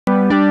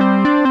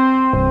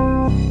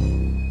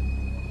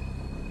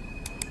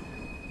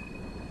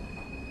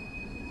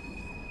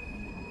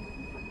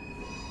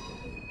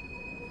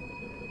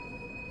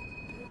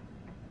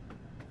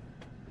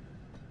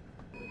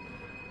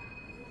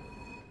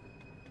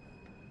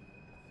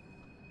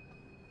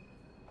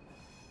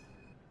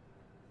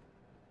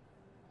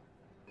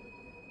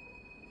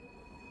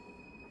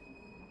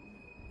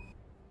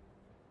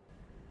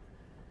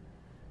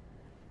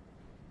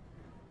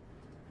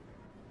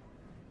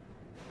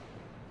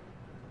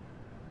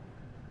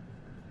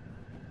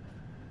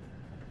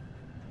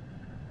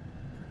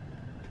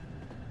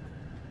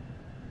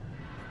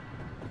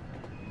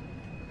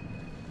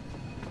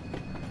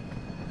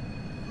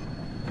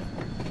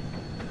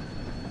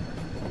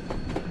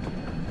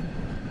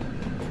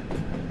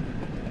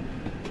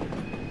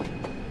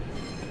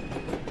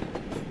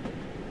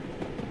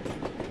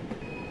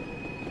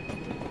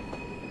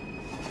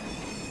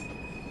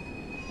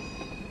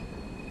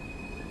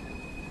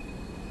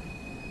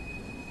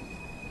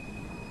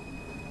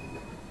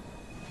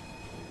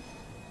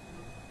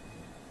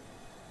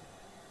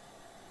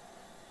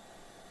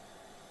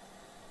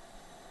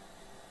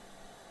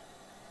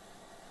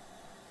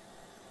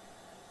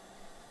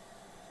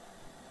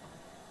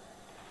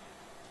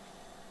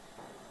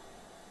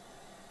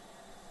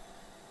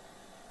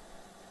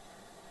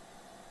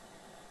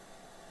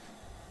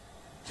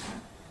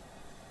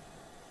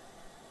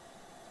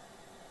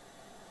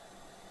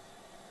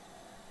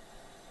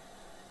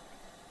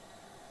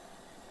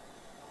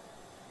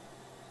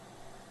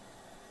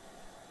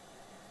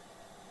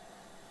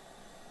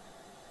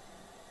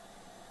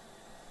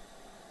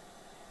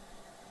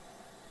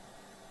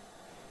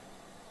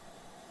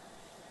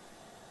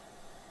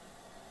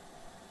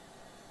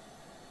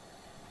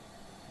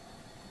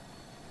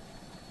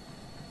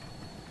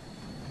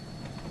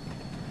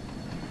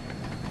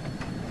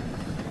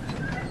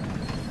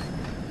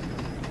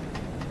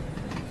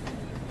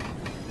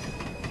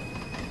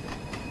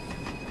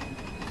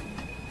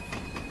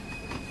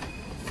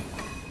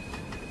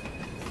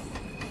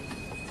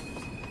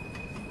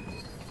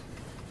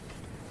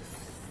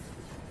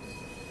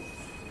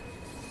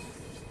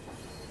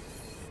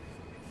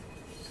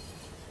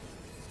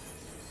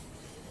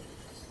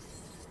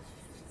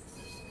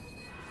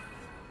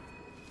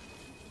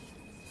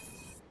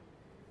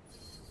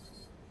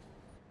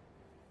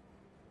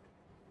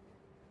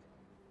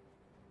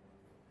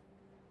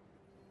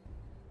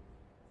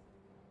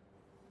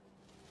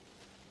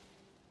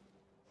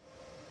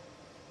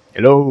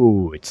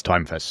Hello, it's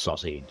time for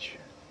sausage.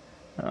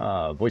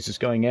 Voices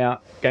going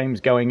out, games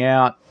going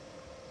out.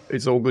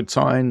 It's all good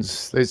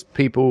signs. There's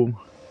people.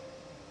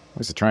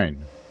 Where's the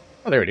train?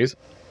 Oh, there it is.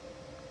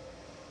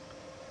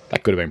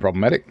 That could have been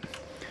problematic.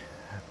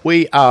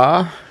 We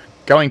are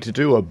going to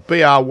do a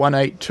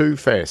BR182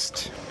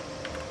 fest.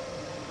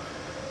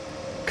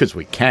 Because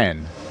we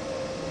can.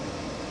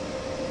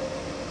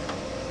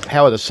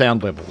 How are the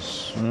sound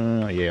levels?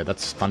 Yeah,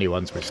 that's funny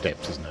ones with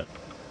steps, isn't it?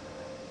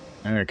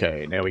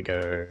 Okay, now we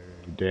go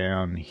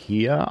down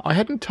here. I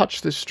hadn't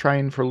touched this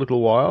train for a little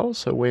while,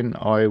 so when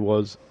I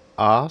was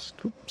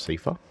asked... Oops,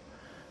 CIFA.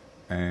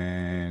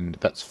 And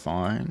that's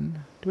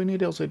fine. Do we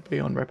need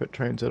LZB on rapid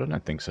transit? I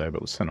don't think so, but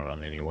we'll send it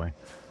on anyway.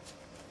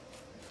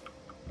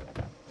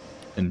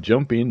 And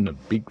jump in the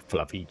big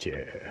fluffy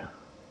chair.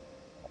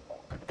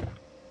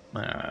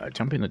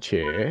 Jump in the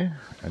chair,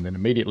 and then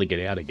immediately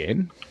get out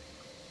again.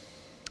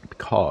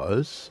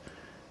 Because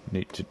we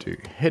need to do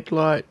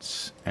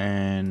headlights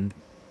and...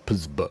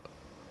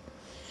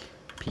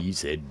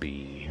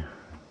 PZB.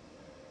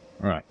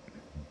 Right.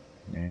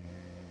 And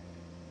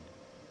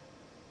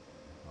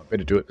I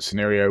better do it the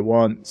scenario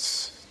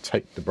once.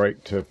 Take the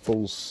brake to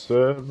full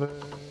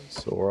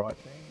service. Alright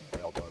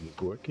then. Bell time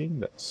is working.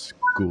 That's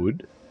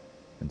good.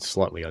 And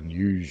slightly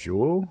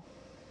unusual.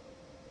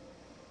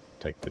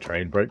 Take the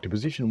train brake to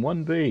position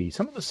 1B.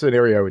 Some of the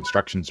scenario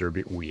instructions are a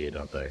bit weird,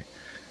 aren't they?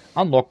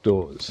 Unlock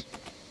doors.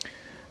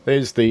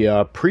 There's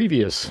the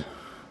previous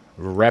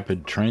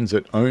rapid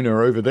transit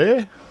owner over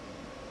there,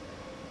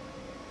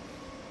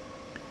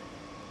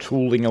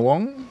 tooling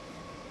along.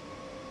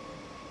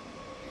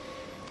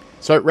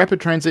 So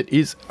rapid transit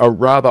is a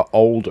rather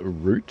old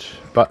route,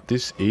 but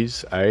this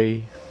is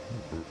a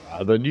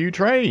rather new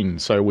train.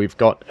 So we've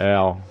got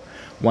our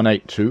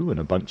 182 and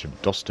a bunch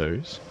of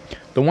Dostos.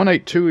 The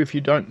 182, if you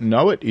don't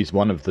know it, is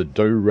one of the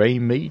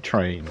Do-Re-Mi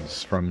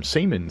trains from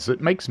Siemens that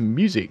makes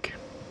music.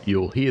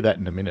 You'll hear that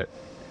in a minute.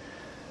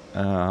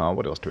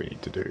 What else do we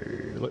need to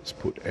do? Let's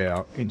put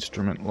our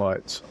instrument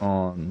lights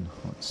on.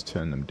 Let's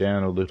turn them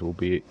down a little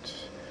bit.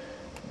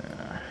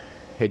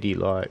 Heady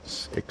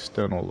lights,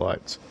 external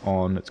lights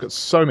on. It's got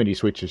so many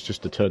switches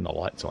just to turn the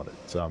lights on.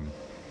 It's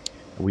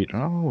weird.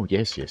 Oh,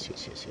 yes. I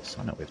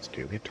know what we have to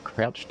do. We have to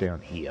crouch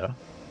down here.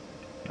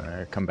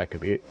 Come back a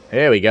bit.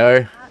 There we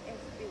go.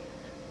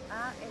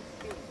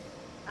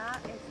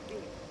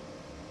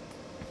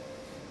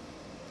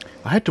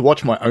 I had to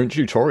watch my own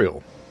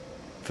tutorial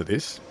for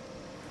this.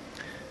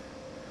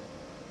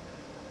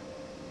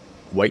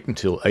 Wait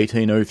until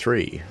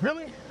 1803.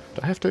 Really?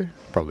 Do I have to?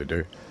 Probably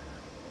do.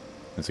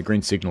 There's a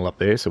green signal up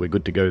there, so we're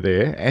good to go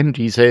there. And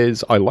he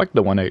says, I like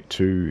the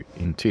 182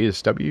 in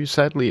TSW.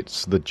 Sadly,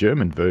 it's the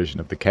German version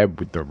of the cab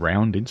with the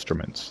round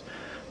instruments.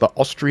 The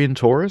Austrian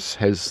Taurus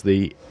has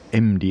the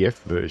MDF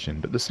version,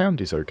 but the sound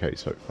is okay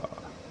so far.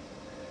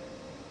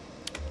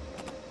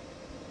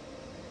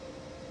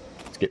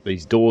 Let's get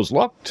these doors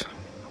locked.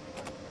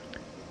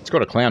 It's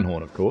got a clown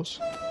horn, of course.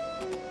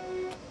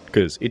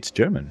 Because it's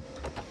German.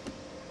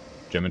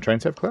 German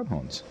trains have clown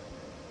horns.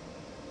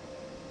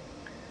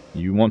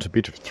 You want a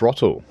bit of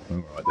throttle.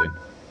 Alright then.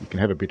 You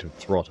can have a bit of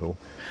throttle.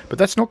 But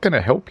that's not going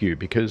to help you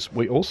because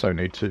we also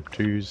need to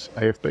choose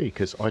AFB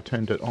because I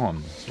turned it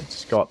on. So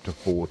let's go up to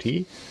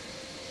 40.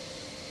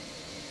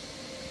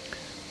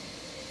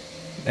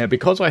 Now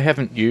because I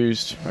haven't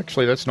used...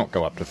 Actually, let's not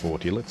go up to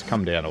 40. Let's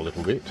come down a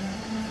little bit.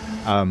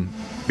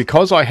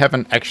 Because I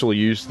haven't actually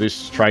used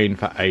this train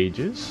for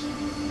ages,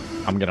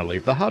 I'm going to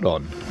leave the HUD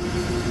on.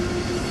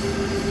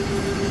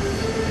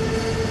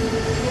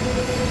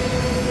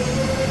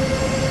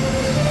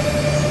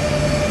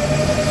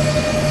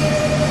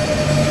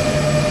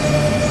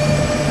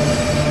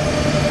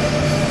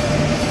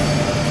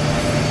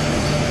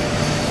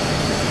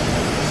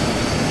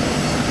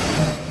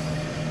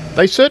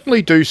 They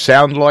certainly do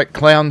sound like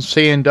Clown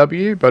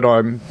C&W, but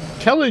I'm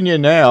telling you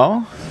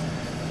now,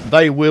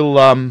 they will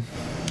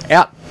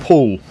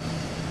outpull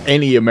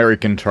any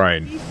American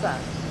train.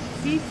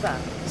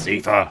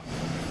 CIFA.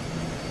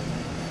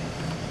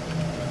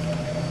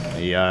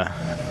 The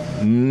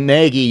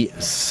naggy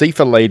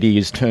CIFA lady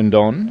is turned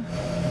on.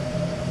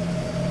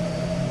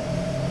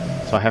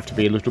 So I have to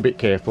be a little bit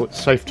careful. It's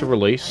safe to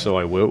release, so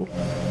I will.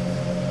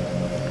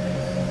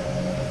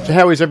 So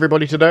how is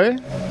everybody today?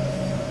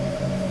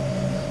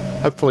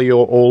 Hopefully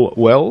you're all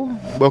well.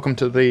 Welcome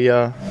to the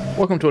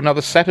welcome to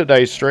another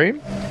Saturday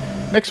stream.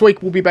 Next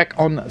week we'll be back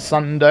on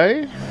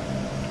Sunday.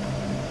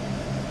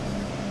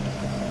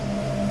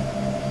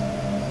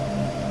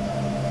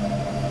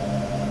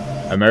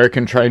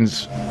 American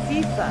trains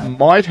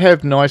might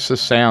have nicer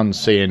sound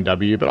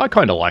C&W, but I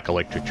kind of like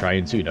electric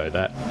trains, you know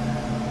that.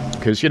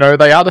 Because, you know,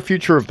 they are the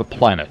future of the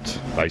planet,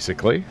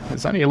 basically.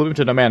 There's only a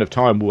limited amount of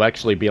time we'll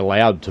actually be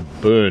allowed to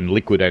burn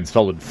liquid and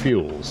solid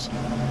fuels.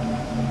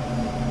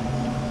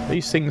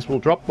 These things will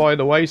drop by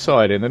the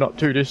wayside in the not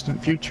too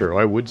distant future,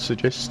 I would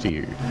suggest to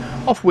you.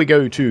 Off we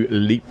go to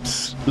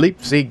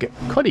Leipzig,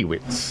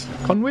 Konnewitz,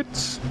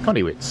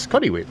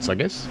 I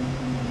guess.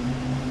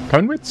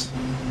 Conwitz?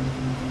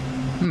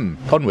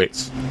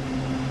 Conwitz.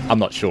 I'm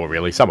not sure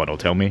really. Someone will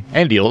tell me.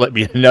 Andy will let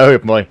me know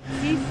if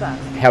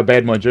how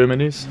bad my German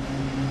is.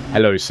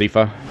 Hello,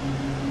 Sifa.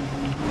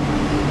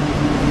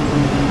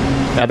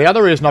 Now the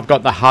other reason I've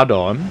got the HUD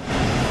on,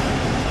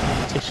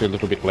 it's actually a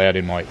little bit loud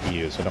in my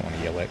ears. I don't want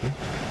to yell at you.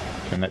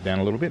 Turn that down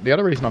a little bit. The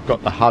other reason I've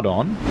got the HUD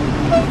on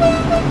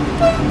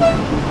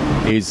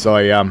is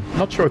I'm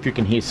not sure if you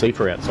can hear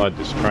Sifa outside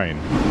this train.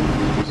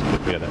 Just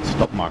get rid of that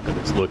stop marker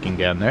that's lurking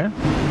down there.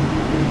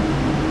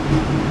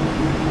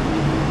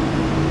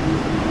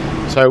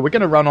 So we're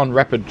going to run on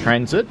rapid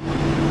transit,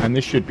 and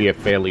this should be a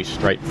fairly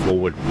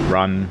straightforward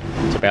run.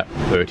 It's about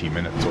 30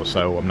 minutes or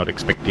so. I'm not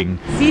expecting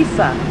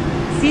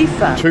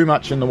too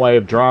much in the way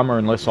of drama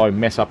unless I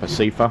mess up a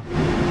Sifa,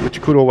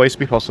 which could always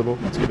be possible.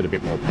 Let's give it a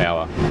bit more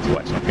power. That's why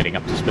it's not getting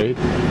up to speed.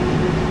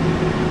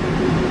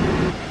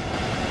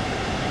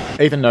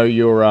 Even though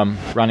you're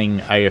running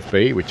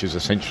AFB, which is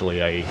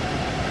essentially a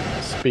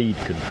speed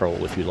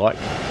control, if you like,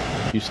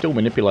 you still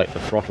manipulate the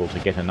throttle to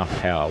get enough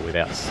power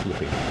without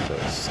slipping. So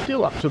it's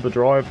still up to the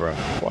driver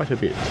quite a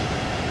bit.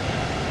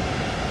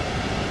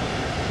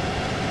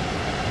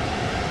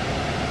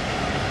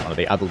 One of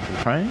the other little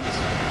trains.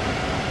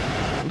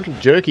 A little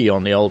jerky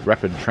on the old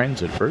rapid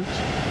transit route.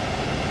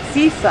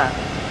 Sifa.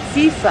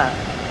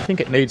 I think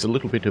it needs a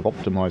little bit of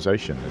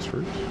optimization, this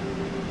route.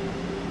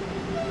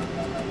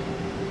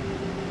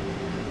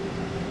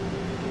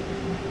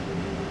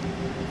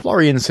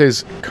 Florian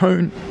says,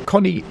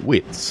 Connie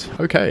Witz.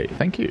 Okay,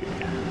 thank you.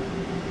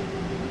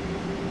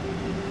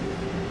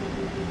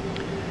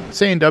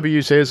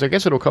 C&W says, I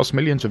guess it'll cost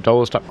millions of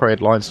dollars to upgrade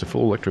lines to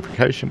full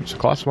electrification, which the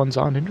Class 1s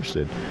aren't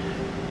interested.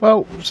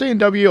 Well,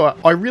 C&W,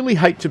 I really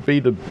hate to be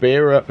the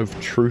bearer of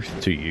truth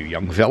to you,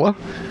 young fella.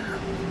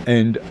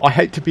 And I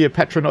hate to be a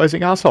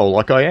patronising asshole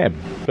like I am.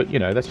 But, you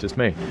know, that's just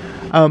me.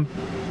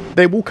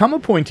 There will come a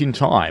point in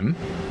time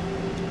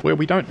where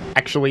we don't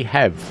actually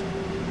have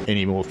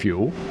any more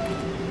fuel.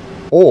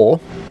 Or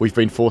we've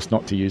been forced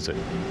not to use it.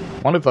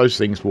 One of those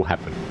things will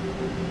happen.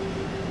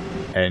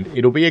 And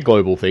it'll be a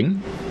global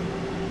thing.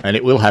 And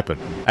it will happen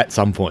at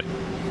some point.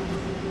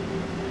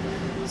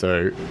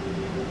 So,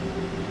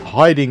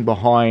 hiding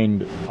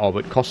behind, oh,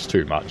 it costs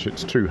too much,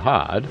 it's too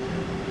hard,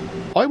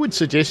 I would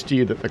suggest to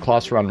you that the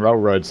Class 1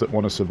 railroads that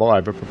want to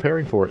survive are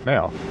preparing for it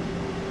now.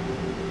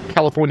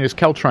 California's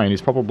Caltrain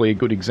is probably a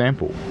good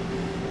example.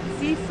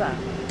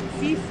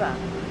 Sifa.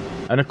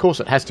 And of course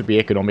it has to be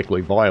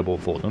economically viable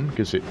for them,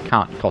 because it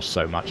can't cost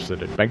so much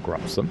that it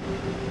bankrupts them.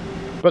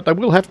 But they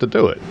will have to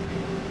do it.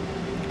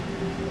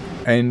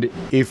 And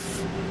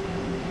if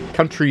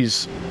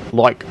countries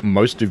like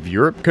most of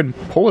Europe can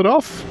pull it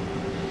off,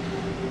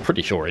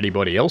 pretty sure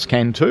anybody else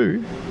can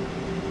too.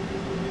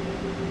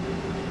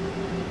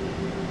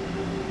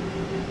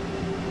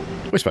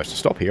 We're supposed to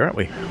stop here, aren't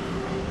we?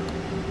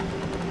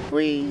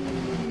 Whee!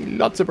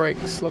 Lots of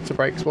brakes,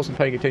 wasn't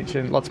paying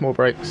attention, lots more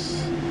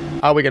brakes.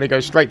 Are we going to go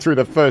straight through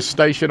the first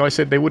station? I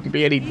said there wouldn't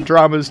be any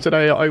dramas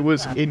today. I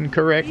was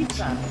incorrect.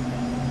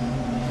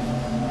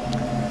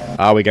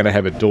 Are we going to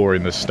have a door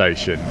in the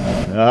station?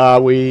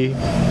 Are we?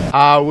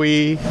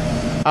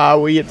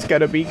 It's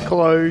going to be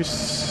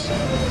close.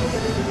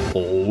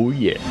 Oh,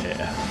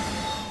 yeah.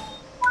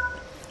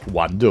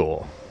 One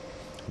door.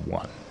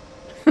 One.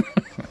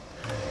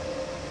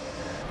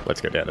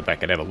 Let's go down the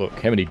back and have a look.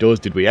 How many doors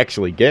did we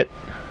actually get?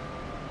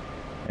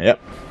 Yep.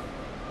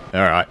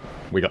 Alright.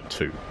 We got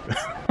 2.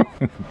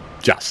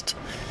 Just.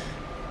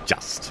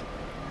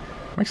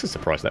 I'm actually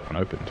surprised that one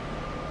opened.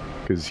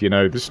 Because, you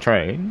know, this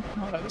train...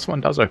 Oh, this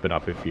one does open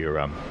up if you're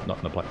not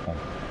on the platform.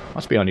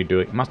 Must only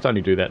do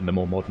that in the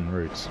more modern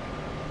routes.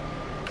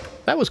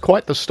 That was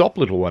quite the stop,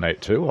 little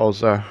 182. I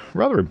was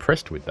rather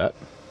impressed with that.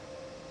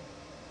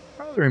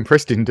 Rather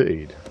impressed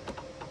indeed.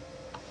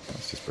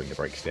 Let's just bring the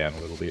brakes down a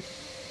little bit.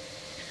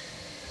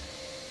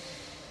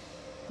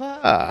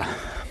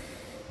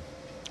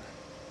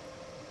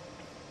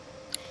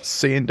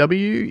 C&W,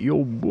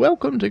 you're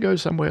welcome to go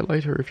somewhere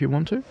later if you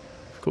want to.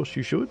 Of course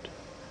you should.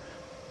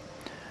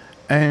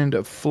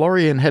 And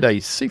Florian had a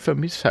Sifa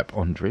mishap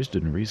on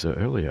Dresden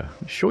Riesa earlier.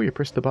 I'm sure you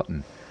pressed the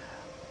button.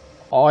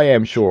 I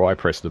am sure I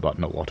pressed the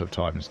button a lot of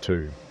times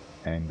too.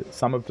 And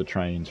some of the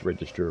trains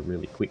register a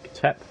really quick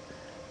tap.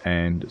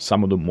 And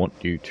some of them want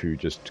you to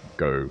just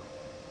go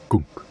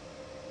gunk,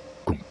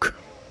 gunk.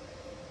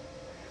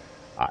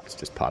 It's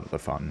just part of the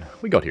fun.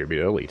 We got here a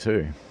bit early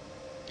too.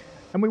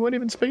 And we weren't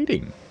even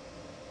speeding.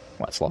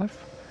 Well, that's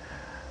life.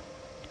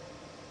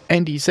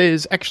 And he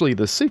says, actually,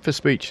 the Sifa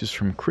speech is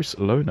from Chris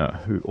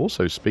Lohner, who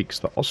also speaks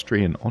the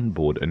Austrian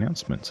onboard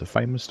announcements, a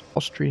famous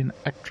Austrian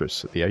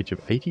actress at the age of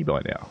 80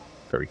 by now.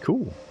 Very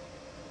cool.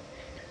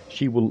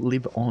 She will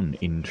live on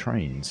in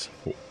trains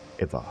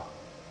forever.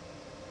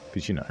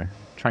 Because, you know,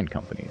 train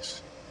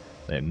companies,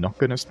 they're not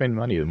going to spend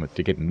money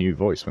to get a new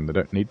voice when they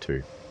don't need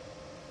to.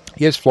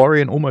 Yes,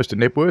 Florian, almost a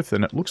Nebworth,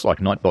 and it looks like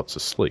Nightbot's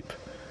asleep.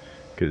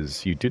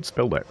 Because you did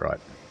spell that right.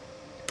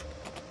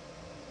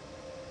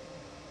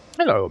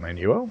 Hello,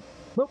 Emmanuel.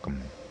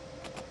 Welcome.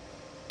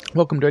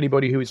 Welcome to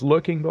anybody who is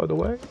lurking, by the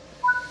way.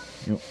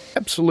 You're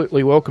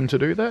absolutely welcome to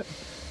do that.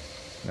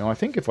 Now I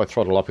think if I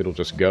throttle up it'll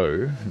just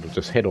go. It'll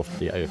just head off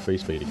the AFB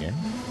speed again.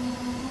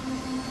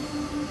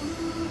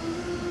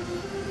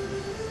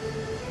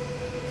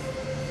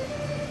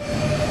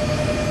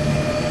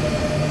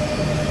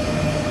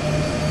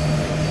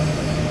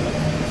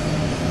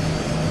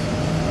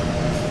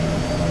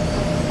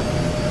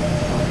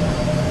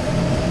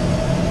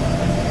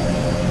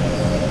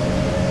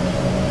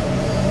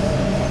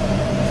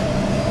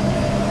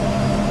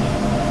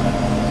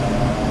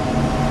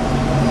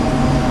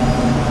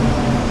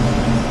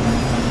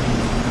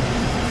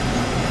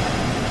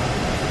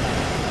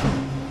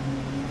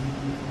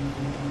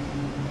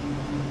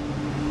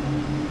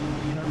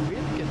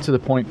 To the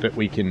point that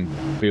we can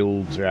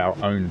build our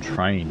own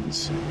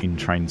trains in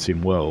Train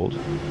Sim World,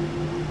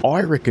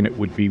 I reckon it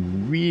would be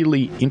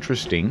really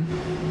interesting.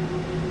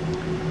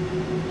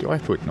 Do I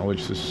have to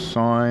acknowledge the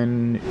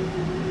sign?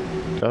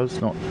 It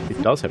does not.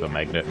 It does have a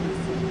magnet,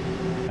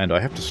 and I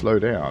have to slow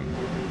down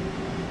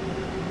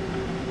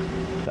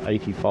to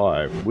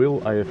 85. Will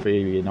AFB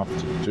be enough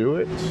to do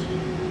it?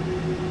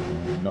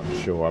 I'm not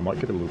sure. I might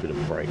get a little bit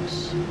of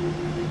brakes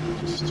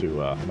just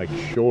to make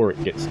sure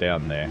it gets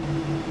down there.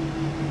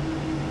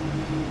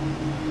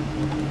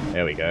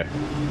 There we go.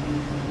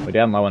 We're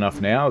down low enough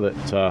now that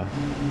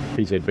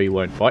PZB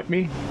won't bite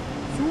me.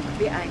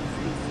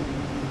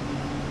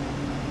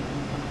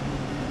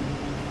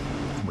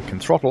 We can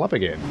throttle up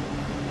again.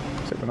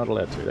 Except we're not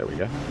allowed to. There we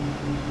go.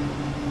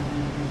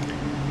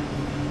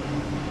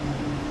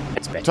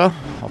 It's better.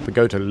 Off we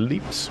go to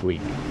Leipzig.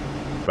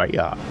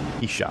 Bayer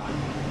Isha.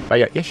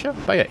 Bayer Isha?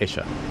 Bayer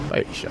Isha.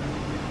 Bayer Isha.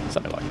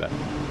 Something like that.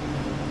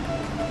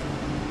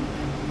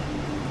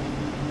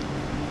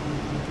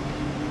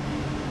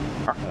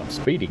 I'm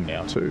speeding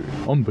now too.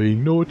 I'm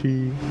being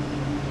naughty.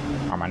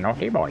 I'm a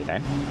naughty boy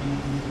then.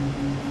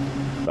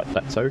 But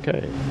that's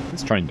okay.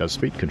 This train does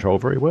speed control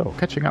very well.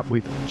 Catching up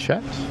with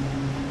chat.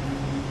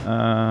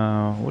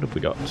 What have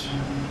we got?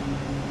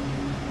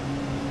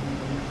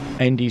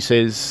 Andy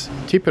says,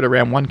 tip it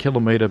around 1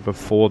 kilometre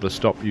before the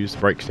stop. Use the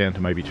brakes down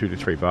to maybe 2 to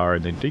 3 bar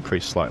and then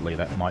decrease slightly.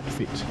 That might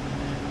fit.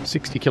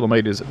 60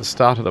 kilometres at the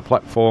start of the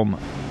platform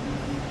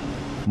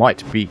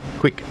might be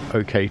quick,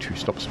 okay to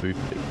stop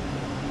smoothly.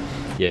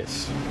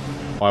 Yes,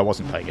 I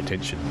wasn't paying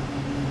attention.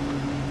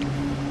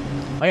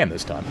 I am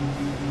this time.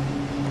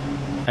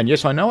 And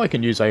yes, I know I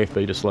can use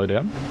AFB to slow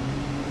down.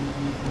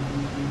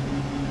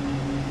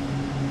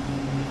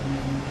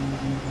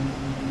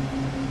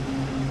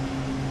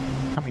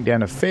 Coming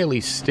down a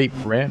fairly steep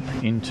ramp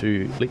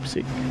into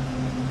Leipzig.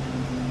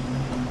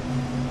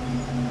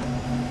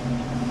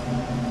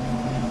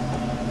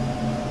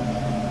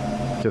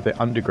 To the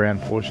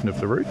underground portion of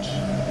the route.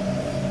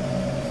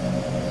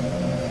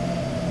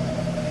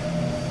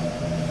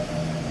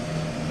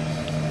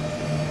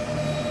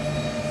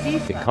 I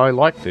think I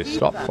like this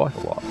stop quite a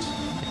lot.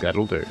 I think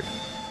that'll do.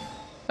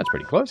 That's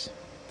pretty close.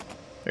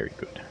 Very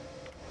good.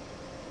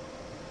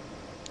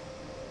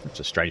 That's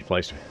a strange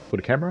place to put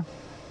a camera.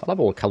 I love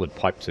all the coloured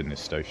pipes in this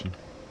station.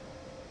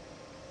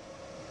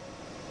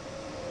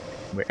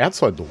 We're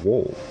outside the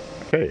wall.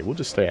 Okay, we'll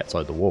just stay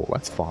outside the wall.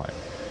 That's fine.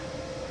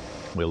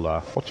 We'll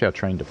watch our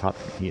train depart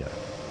from here.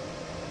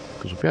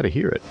 Because we'll be able to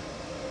hear it.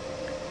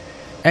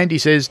 Andy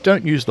says,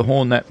 don't use the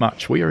horn that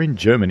much. We are in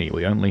Germany.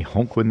 We only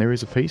honk when there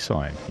is a peace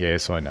sign.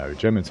 Yes, I know.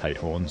 Germans hate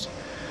horns.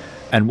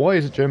 And why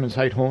is it Germans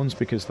hate horns?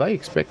 Because they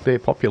expect their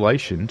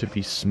population to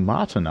be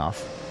smart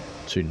enough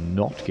to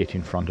not get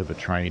in front of a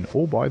train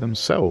all by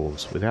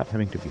themselves without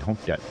having to be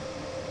honked at.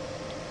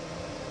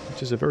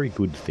 Which is a very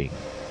good thing.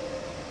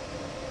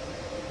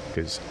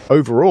 Because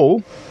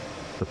overall,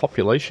 the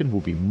population will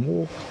be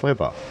more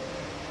clever.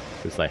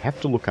 Because they have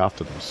to look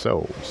after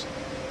themselves.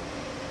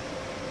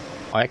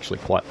 I actually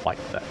quite like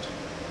that.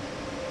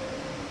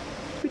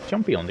 It's a bit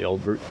jumpy on the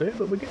old route there,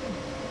 but we're getting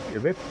a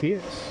bit of FPS.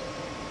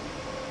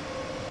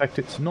 In fact,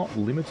 it's not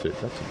limited.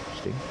 That's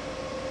interesting.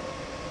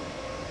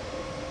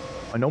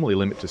 I normally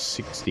limit to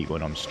 60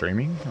 when I'm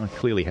streaming. I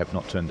clearly have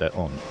not turned that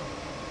on.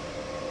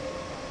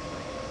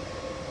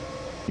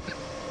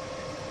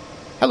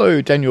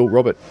 Hello, Daniel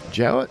Robert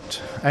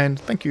Jowett, and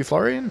thank you,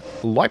 Florian.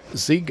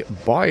 Leipzig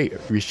by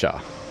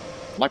Risha.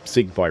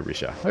 Leipzig by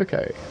Risha.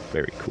 Okay,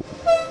 very cool.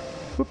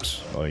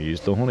 Whoops, I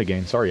used the horn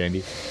again. Sorry,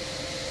 Andy.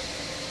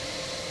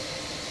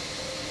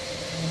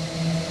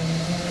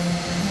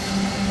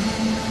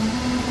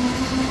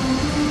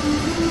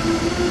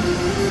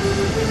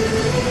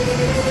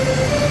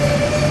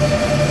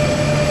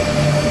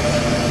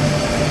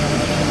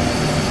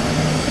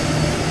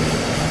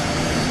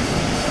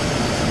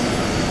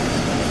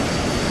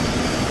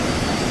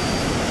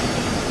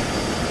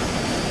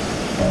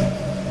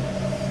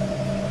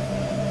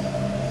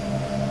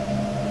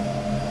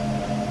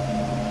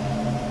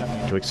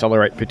 To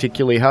accelerate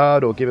particularly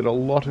hard or give it a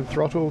lot of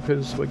throttle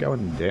because we're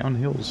going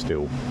downhill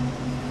still.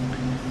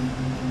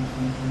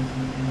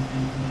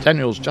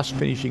 Daniel's just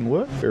finishing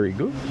work, very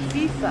good.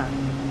 FIFA.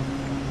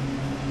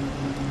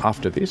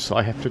 After this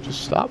I have to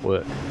just start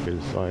work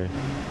because I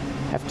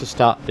have to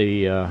start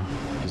the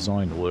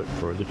design work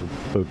for a little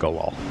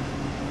pergola.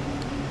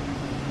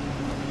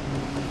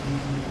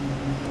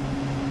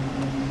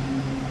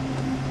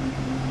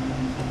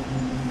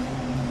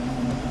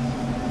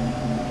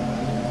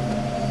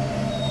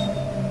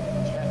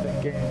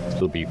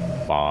 Still be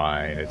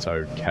fine. It's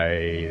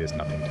okay. There's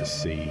nothing to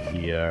see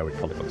here. We've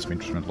probably got some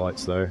instrument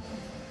lights though.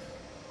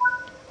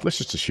 Let's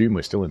just assume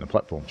we're still in the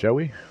platform, shall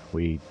we?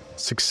 We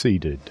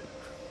succeeded.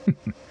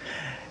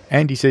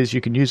 Andy says you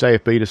can use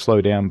AFB to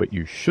slow down, but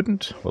you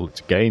shouldn't. Well,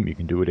 it's a game. You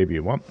can do whatever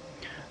you want.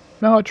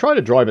 No, I try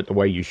to drive it the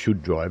way you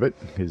should drive it,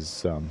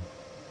 because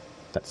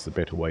that's the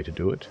better way to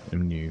do it.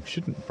 And you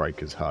shouldn't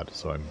brake as hard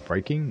as I'm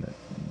braking.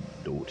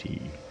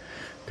 Naughty.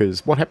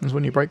 Because what happens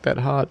when you brake that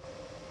hard?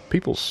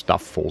 People's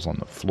stuff falls on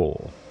the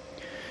floor.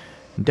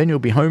 And Daniel will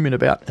be home in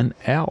about an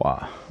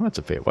hour. Well, that's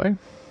a fair way.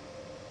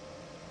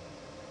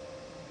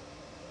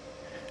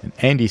 And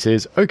Andy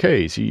says,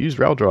 okay, so you use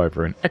rail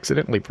driver and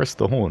accidentally press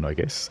the horn, I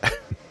guess.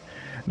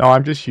 No,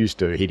 I'm just used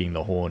to hitting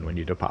the horn when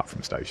you depart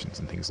from stations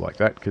and things like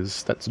that,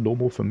 because that's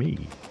normal for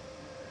me.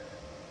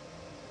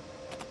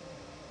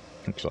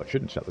 Actually, I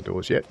shouldn't shut the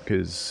doors yet,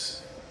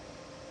 because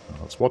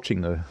I was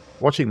watching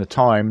the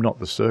time, not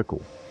the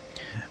circle.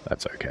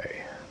 That's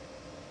okay.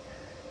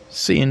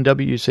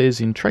 CNW says,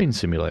 in Train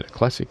Simulator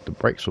Classic, the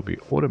brakes will be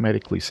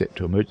automatically set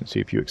to emergency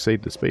if you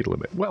exceed the speed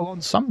limit. Well,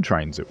 on some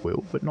trains it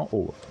will, but not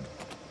all of them.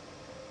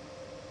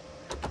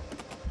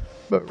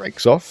 But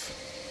brakes off.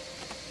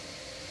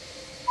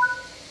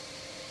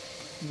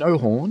 No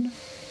horn.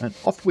 And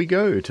off we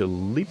go to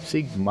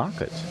Leipzig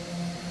Market.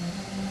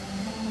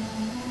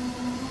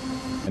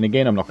 And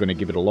again, I'm not going to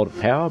give it a lot of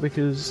power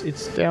because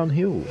it's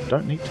downhill.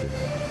 Don't need to.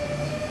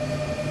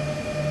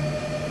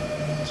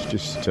 Let's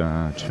just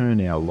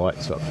turn our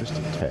lights up just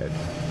a tad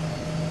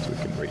so we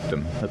can read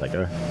them. There they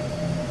go.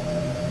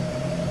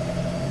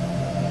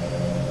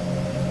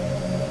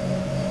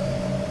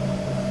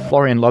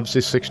 Florian loves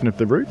this section of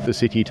the route. The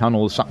city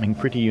tunnel is something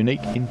pretty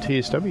unique in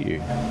TSW.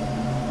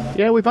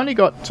 Yeah, we've only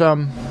got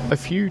a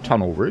few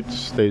tunnel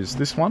routes. There's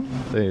this one,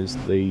 there's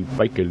the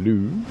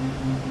Bakerloo,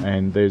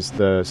 and there's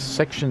the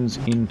sections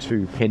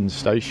into Penn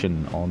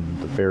Station on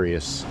the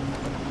various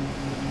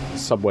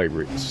subway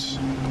routes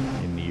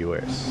in the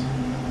US.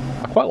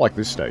 I quite like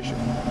this station.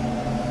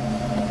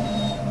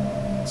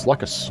 It's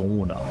like a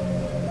sauna.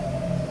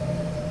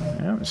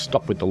 Yeah,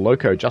 stop with the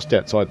loco just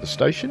outside the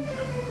station.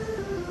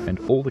 And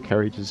all the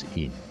carriages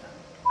in.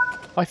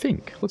 I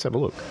think. Let's have a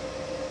look.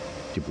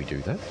 Did we do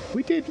that?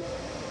 We did.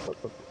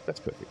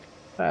 That's perfect.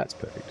 That's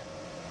perfect.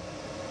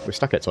 We're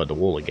stuck outside the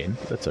wall again,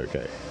 but that's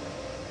okay.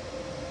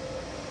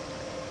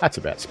 That's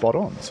about spot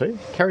on, see?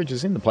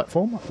 Carriages in the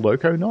platform,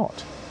 loco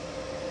not.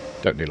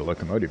 Don't need a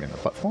locomotive in the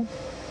platform.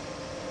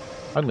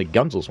 Only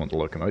Gunzels want the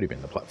locomotive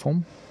in the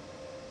platform.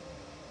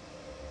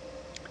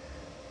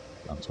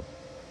 Gunzel.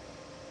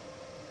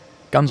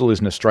 Gunzel is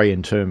an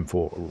Australian term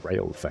for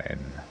rail fan.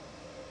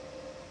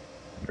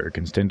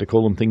 Americans tend to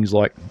call them things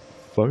like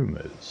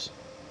foamers.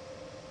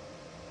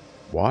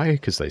 Why?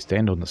 Because they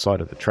stand on the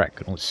side of the track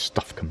and all this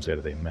stuff comes out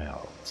of their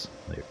mouths.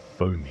 They're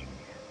foaming.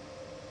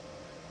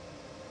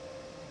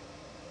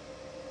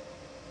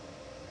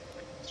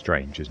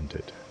 Strange, isn't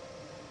it?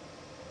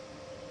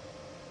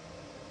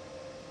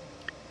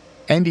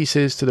 Andy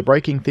says to the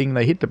braking thing,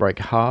 they hit the brake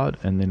hard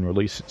and then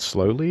release it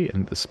slowly,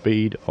 and at the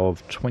speed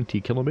of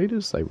 20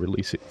 kilometres they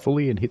release it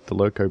fully and hit the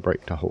loco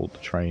brake to hold the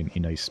train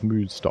in a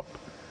smooth stop.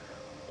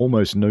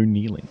 Almost no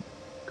kneeling.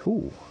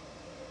 Cool.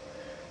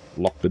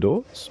 Lock the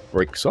doors,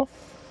 brakes off,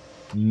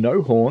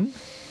 no horn,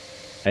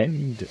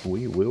 and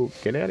we will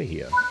get out of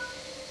here.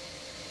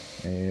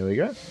 There we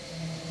go.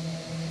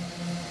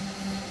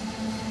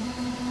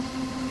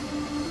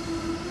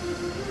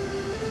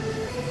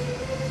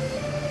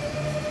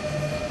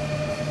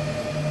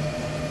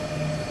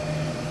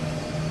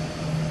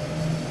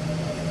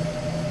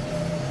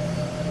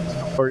 It's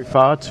not very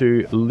far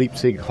to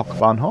Leipzig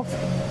Hauptbahnhof.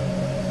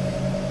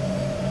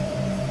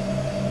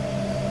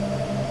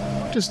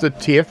 What does the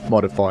TF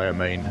modifier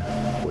mean?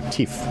 Or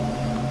TIF?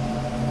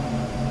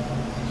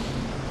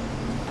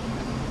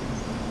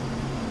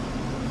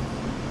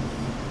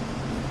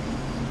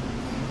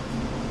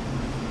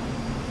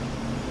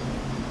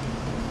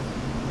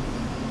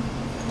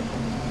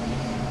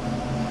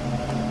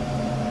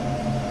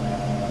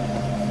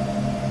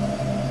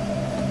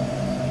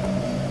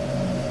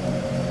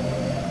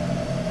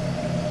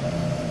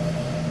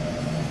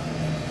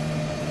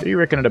 Do you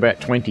reckon at about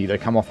 20 they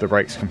come off the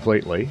brakes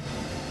completely?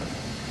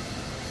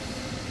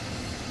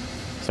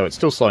 So it's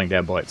still slowing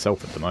down by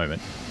itself at the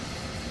moment.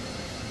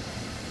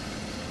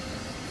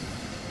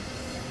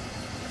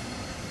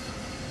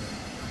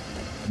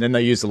 And then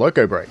they use the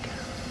loco brake.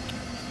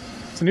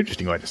 It's an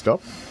interesting way to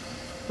stop.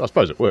 I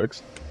suppose it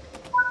works.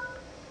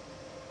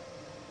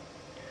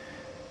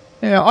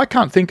 Now, I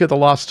can't think of the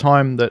last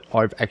time that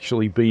I've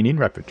actually been in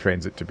rapid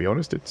transit, to be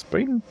honest. It's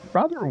been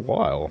rather a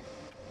while.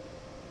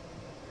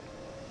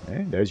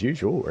 And as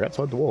usual, we're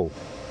outside the wall.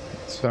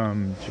 Let's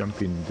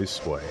jump in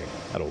this way.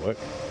 That'll work.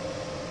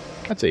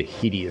 That's a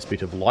hideous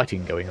bit of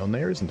lighting going on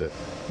there, isn't it?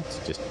 It's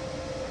just...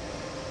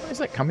 where's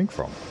that coming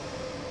from?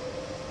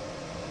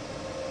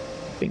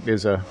 I think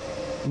there's a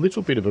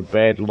little bit of a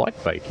bad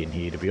light bake in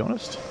here, to be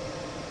honest.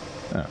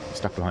 Oh,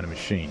 stuck behind a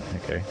machine.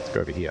 Okay, let's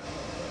go over here.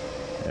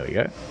 There we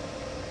go.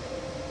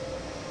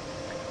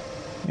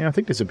 Yeah, I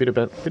think there's a bit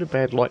of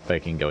bad light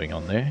backing going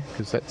on there,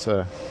 because that's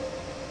a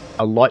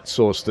light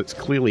source that's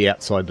clearly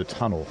outside the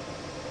tunnel.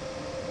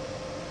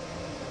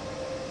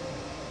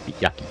 Bit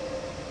yucky.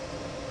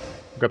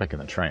 Go back in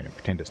the train and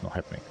pretend it's not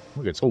happening.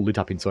 Look, it's all lit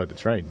up inside the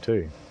train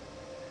too.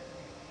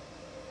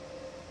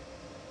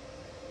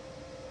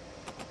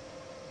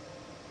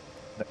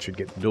 That should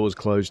get the doors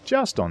closed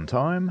just on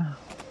time.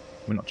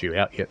 We're not due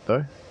out yet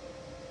though.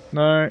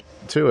 No,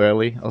 too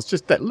early. I was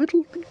just that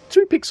little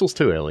 2 pixels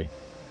too early.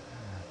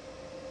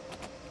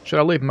 Should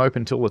I leave them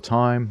open till the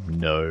time?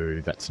 No,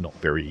 that's not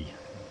very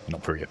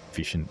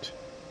efficient.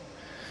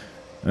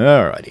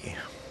 Alrighty.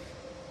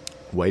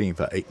 Waiting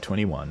for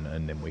 8:21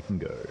 and then we can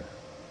go.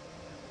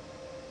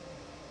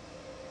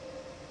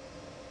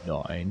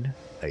 9,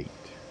 8,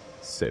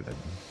 7,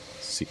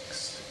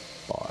 6,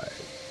 5,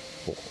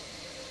 4,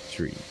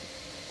 3,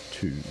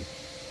 2,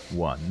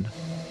 1.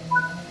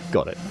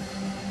 Got it.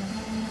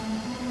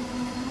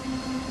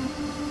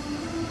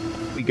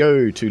 We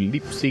go to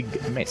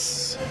Leipzig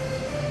Mess.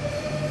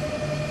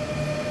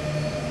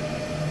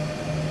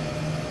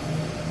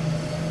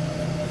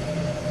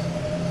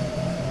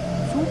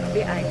 Zug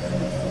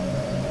beeinflussen.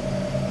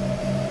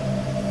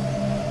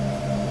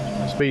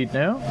 My speed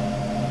now.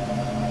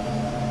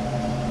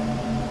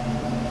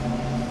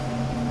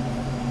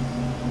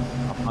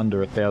 Up under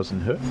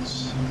 1,000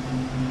 hertz.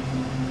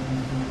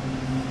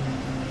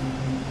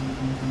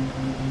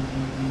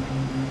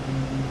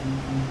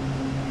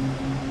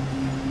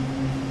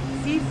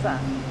 Siefer.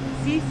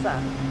 Siefer.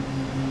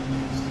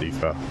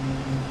 Safer.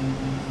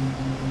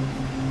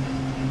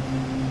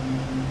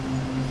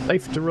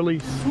 Safe to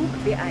release. Zug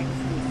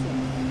beeinflussen.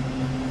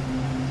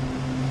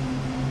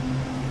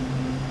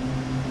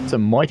 It's a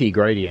mighty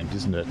gradient,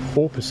 isn't it?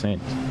 4%.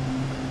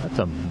 That's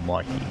a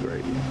mighty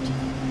gradient.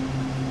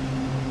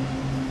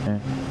 Yeah.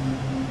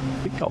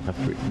 I think I'll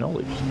have to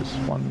acknowledge this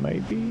one,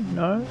 maybe?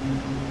 No?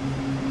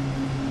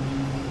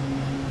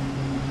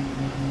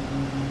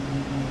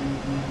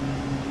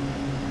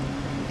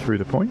 Through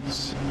the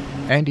points.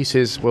 Andy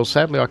says, well,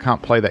 sadly I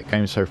can't play that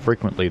game so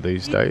frequently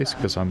these days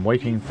because I'm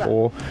waiting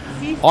for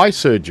eye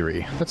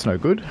surgery. That's no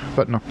good.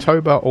 But in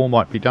October all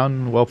might be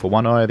done. Well, for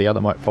one eye, the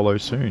other might follow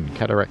soon.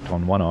 Cataract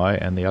on one eye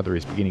and the other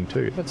is beginning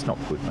too. That's not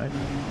good, mate.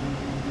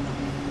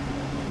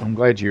 I'm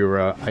glad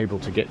you're able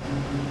to get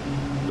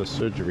the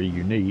surgery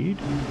you need.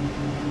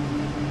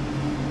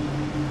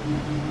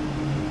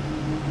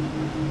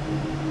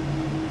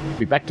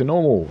 Be back to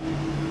normal.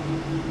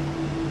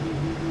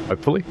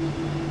 Hopefully.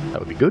 That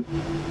would be good.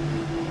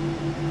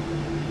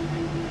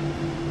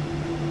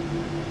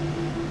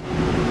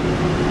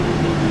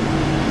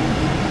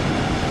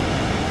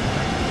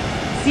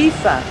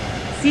 Siefer.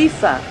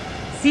 Siefer.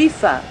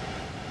 Siefer.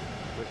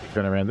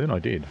 Turn around then, I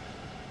did.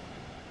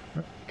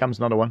 Here comes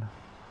another one.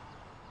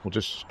 We'll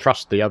just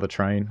trust the other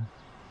train.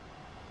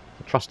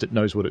 Trust it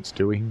knows what it's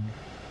doing.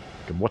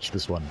 You can watch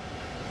this one.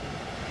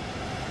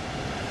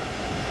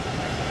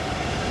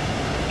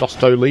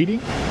 Dosto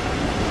leading.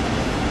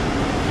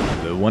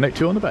 The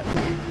 182 on the back.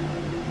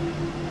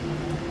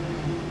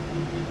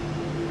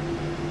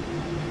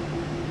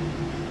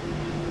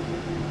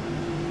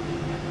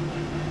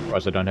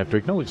 Surprised I don't have to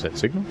acknowledge that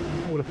signal.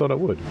 I would have thought I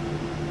would.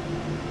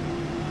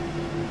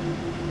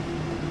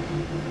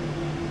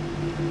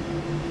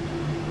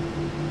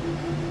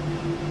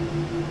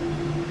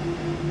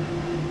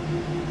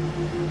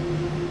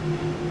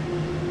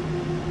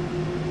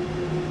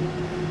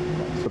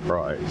 Not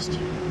surprised.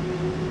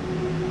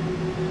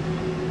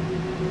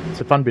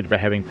 The fun bit about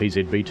having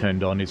PZB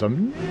turned on is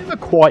I'm never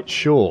quite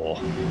sure.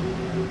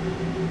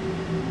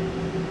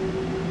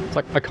 It's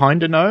like I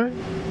kinda know,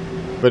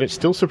 but it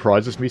still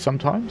surprises me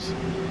sometimes.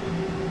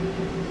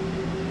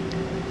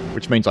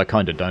 Which means I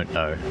kinda don't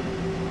know.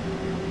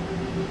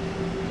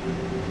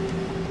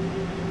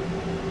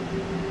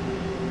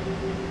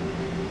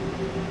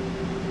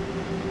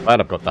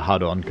 Glad I've got the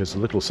HUD on because the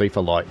little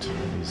Siefer light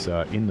is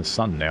in the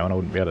sun now and I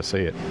wouldn't be able to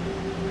see it.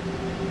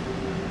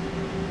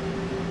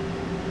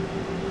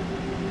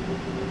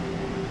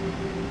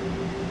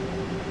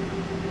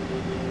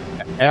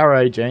 Our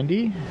age,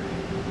 Andy,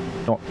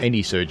 not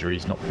any surgery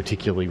is not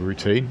particularly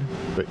routine,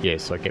 but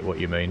yes, I get what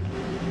you mean.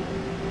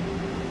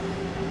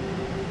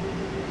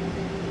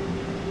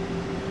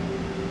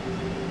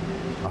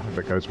 I hope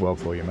it goes well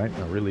for you, mate.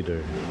 I really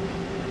do.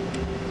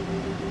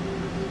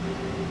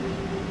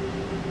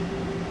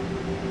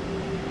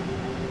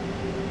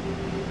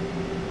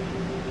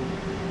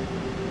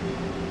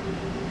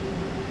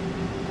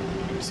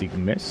 Big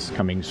mess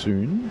coming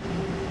soon.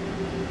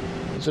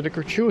 Is it a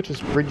gratuitous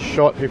bridge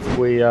shot if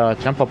we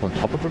jump up on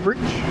top of a bridge?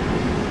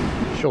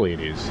 Surely it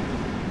is.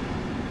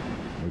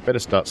 We better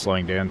start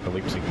slowing down for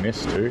Leipzig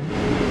Mess too.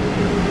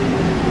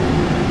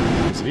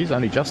 Because it is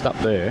only just up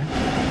there.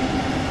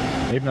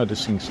 Even though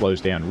this thing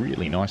slows down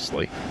really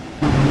nicely.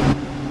 In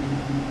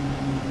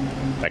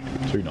fact, a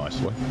bit too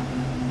nicely.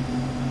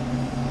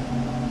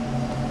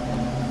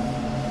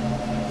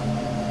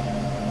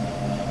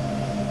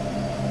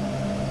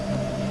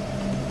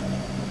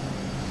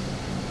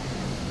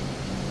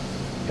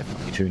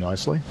 Too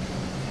nicely.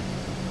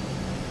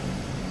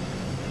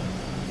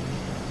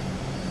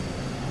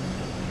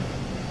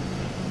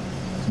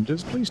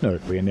 Passengers, please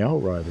note we are now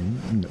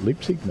arriving in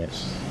Leipzig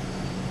Mess.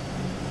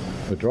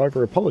 The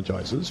driver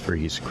apologises for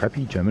his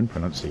crappy German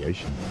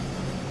pronunciation.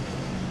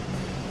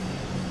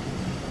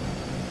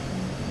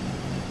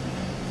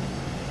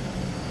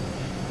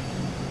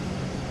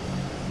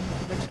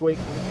 Next week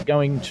we're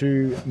going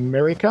to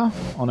America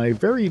on a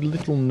very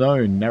little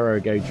known narrow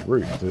gauge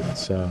route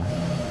that's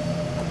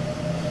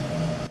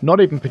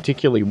not even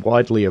particularly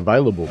widely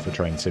available for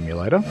Train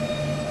Simulator.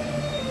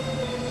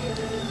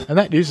 And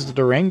that is the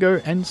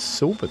Durango and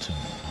Silverton.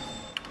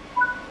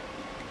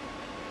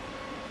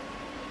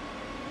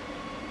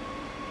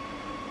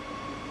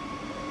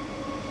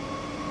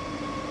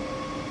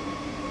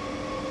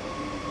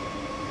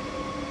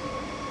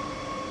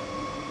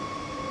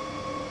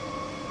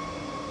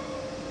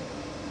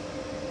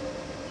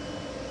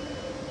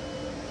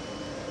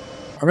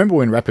 I remember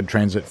when Rapid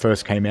Transit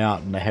first came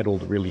out and they had all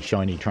the really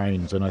shiny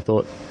trains, and I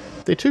thought,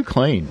 they're too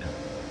clean.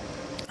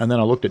 And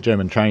then I looked at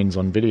German trains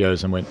on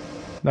videos and went,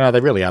 no,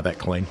 they really are that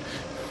clean.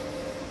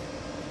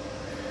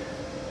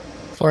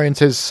 Florian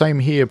says, same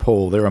here,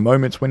 Paul. There are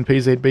moments when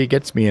PZB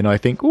gets me and I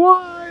think,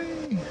 why?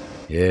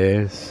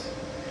 Yes,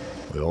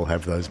 we all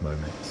have those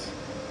moments.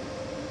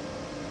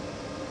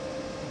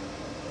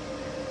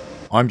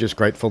 I'm just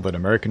grateful that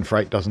American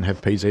Freight doesn't have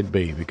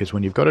PZB, because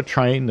when you've got a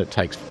train that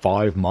takes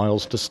 5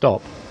 miles to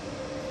stop,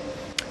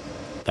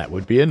 that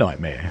would be a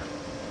nightmare.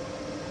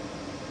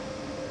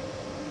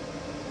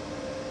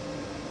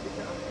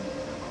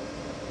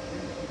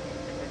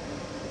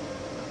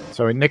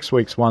 So in next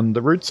week's one,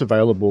 the route's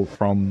available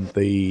from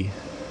the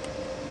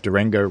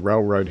Durango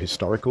Railroad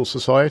Historical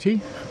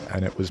Society,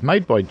 and it was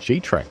made by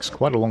G-Trax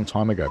quite a long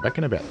time ago, back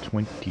in about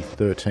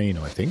 2013,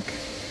 I think.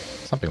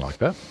 Something like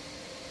that.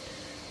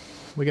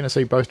 We're going to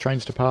see both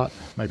trains depart?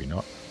 Maybe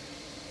not.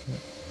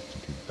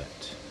 Do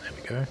that. There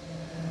we go.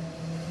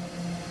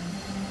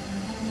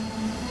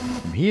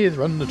 From here,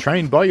 run the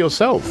train by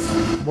yourself.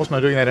 Wasn't I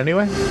doing that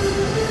anyway?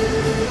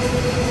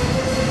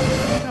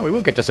 Oh, we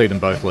will get to see them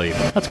both leave.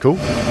 That's cool.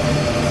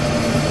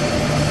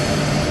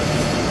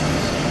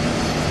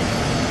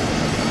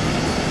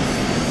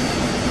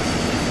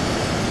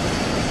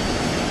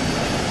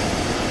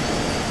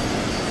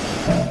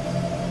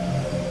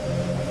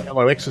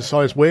 Yellow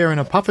exercise wear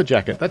and a puffer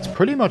jacket. That's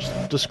pretty much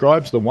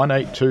describes the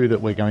 182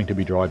 that we're going to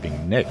be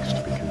driving next,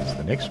 because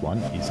the next one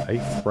is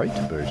a freight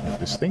version of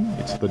this thing.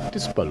 It's the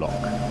Dispalock.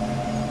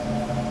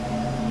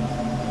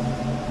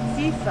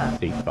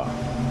 Deeper.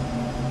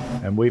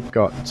 And we've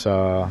got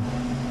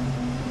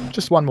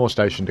just one more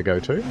station to go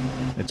to.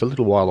 It's a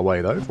little while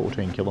away though,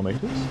 14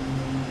 kilometres.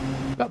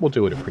 But we'll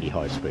do it at pretty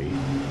high speed.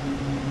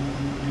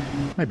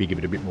 Maybe give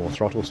it a bit more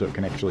throttle so it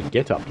can actually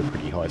get up to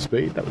pretty high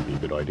speed. That would be a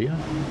good idea.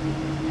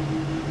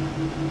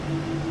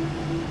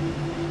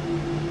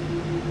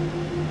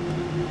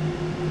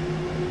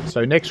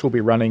 So next we'll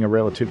be running a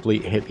relatively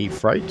heavy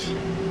freight.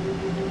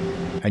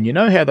 And you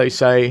know how they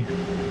say,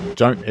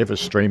 don't ever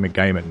stream a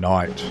game at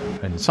night.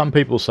 And some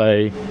people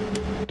say,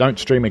 don't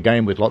stream a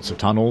game with lots of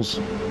tunnels.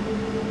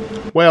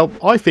 Well,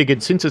 I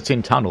figured since it's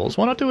in tunnels,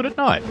 why not do it at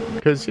night?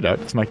 Because, you know,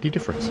 it's making a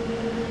difference.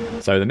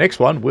 So the next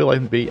one will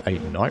even be a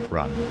night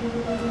run.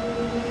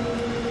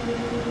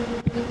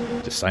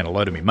 Just saying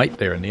hello to me mate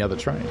there in the other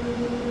train.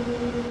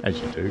 As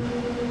you do.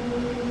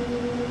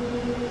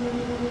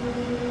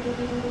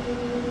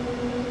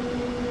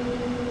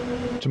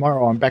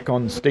 Tomorrow I'm back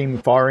on steam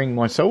firing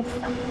myself.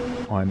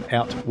 I'm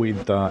out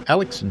with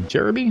Alex and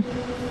Jeremy.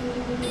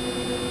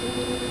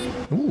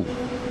 Ooh,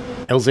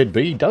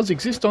 LZB does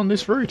exist on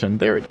this route, and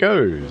there it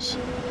goes.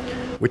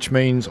 Which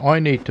means I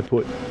need to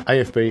put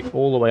AFB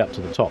all the way up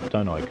to the top,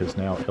 don't I? Because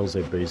now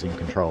LZB is in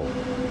control.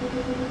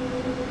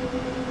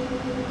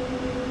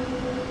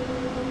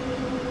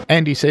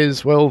 Andy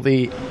says, well,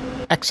 the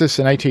Axis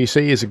and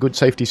ATC is a good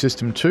safety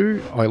system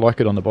too. I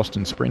like it on the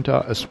Boston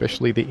Sprinter,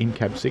 especially the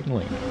in-cab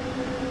signalling.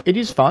 It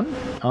is fun.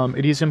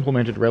 It is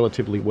implemented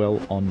relatively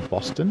well on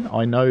Boston.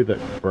 I know that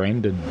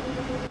Brandon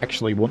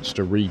actually wants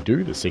to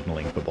redo the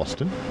signalling for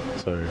Boston.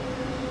 So,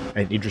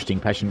 an interesting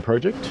passion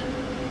project.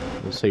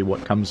 We'll see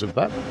what comes of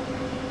that.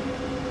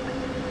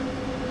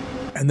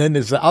 And then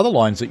there's the other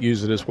lines that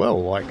use it as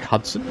well, like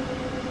Hudson.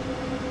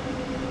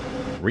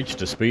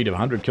 Reached a speed of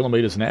 100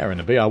 kilometres an hour in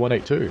a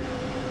BR182.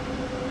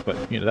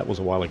 But, you know, that was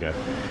a while ago.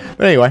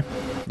 But anyway,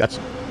 that's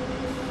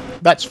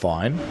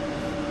fine.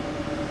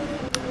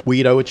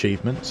 Weirdo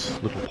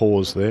achievements. Little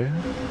pause there.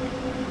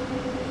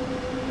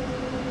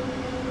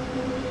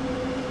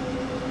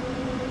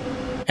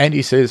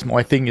 Andy says,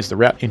 my thing is the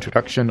route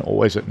introduction,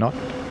 always at night,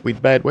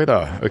 with bad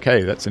weather.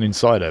 Okay, that's an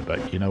insider,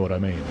 but you know what I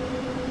mean.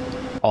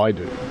 I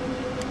do.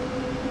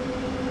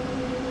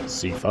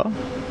 Sifa.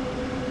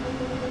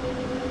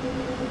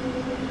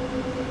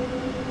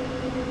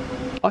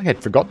 I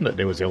had forgotten that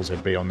there was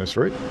LZB on this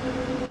route.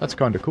 That's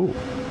kind of cool.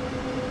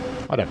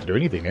 I don't have to do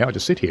anything now, I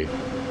just sit here.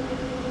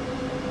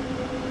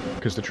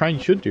 Because the train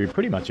should do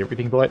pretty much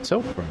everything by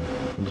itself for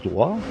a little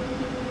while.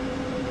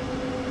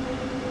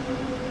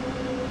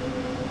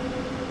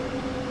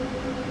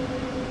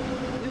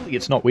 Clearly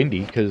it's not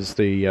windy because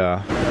the...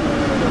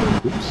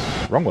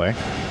 oops, wrong way.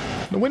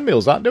 The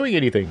windmills aren't doing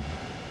anything.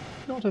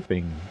 Not a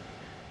thing.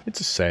 It's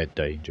a sad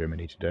day in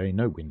Germany today.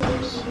 No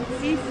windmills.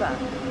 Siefer,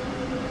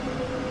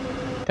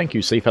 Thank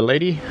you, Seafa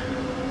lady.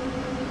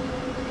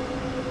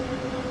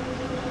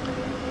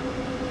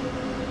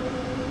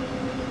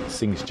 This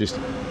thing's just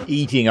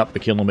eating up the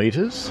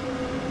kilometres.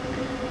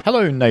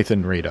 Hello,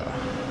 Nathan Reader.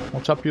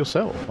 What's up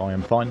yourself? I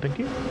am fine, thank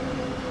you.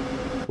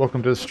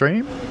 Welcome to the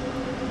stream.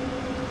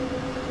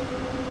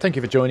 Thank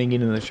you for joining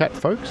in the chat,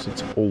 folks.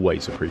 It's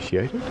always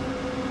appreciated.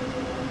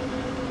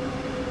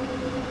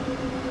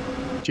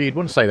 Gee, you'd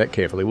want to say that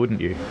carefully, wouldn't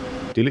you?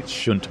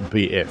 Dilitschund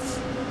BF.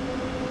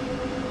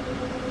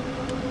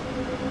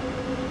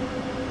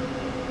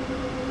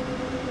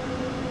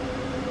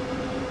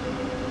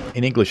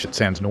 In English, it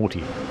sounds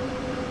naughty.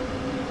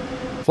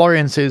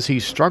 Florian says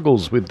he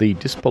struggles with the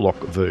Dispolock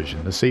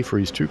version. The Cipher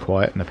is too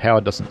quiet and the power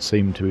doesn't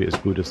seem to be as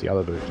good as the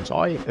other versions.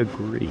 I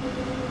agree.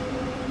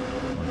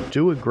 I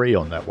do agree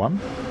on that one.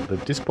 The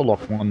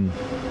Dispolock one,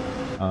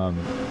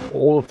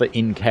 all of the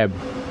in-cab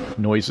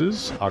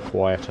noises are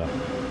quieter.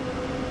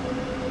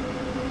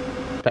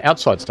 The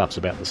outside stuff's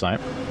about the same.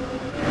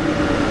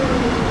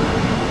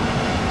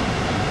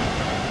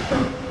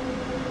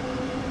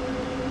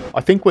 I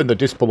think when the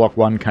Dispolock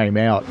one came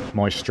out,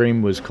 my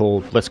stream was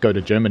called Let's Go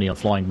to Germany on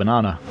Flying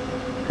Banana,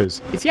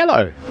 because it's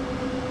yellow.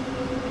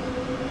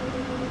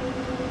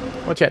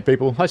 Watch out,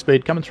 people. High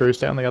speed, coming through.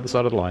 Stay on the other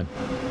side of the line.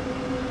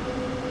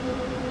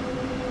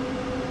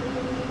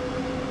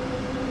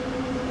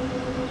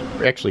 Where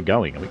are we actually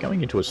going? Are we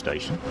going into a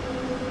station?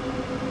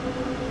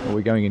 Or are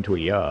we going into a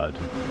yard?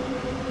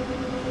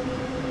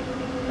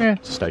 Yeah,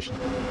 it's a station.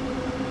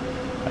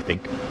 I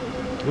think.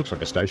 It looks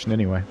like a station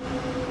anyway.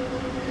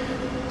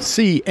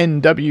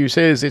 CNW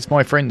says, it's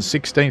my friend's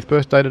 16th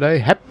birthday today.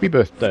 Happy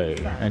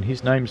birthday. And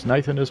his name's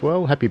Nathan as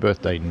well. Happy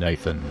birthday,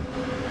 Nathan.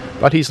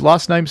 But his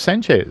last name's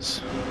Sanchez.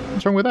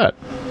 What's wrong with that?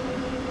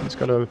 He's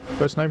got a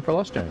first name for a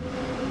last name.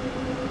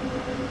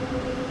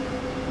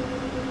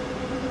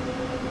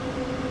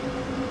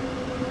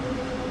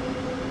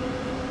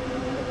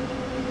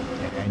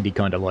 Yeah, Andy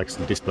kind of likes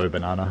the Dispo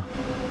banana.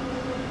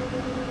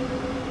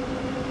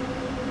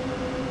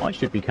 I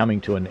should be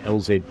coming to an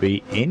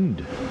LZB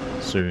end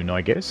soon,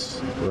 I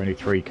guess. We're only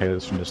 3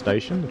 k's from the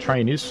station. The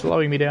train is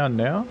slowing me down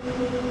now.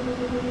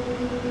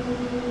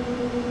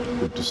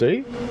 Good to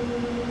see.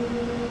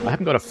 I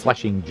haven't got a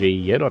flashing G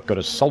yet, I've got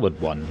a solid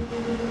one.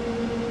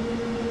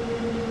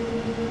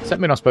 Does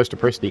that mean I'm supposed to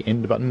press the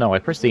end button? No, I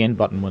press the end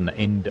button when the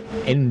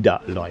ender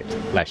light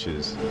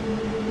flashes.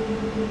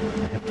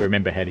 I have to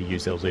remember how to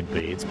use LZB.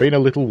 It's been a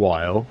little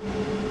while.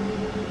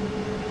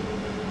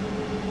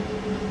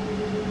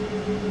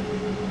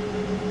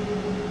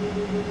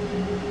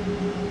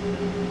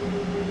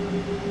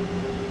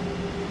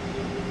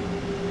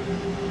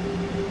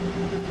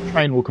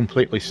 Train will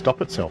completely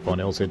stop itself on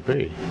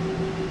LZB.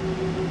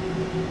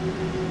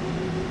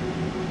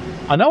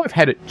 I know I've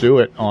had it do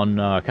it on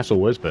Kassel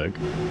Würzburg.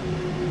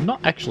 I'm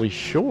not actually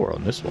sure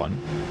on this one.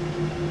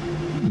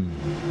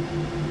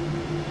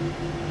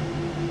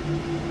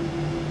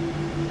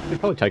 It'll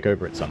probably take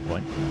over at some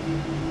point.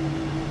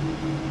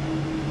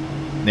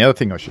 The other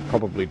thing I should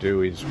probably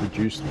do is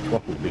reduce the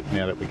throttle a bit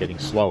now that we're getting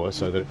slower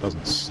so that it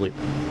doesn't slip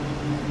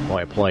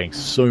by applying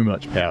so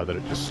much power that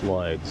it just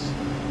slides.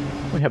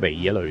 We have a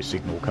yellow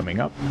signal coming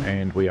up,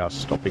 and we are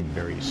stopping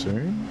very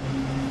soon.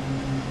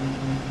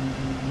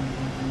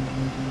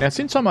 Now,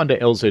 since I'm under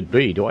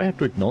LZB, do I have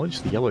to acknowledge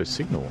the yellow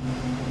signal?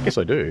 Yes,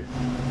 I do.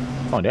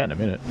 Find out in a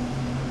minute.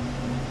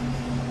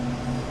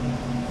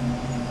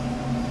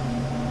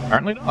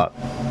 Apparently not.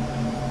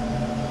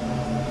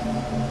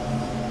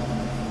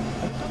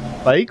 It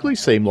vaguely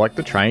seemed like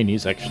the train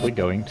is actually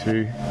going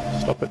to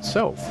stop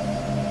itself.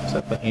 Is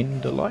that the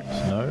end light?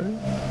 No.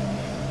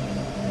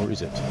 Or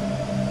is it?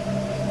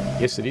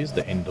 Yes, it is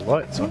the end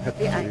light, so I have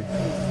to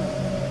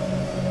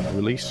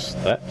release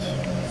that.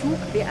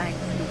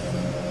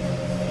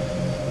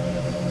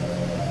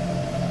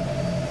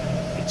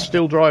 It's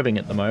still driving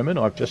at the moment,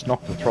 I've just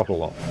knocked the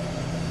throttle off.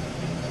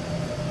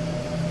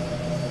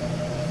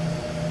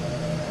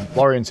 And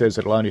Florian says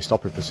it'll only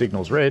stop if the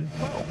signal's red.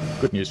 Well,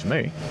 good news for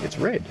me, it's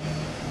red.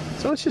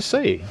 So let's just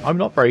see. I'm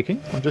not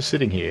braking, I'm just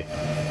sitting here.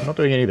 I'm not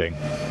doing anything.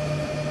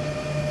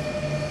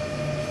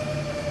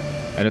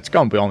 And it's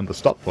gone beyond the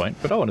stop point,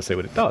 but I want to see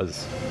what it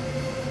does.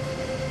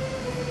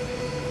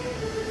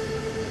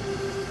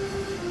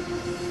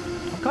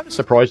 I'm kind of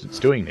surprised it's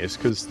doing this,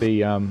 because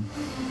the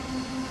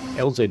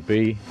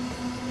LZB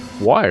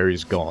wire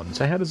is gone,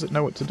 so how does it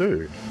know what to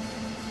do?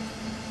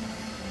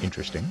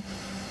 Interesting.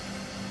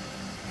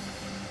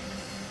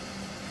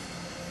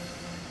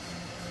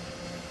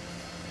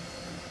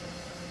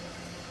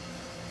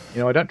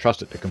 You know, I don't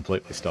trust it to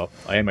completely stop.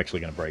 I am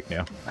actually going to brake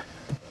now.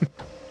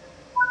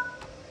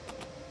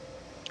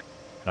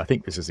 And I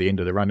think this is the end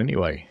of the run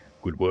anyway.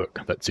 Good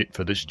work. That's it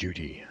for this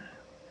duty.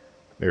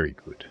 Very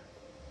good.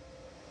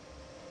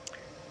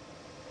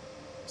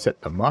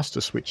 Set the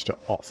master switch to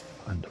off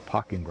and the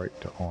parking brake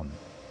to on.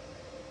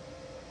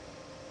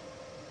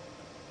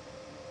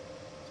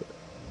 Set the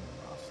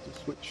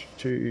master switch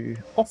to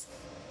off.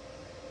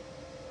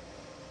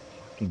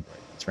 Parking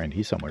brake. It's around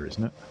here somewhere,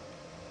 isn't it?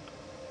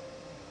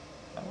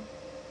 That one?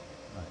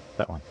 No,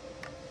 that one.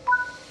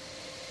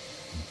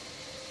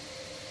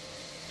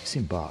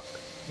 Disembark.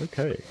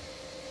 Okay.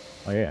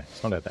 Oh yeah,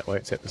 it's not out that way,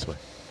 it's out this way.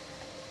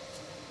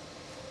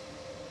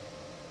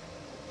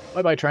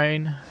 Bye-bye,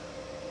 train.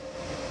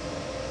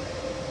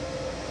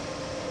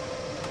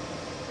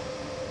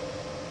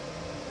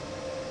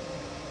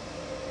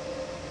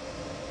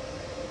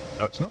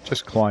 No, it's not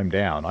just climb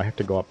down. I have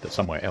to go up to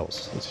somewhere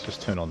else. Let's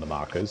just turn on the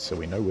markers so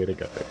we know where to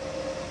go.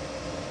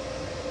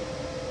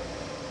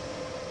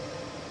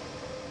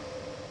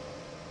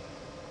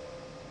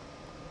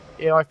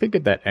 Yeah, I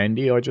figured that,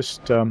 Andy. I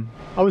just, I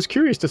was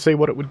curious to see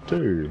what it would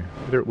do.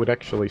 Whether it would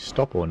actually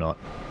stop or not.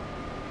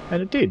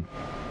 And it did.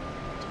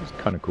 So it's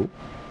kind of cool.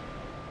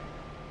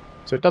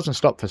 So it doesn't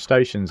stop for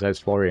stations, as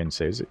Florian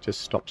says. It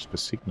just stops for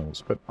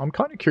signals. But I'm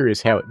kind of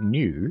curious how it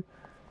knew,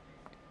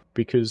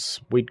 because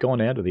we'd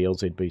gone out of the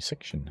LZB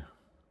section.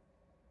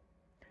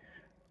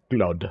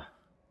 Glod.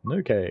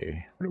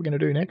 Okay, what are we going to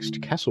do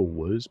next? Kassel,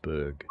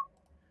 Würzburg.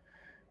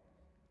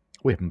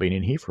 We haven't been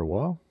in here for a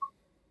while.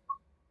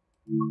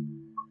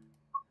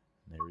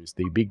 There is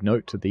the big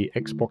note to the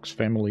Xbox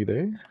family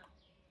there.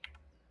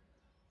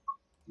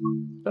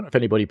 Don't know if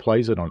anybody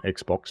plays it on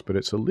Xbox, but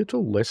it's a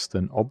little less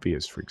than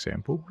obvious, for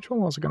example. Which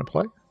one was I going to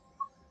play?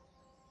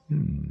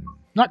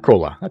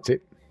 Nightcrawler, that's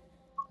it.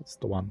 That's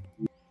the one.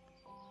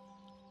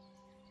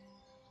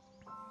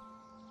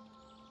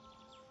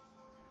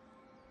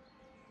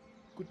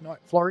 Good night,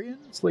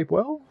 Florian. Sleep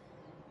well.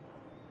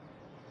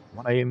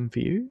 1 AM for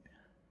you.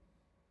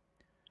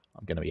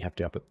 I'm going to have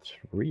to be up at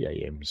 3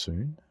 AM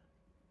soon.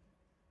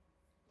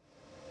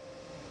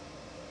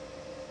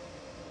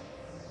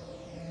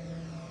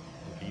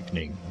 Good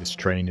evening. This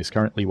train is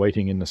currently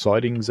waiting in the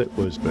sidings at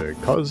Würzburg,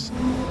 because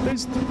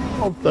there's 3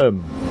 of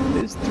them.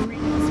 There's 3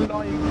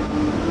 flying.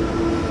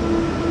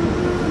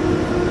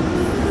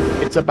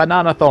 It's a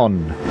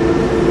bananathon.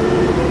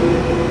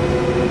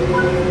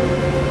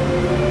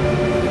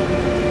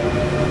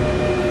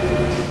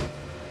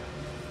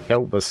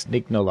 Tell the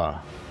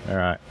Snignola.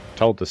 Alright,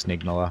 told the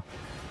Snignola.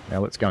 Now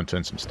let's go and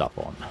turn some stuff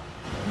on.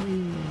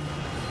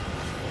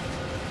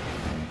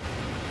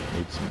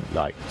 Need some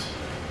light.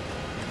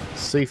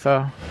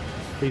 CIFA.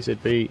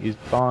 PZB is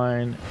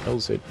fine.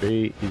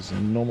 LZB is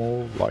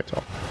normal. Light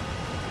off.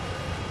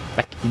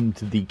 Back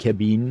into the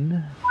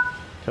cabin.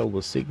 Tell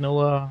the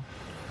signaller.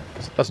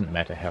 Because it doesn't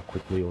matter how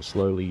quickly or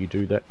slowly you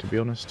do that, to be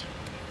honest.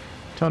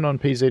 Turn on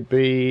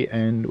PZB,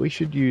 and we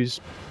should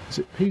use...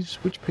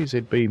 which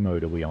PZB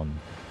mode are we on?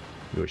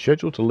 You're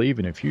scheduled to leave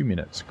in a few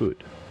minutes.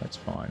 Good. That's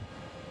fine.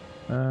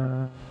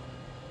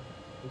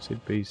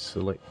 PZB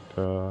select...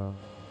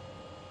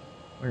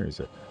 where is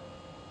it?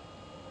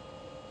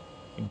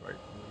 Brake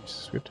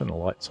release. We have to turn the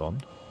lights on.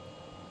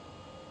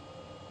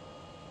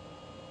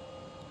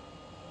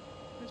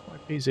 Where's my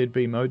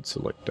PZB mode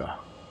selector?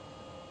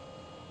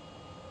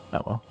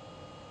 Oh well.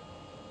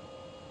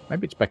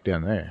 Maybe it's back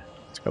down there.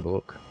 Let's have a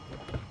look.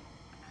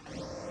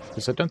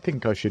 Because I don't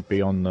think I should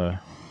be on the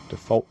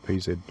default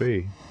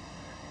PZB.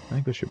 I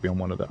think I should be on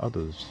one of the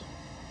others.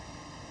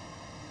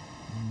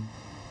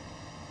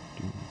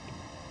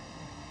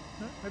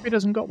 No, maybe it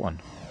hasn't got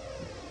one.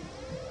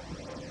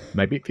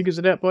 Maybe it figures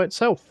it out by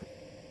itself.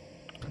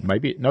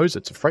 Maybe it knows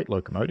it's a freight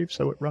locomotive,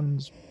 so it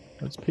runs...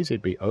 It's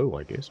PZB-O,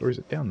 I guess. Or is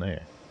it down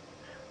there?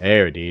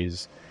 There it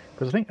is.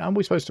 Because I think... Aren't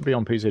we supposed to be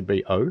on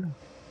PZB-O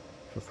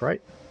for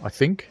freight? I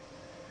think.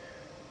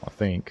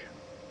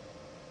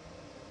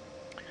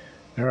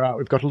 Alright,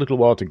 we've got a little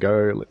while to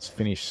go. Let's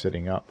finish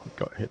setting up. We've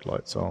got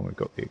headlights on. We've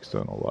got the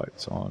external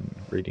lights on.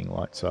 Reading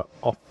lights are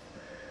off.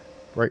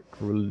 Brake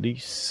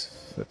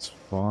release. That's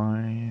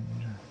fine.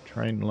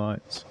 Train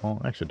lights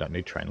on. Actually, don't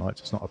need train lights.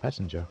 It's not a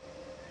passenger.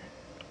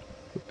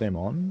 Put them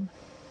on.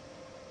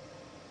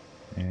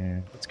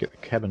 And let's get the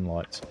cabin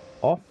lights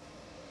off.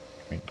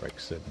 Train brake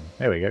 7.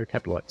 There we go.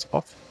 Cabin lights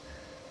off.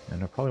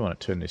 And I probably want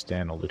to turn this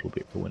down a little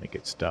bit for when it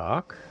gets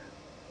dark.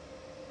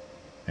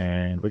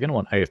 And we're going to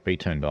want AFB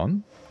turned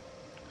on.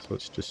 So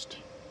let's just...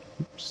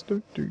 Oops,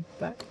 don't do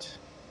that.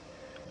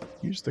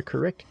 Use the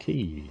correct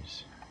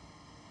keys.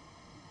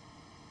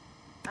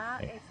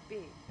 AFB.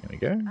 There we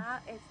go.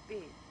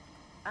 AFB.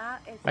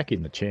 AFB. Back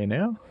in the chair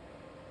now.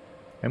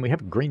 And we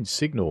have a green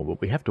signal, but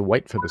we have to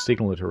wait for the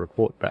signaller to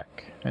report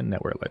back. And now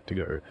we're allowed to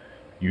go.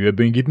 You have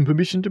been given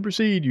permission to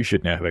proceed. You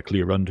should now have a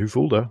clear run to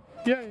Fulda.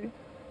 Yay!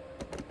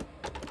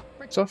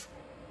 Brakes off.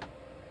 And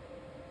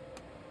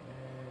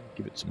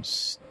give it some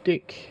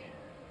stick.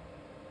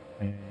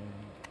 And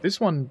this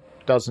one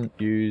doesn't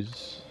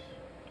use...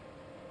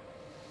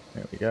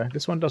 There we go.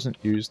 This one doesn't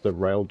use the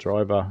rail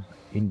driver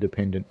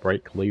independent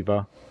brake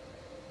lever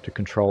to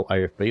control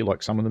AFB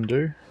like some of them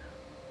do.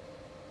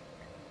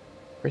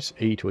 Press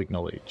E to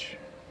acknowledge.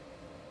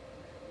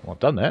 Well, I've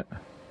done that.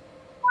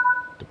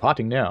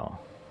 Departing now.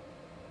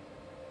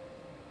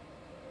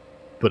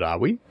 But are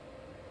we?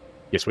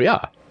 Yes, we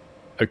are.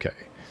 Okay.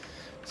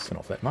 Let's turn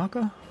off that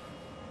marker.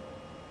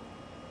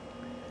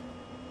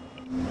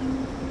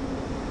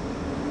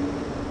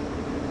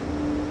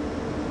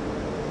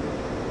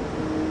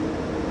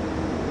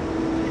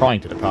 trying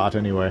to depart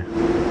anyway.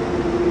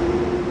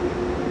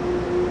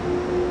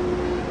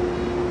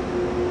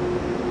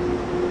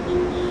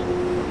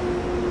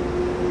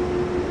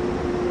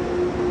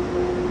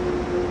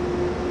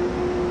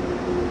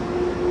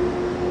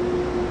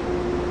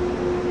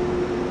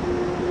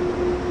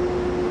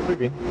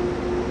 Moving.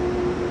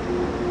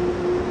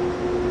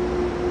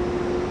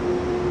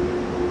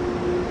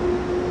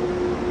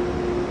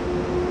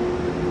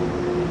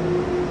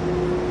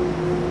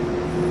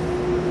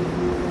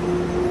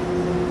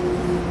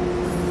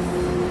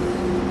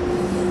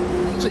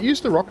 Does it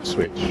use the rocket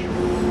switch?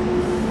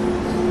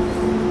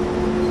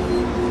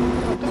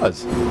 Oh, it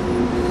does.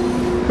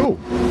 Cool.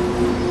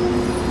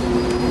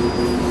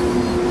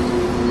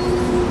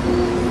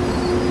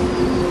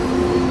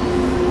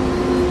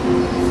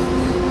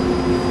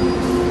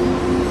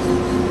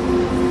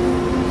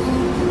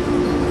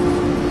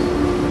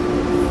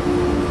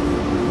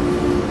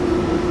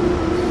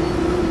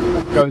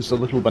 Up goes the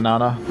little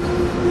banana.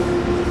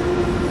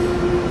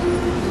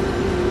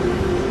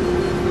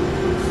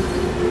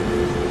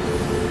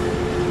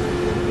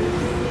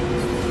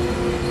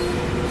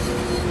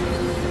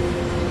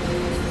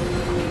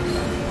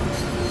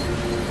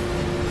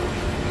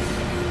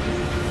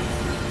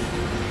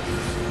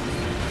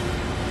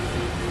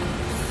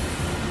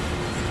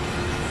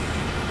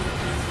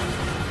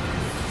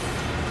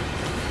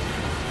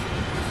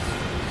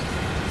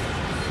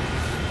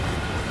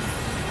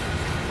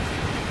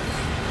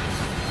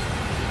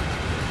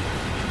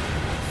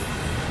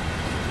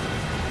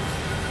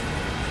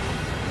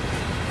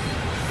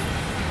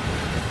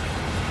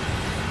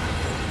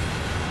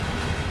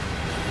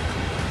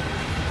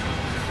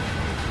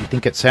 I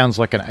think it sounds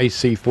like an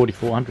AC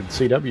 4400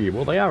 CW.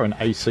 Well, they are an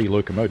AC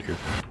locomotive.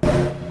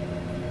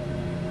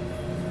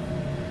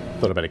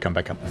 Thought I'd better come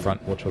back up the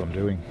front, watch what I'm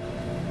doing.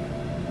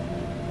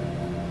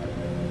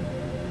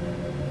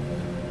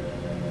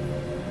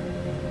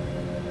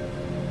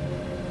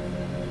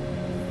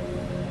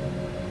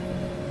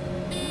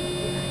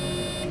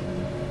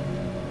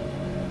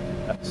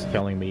 That's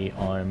telling me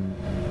I'm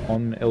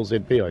on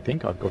LZB, I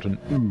think. I've got an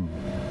ooh.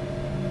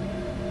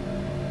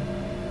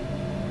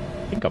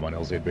 I think I'm on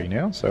LZB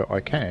now, so I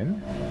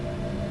can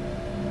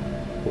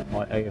put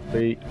my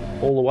AFB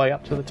all the way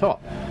up to the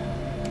top.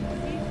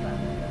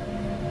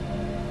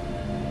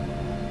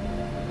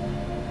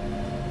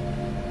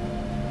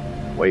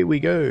 Away we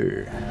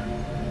go.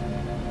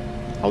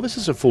 Oh, this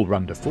is a full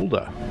run to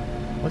Fulda.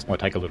 This might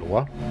take a little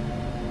while.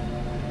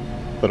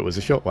 Thought it was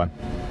a short one.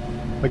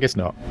 I guess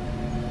not.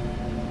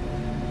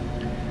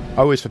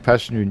 O is for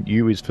passenger,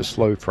 U is for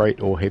slow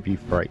freight or heavy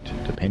freight.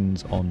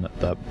 Depends on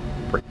the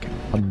brick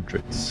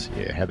hundreds.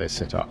 Yeah, how they're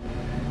set up.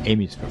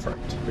 M is for freight.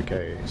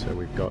 Okay, so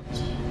we've got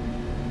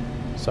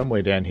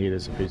somewhere down here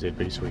there's a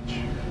PZB switch.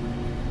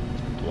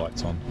 Let's put the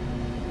lights on.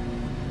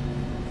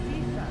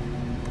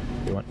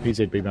 You want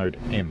PZB mode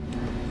M.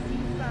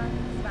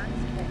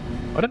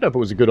 I don't know if it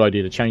was a good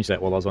idea to change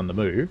that while I was on the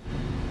move.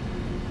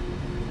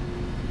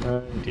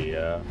 Oh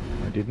dear,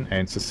 I didn't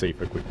answer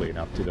CIFA quickly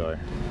enough, did I?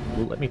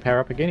 Will it let me power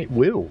up again? It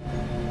will!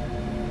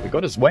 We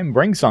got a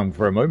Zwang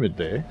for a moment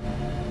there.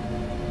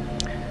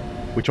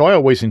 Which I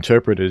always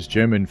interpret as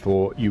German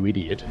for, you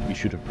idiot, you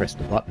should have pressed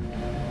the button.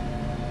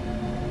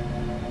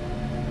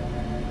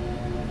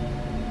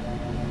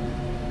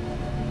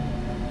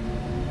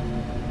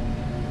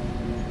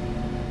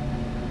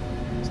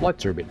 These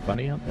lights are a bit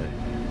funny, aren't they?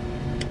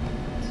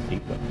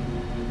 CIFA.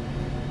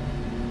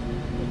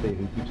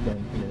 Who keeps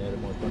going in and out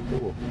of my front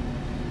door.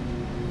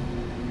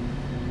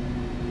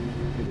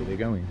 See where they're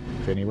going,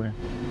 if anywhere.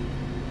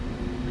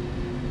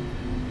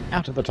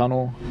 Out of the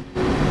tunnel.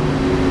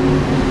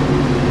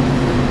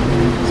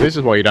 So this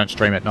is why you don't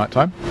stream at night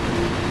time.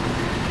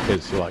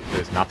 Because like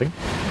there's nothing.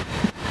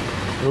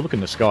 We'll look in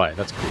the sky,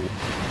 that's cool.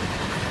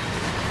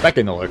 Back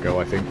in the loco,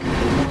 I think.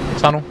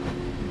 Tunnel.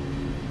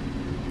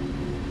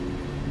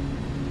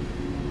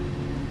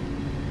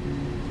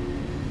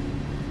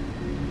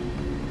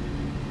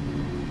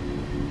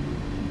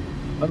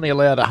 Only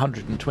allowed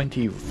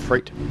 120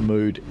 freight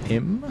mode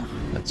M.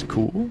 That's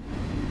cool.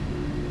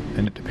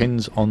 And it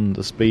depends on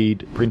the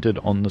speed printed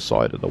on the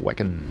side of the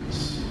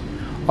wagons.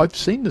 I've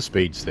seen the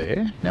speeds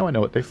there. Now I know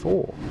what they're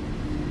for.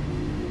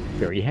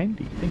 Very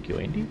handy. Thank you,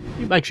 Andy.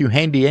 It makes you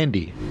handy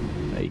Andy.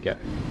 There you go.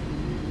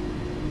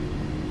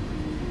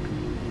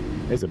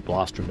 There's a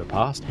blast from the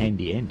past.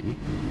 Handy Andy.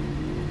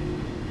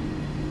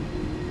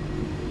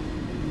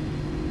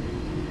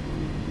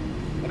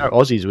 I know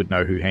Aussies would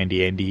know who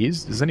Handy Andy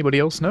is. Does anybody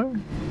else know?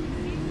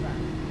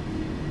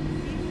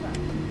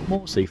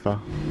 More CIFA.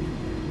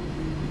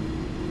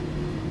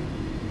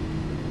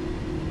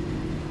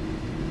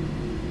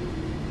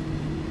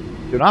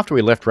 And after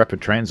we left Rapid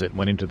Transit and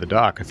went into the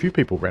dark, a few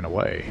people ran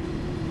away.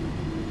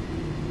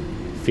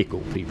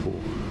 Fickle people.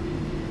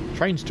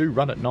 Trains do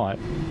run at night.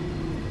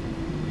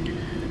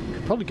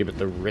 Could probably give it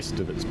the rest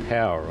of its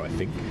power, I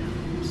think.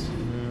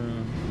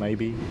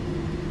 Maybe.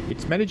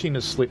 It's managing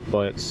to slip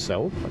by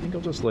itself. I think I'll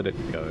just let it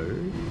go.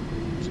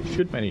 So it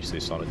should manage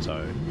this on its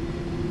own.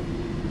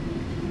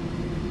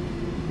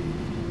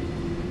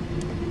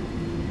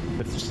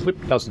 The the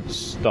slip doesn't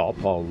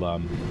stop, I'll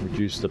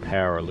reduce the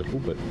power a little,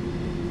 but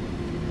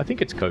I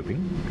think it's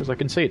coping, because I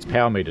can see its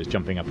power meters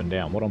jumping up and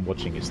down. What I'm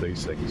watching is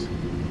these things.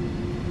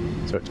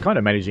 So it's kind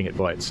of managing it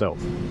by itself.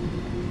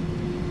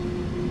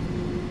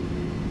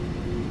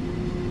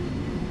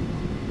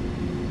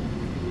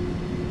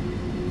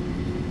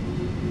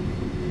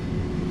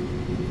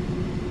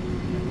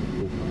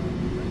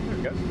 There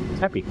it goes. It's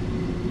happy.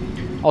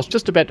 I was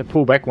just about to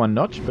pull back one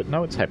notch, but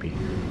no, it's happy.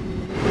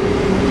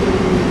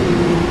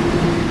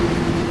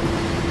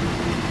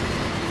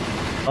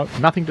 Oh,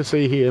 nothing to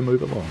see here,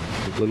 move along.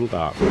 It's a little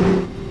dark.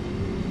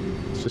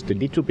 It's just a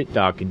little bit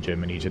dark in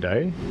Germany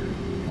today,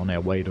 on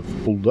our way to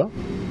Fulda.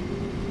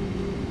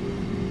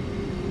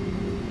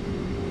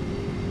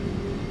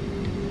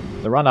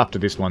 The run after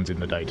this one's in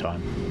the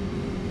daytime.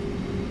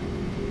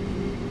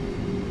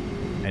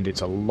 And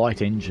it's a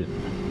light engine.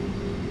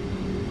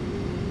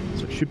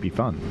 So it should be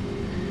fun.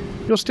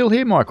 You're still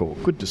here, Michael.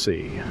 Good to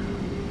see.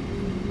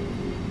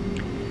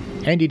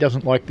 Andy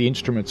doesn't like the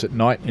instruments at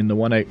night in the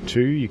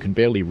 182. You can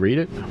barely read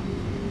it.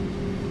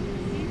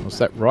 Was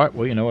that right?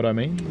 Well, you know what I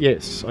mean.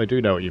 Yes, I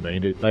do know what you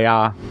mean. They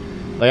are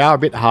a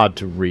bit hard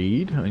to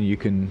read, and you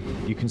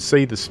can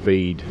see the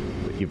speed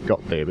that you've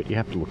got there, but you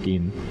have to look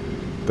in.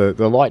 The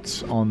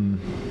lights on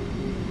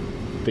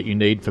that you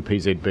need for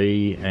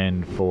PZB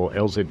and for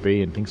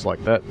LZB and things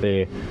like that,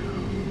 they're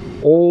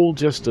all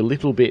just a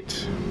little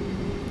bit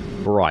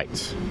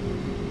bright.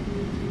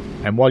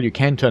 And while you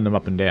can turn them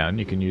up and down,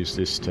 you can use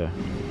this to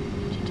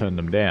turn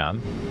them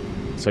down.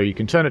 So you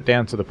can turn it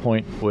down to the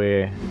point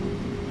where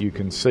you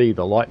can see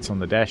the lights on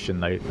the dash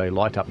and they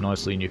light up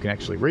nicely and you can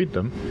actually read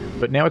them.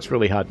 But now it's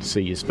really hard to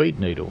see your speed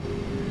needle,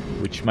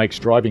 which makes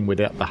driving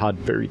without the HUD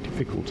very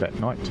difficult at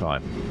night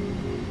time.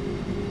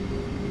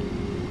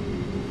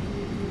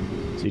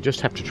 So you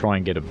just have to try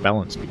and get a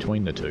balance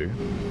between the two.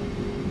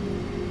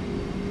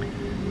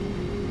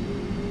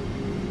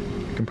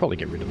 You can probably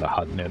get rid of the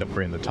HUD now that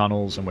we're in the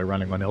tunnels and we're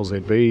running on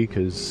LZB,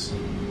 because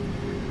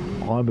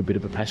I'm a bit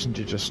of a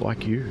passenger just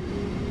like you.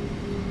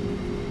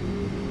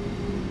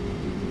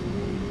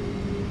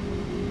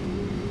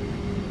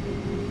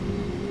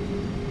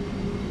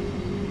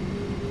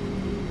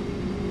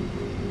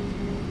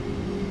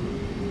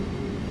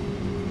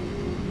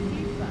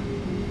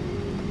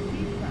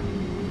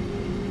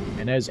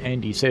 And as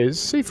Andy says,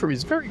 Sifa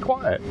is very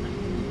quiet.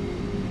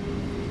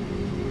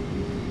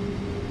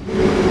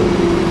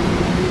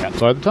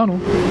 Outside the tunnel.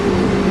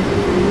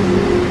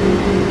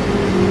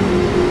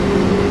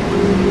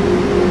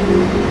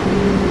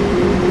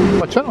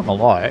 If I turn on the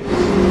lights...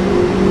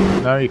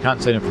 No, you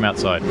can't see them from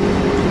outside.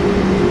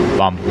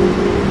 Bum.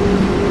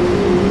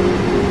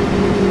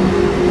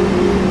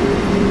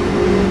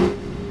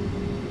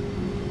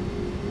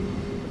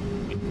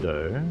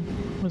 Window.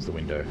 Where's the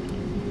window?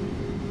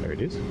 There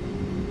it is.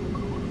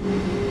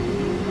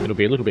 It'll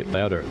be a little bit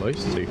louder at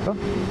least, Sifa.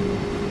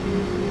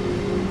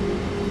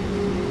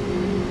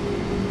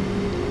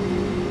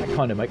 That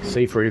kind of makes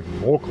Sifa even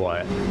more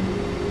quiet.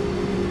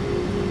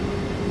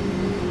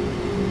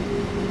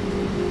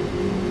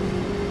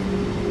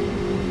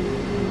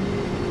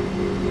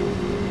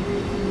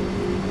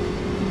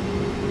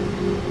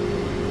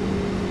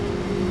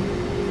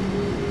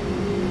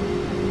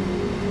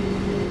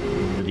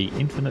 The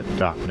infinite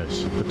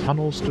darkness of the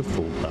tunnels to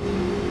Fulda.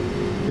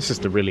 This is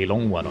the really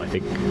long one, I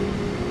think.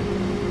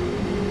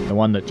 The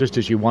one that just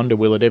as you wonder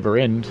will it ever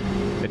end,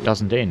 it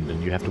doesn't end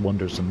and you have to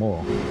wonder some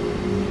more.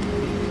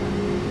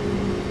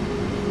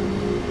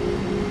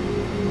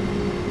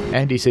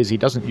 Andy says he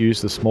doesn't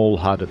use the small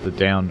HUD at the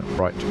down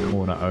right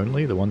corner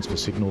only, the ones for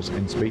signals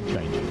and speed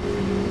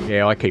changing.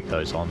 Yeah, I keep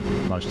those on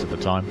most of the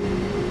time.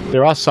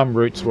 There are some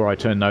routes where I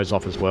turn those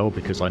off as well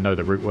because I know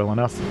the route well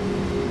enough.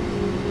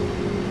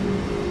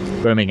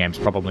 Birmingham's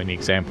probably an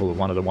example of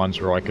one of the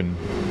ones where I can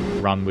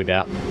run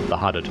without the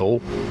HUD at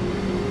all.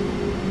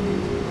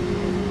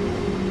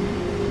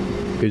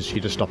 Because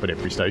you just stop at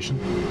every station.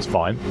 It's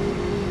fine.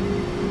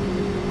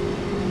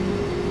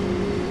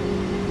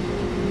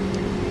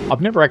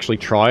 I've never actually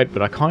tried,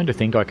 but I kind of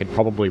think I could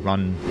probably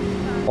run...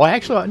 Oh,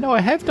 actually, no, I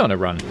have done a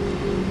run.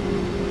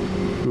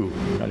 Ooh,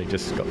 only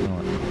just got the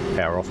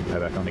power off and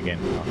power back on again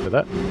after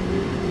that.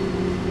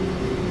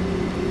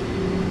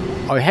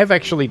 I have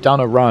actually done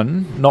a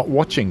run not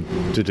watching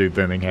to do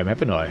Birmingham,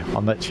 haven't I?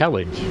 On that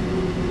challenge.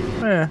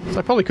 Yeah, so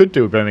I probably could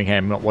do a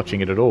Birmingham not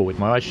watching it at all with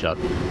my eyes shut.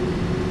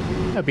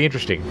 That'd be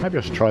interesting. Maybe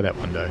I should try that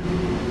one day.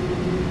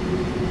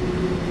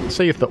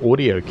 See if the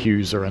audio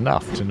cues are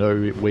enough to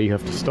know where you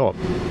have to stop.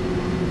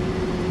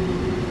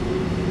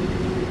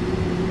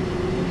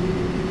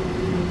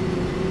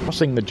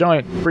 Crossing the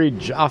giant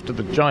bridge after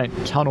the giant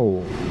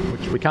tunnel,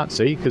 which we can't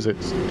see because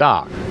it's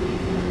dark.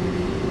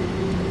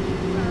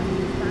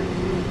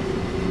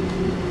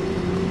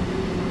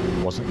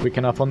 Wasn't quick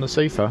enough on the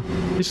Sifa.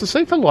 Is the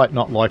Sifa light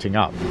not lighting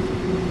up?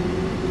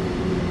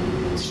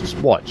 Let's just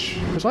watch,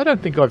 because I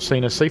don't think I've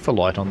seen a Sifa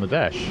light on the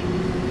dash.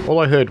 All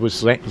I heard was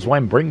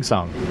Zwam Bring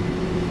sung.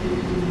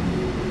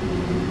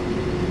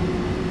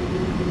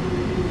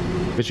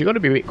 But you've got to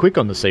be a bit quick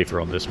on the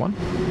Sifa on this one.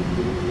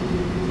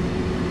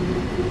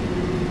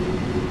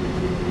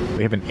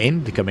 We have an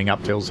end coming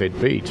up to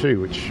LZB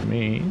too, which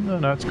means... Oh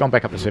no, it's gone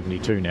back up to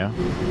 72 now.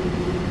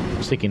 I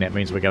was thinking that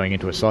means we're going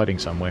into a siding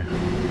somewhere.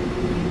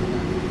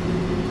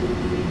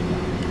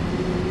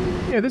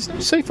 Yeah, there's no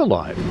CIFA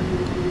light.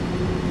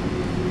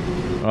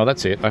 Oh,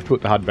 that's it. I've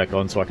put the HUD back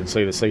on so I can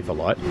see the CIFA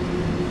light.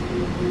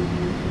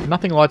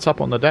 Nothing lights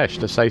up on the dash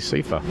to say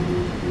CIFA.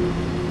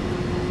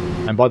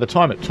 And by the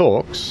time it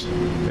talks,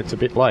 it's a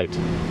bit late.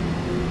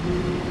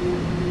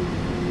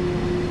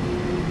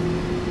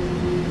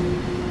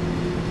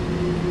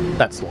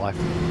 That's life.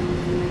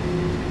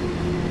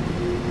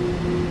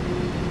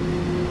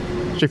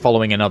 Actually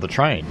following another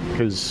train,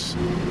 because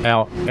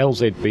our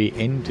LZB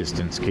end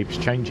distance keeps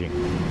changing.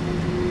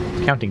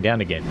 It's counting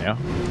down again now.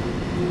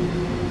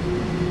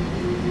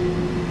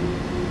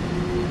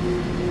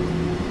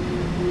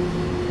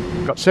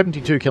 We've got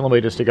 72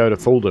 kilometres to go to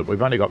Fulda.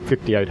 We've only got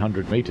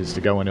 5,800 metres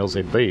to go on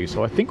LZB,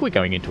 so I think we're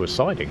going into a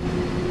siding.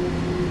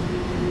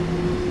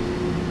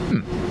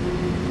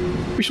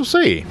 We shall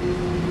see.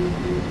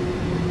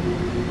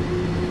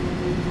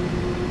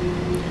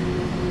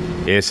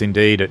 Yes,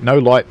 indeed. At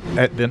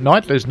the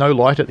night, there's no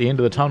light at the end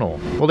of the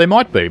tunnel. Well, there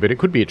might be, but it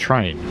could be a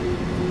train.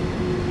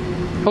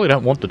 Probably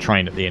don't want the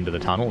train at the end of the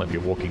tunnel if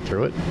you're walking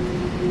through it.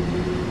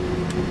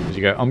 As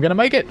you go, I'm going to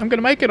make it, I'm going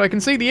to make it, I can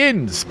see the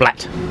end.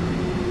 Splat.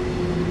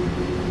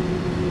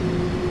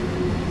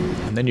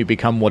 And then you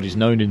become what is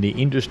known in the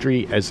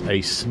industry as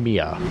a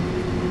smear.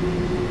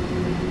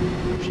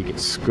 She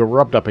gets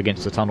scrubbed up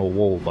against the tunnel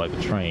wall by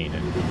the train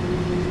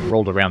and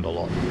rolled around a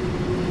lot.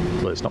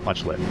 So there's not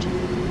much left.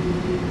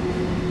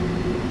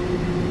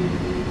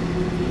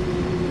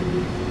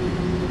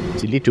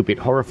 It's a little bit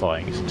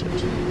horrifying, isn't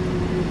it?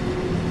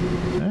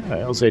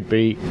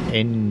 LZB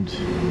end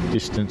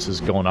distance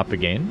has gone up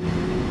again.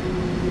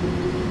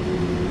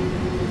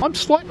 I'm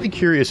slightly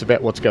curious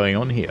about what's going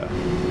on here.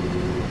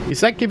 Is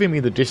that giving me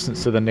the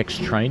distance to the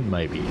next train,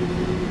 maybe?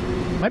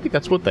 Maybe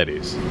that's what that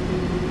is.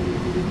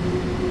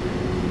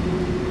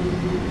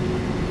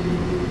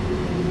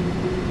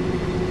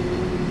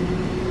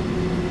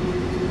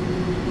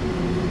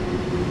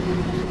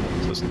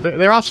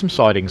 There are some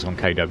sidings on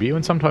KW,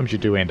 and sometimes you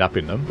do end up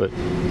in them, but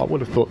I would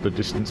have thought the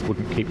distance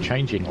wouldn't keep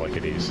changing like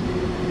it is.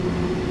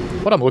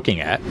 What I'm looking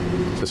at,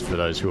 just for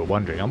those who are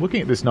wondering, I'm looking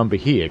at this number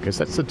here, because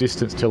that's the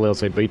distance till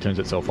LZB turns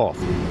itself off.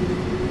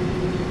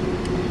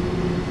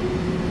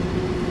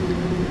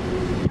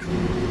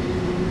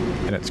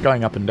 And it's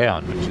going up and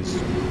down, which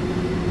is...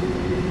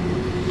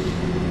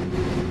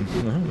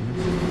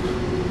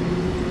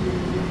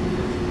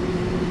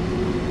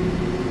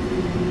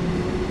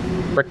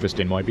 breakfast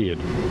in my beard.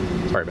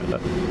 Sorry about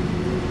that.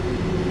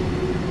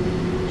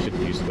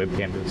 Shouldn't use the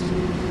webcam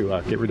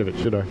to get rid of it,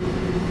 should I?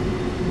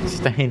 It's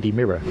just a handy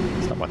mirror.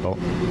 It's not my fault.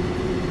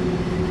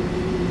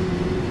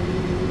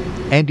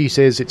 Andy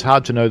says it's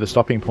hard to know the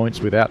stopping points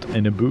without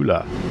a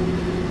nebula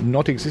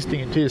not existing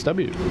in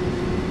TSW.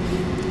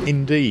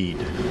 Indeed.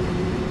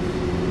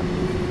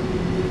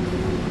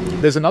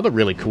 There's another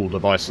really cool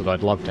device that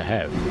I'd love to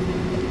have.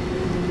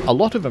 A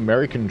lot of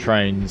American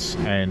trains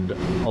and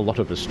a lot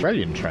of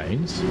Australian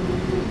trains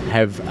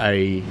have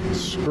a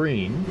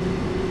screen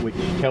which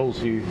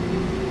tells you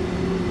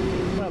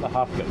where the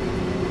half goes.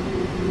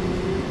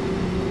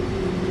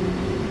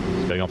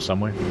 It's going off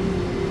somewhere.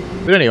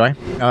 But anyway,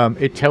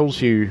 it tells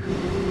you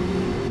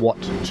what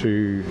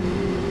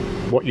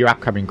your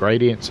upcoming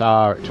gradients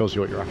are, it tells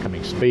you what your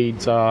upcoming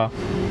speeds are,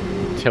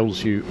 it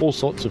tells you all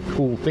sorts of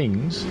cool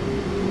things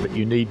that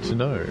you need to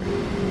know.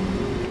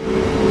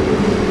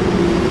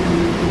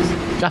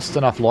 Just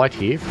enough light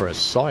here for a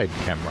side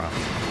camera.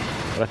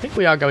 But I think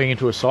we are going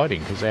into a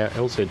siding because our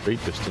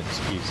LZB distance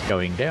is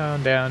going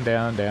down, down,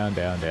 down, down,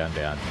 down, down,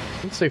 down.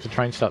 Let's see if the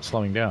train starts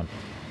slowing down.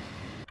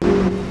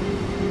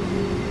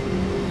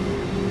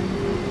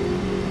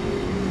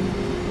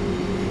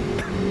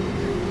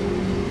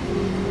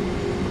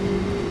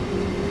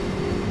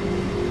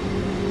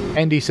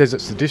 Andy says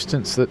it's the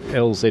distance that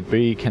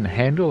LZB can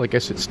handle. I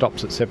guess it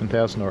stops at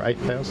 7,000 or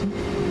 8,000.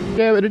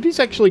 Yeah, but it is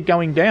actually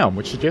going down,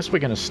 which suggests we're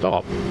going to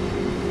stop.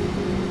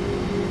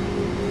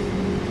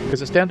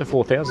 Because it's down to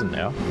 4,000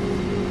 now.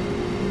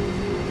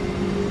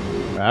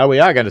 We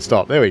are going to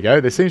stop. There we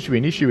go. There seems to be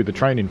an issue with the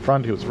train in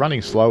front. It was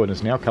running slow and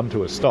has now come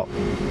to a stop.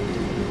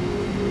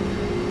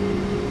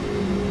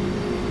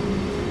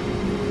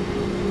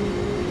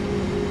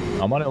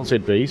 I'm on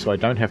LZB, so I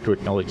don't have to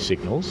acknowledge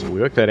signals.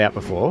 We worked that out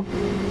before.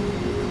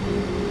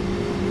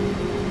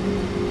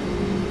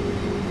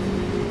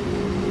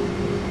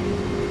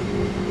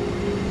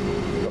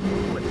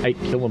 8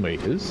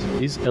 kilometres.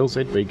 Is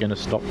LZB going to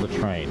stop the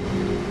train?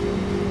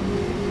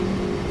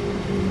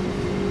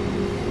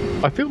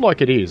 I feel like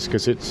it is,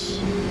 because it's...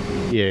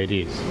 yeah, it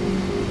is.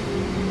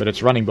 But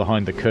it's running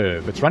behind the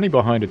curve. It's running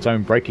behind its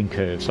own braking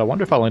curve, so I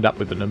wonder if I'll end up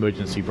with an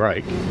emergency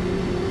brake.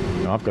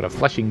 Now, I've got a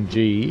flashing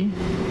G,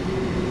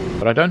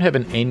 but I don't have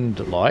an end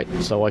light,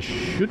 so I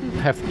shouldn't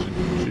have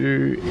to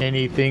do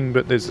anything,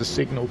 but there's a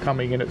signal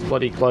coming and it's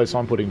bloody close.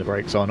 I'm putting the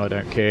brakes on, I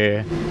don't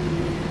care.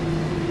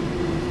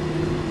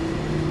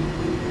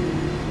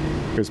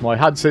 Because my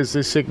HUD says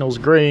this signal's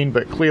green,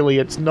 but clearly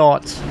it's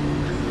not.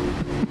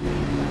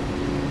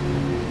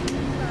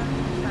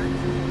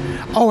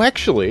 Oh,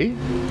 actually,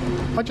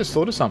 I just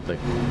thought of something.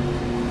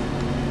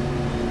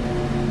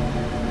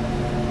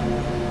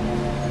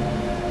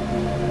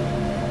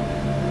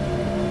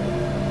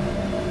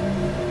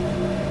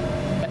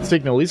 That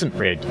signal isn't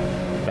red,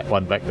 that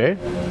one back there,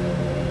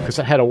 because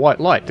it had a white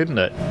light, didn't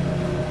it?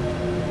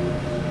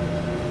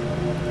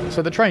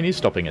 So the train is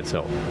stopping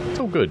itself. It's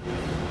all good.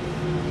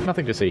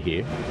 Nothing to see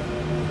here.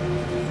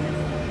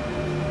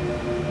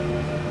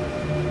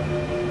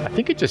 I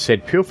think it just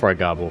said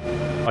Pilfreigabel.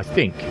 I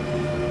think.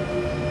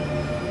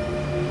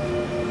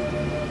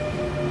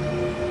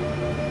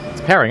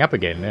 It's powering up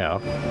again now.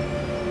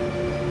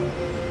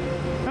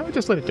 No,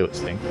 just let it do its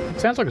thing.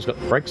 It sounds like it's got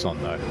the brakes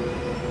on though.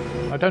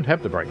 I don't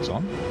have the brakes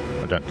on.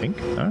 I don't think.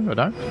 No, I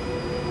don't.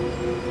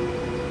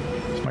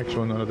 Just make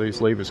sure none of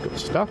these levers got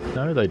stuck.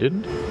 No, they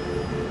didn't.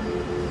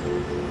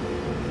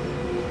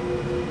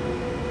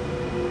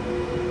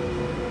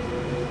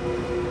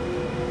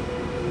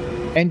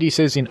 Andy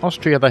says in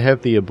Austria they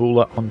have the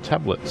Ebola on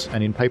tablets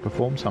and in paper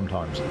form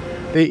sometimes.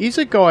 There is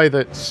a guy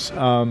that's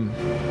done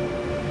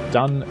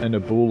an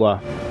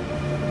Ebola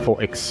for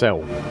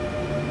Excel.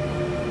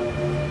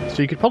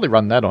 So you could probably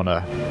run that on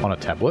a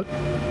tablet.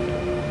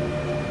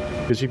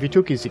 Because if you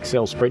took his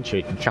Excel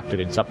spreadsheet and chucked it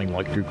in something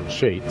like Google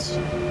Sheets,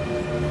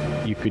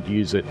 you could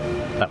use it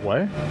that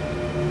way.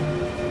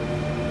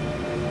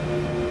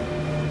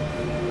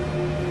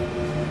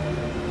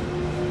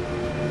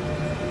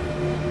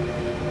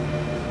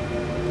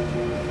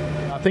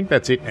 I think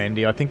that's it,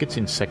 Andy. I think it's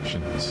in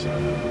sections.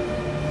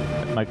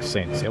 That makes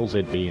sense.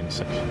 LZB in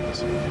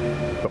sections.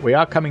 But we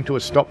are coming to a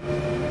stop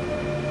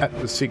at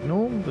the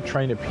signal. The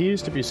train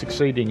appears to be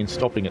succeeding in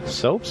stopping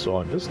itself, so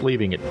I'm just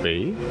leaving it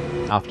be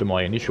after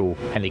my initial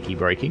panicky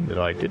braking that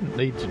I didn't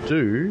need to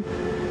do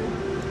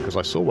because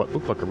I saw what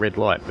looked like a red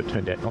light but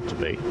turned out not to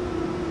be.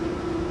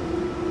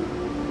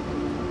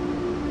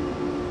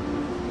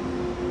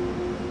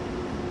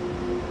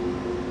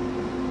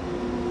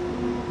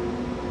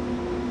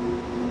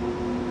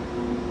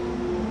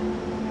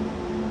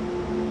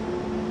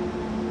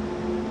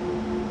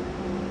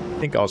 I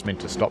think I was meant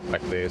to stop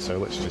back there, so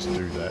let's just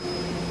do that.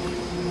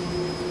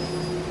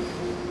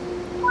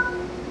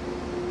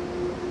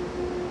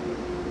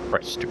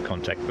 Press to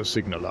contact the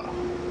signaller.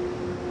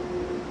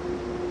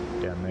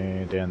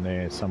 Down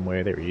there,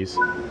 somewhere. There he is.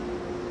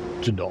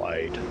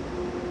 Denied.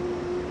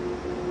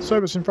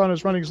 Service in front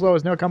is running slow,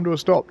 has now come to a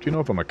stop. Do you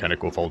know if a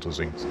mechanical fault has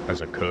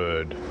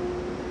occurred?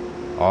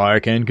 I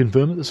can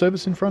confirm that the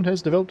service in front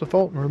has developed a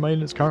fault and remain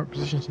in its current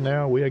position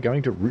now. We are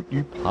going to route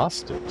you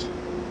past it.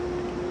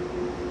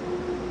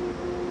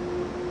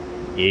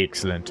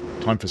 Excellent.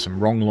 Time for some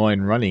wrong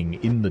line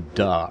running in the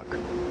dark.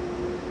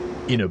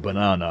 In a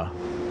banana.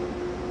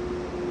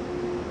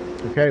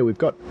 Okay, we've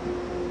got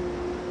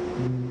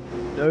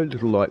no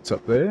little lights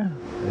up there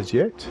as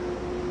yet.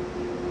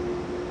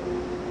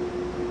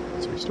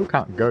 So we still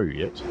can't go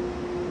yet.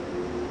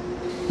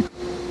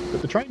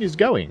 But the train is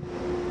going.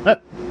 Ah,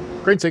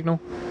 green signal.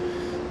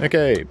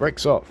 Okay,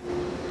 brakes off.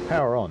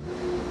 Power on.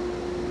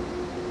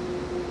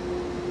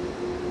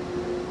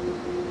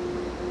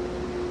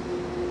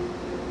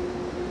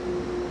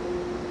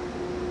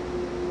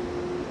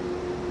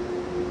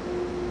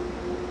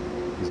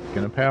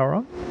 Gonna power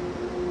on?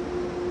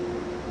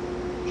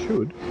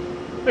 Should.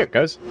 There it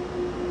goes.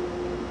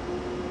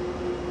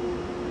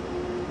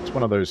 It's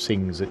one of those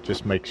things that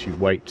just makes you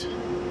wait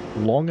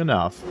long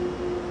enough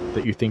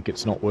that you think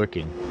it's not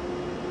working.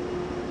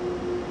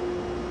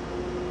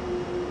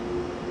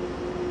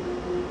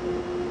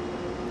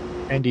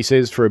 Andy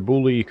says for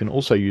Ebola you can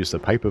also use the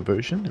paper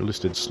version. It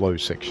listed slow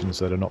sections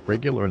that are not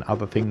regular and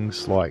other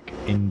things like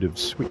end of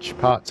switch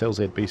parts,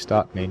 LZB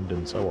start and end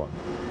and so on.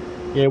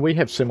 Yeah, we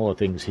have similar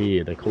things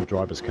here. They're called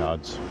driver's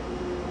cards.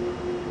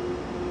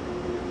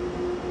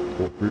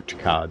 Or route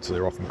cards,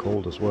 they're often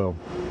called as well.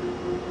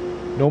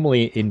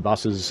 Normally in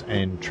buses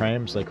and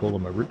trams they call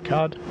them a route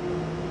card.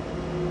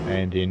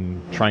 And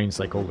in trains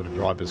they call it a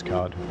driver's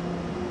card.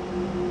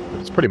 But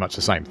it's pretty much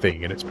the same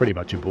thing, and it's pretty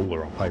much a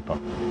Ebola on paper.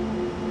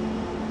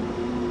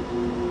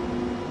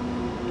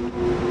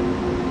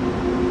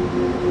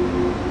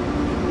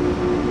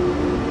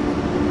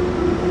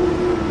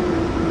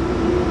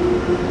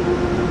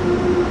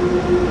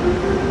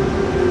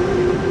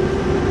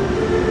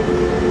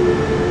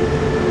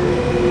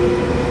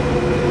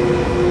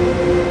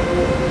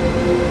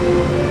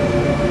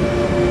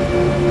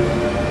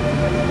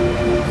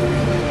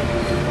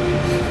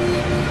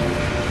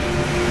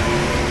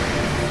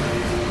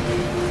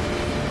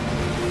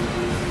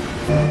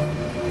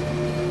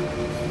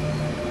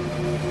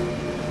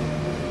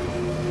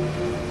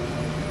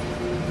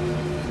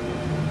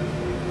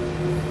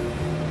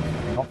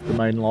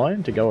 Main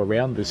line to go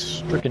around this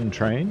stricken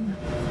train.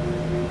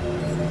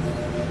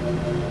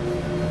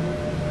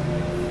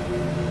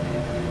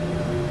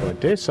 So I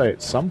dare say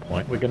at some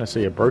point we're going to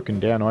see a broken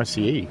down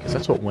ICE, because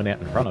that's what went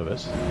out in front of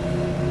us.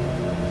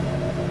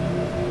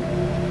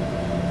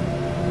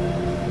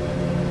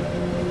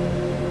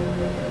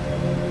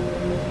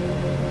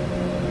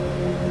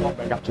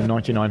 Back up to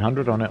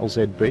 9900 on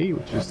LZB,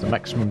 which is the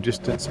maximum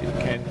distance it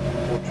can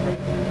portray.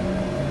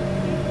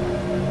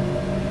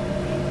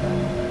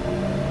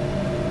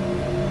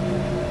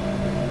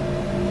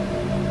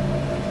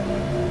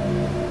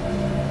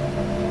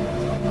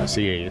 I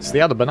see. It's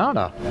the other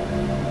banana.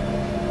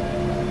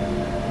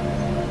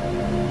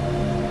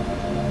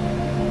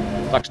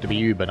 Sucks to be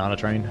you, banana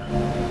train.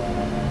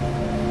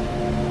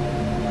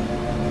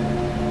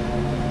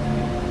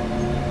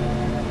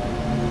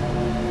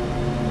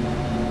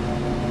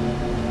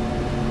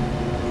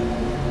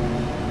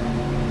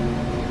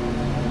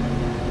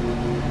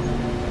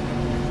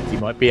 He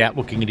might be out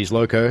looking at his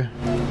loco.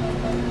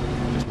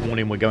 Just warn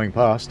him we're going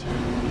past.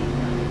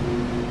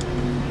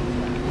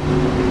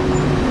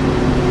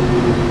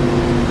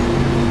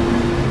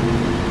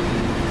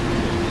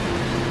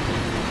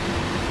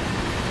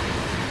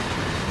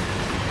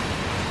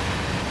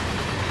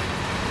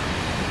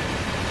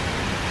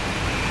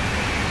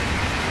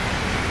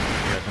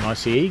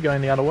 ICE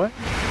going the other way.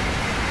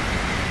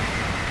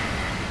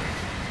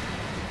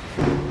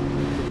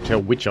 Couldn't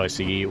tell which ICE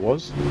it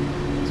was.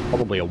 It's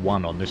probably a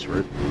 1 on this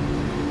route.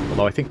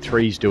 Although I think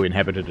 3s do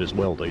inhabit it as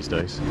well these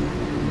days.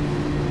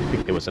 I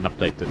think there was an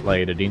update that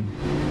laid it in.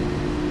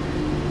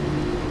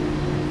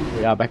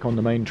 We are back on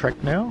the main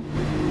track now.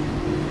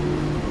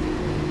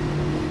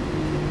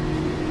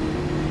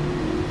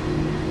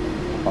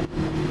 Up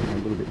a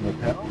little bit more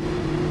power.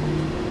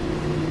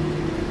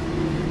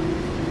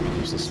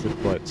 Just a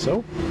slip by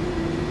itself.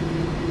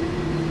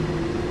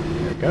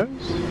 There it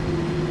goes.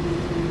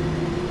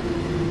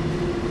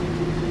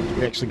 Once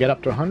we actually get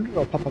up to 100,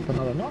 I'll pop up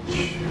another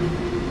notch.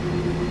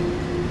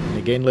 And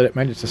again, let it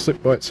manage to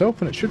slip by itself,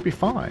 and it should be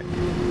fine.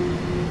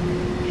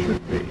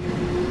 Should be.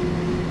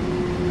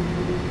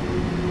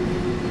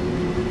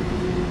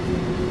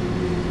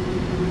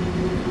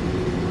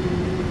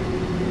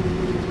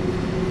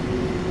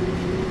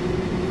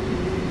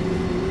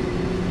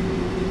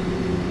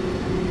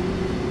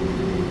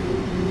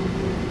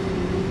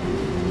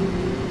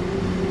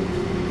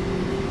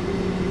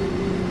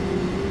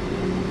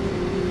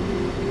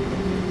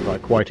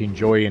 Quite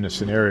enjoy in a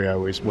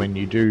scenario is when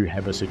you do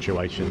have a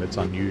situation that's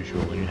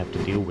unusual and you have to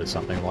deal with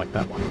something like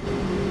that one.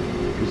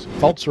 Because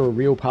faults are a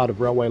real part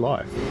of railway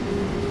life.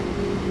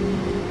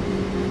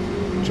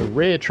 It's a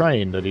rare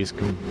train that is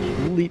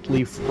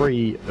completely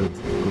free of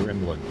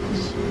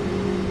gremlins.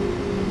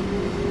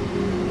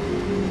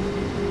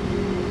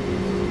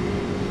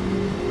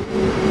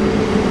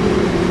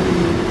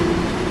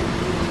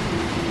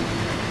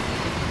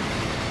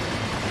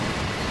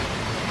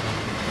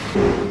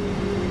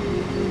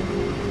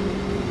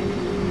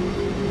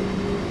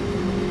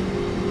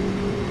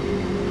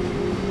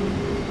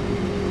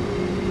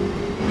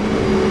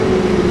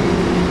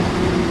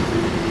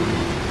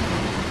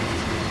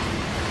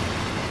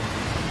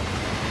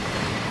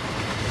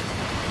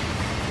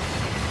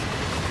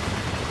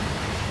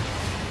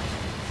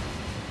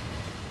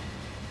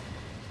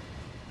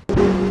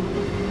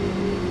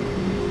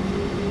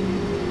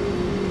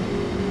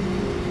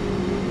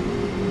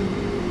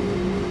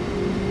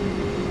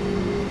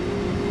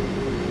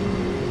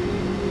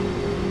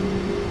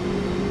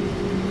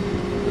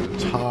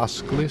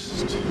 Task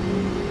list.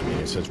 Yeah,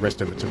 it says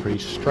rest of it's a pretty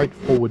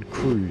straightforward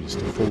cruise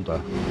to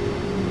Fulda.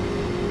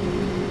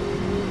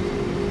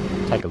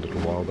 Take a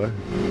little while though.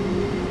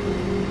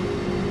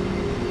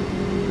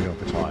 We're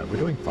not tired. We're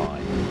doing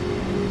fine.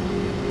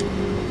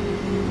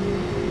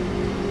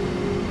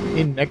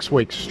 In next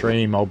week's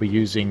stream, I'll be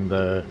using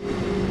the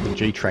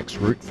G-Trax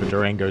route for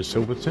Durango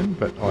Silverton,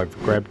 but I've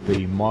grabbed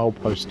the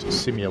milepost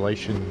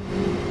simulation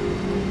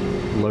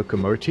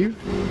locomotive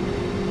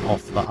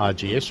off the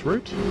RGS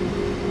route,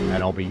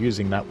 and I'll be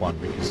using that one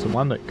because the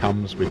one that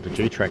comes with the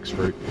G-Trax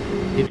route,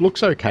 it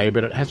looks okay,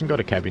 but it hasn't got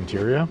a cab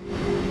interior,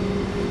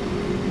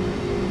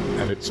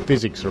 and its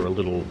physics are a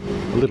little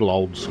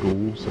old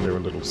school, so they're a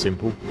little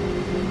simple,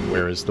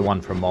 whereas the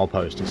one from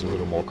milepost is a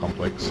little more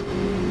complex.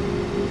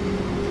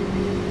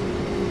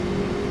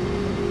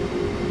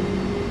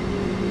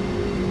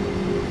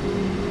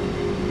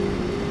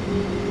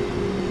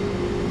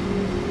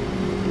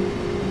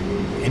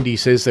 Andy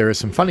says there are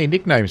some funny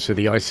nicknames for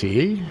the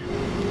ICE,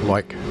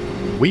 like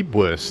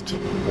Weebwurst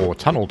or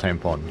Tunnel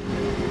Tampon.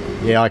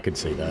 Yeah, I could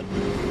see that.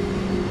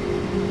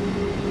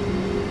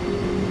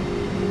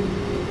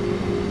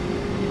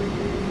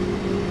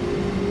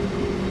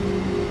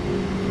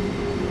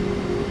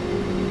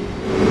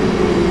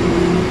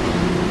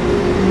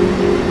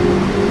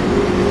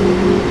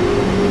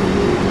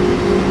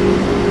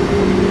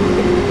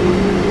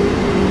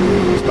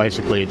 It's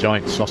basically a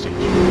giant sausage.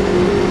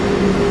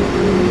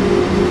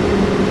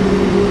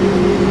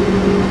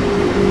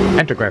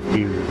 Pantograph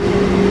view.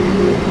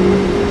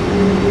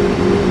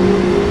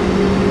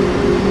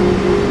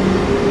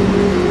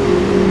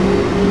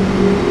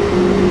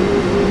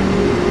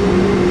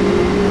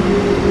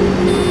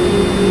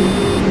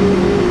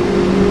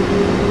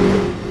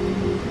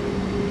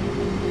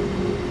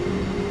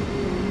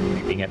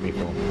 Looking at me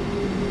for?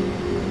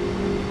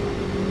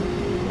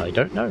 I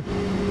don't know.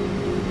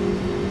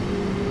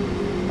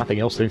 Nothing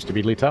else seems to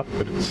be lit up,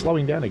 but it's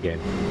slowing down again.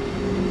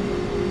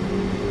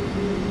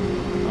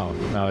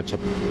 No, it's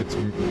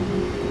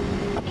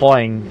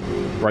applying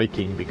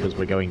braking because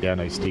we're going down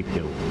a steep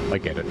hill. I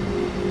get it.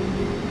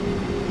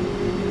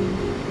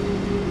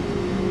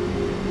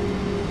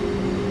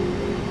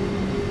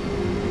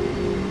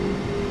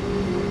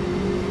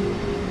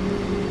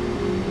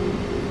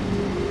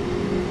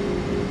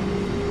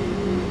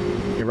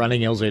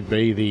 running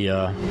LZB, the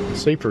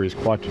CFA is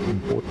quite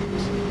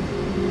important.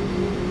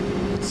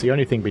 It's the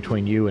only thing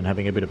between you and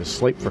having a bit of a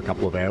sleep for a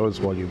couple of hours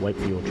while you wait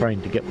for your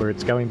train to get where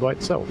it's going by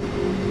itself. I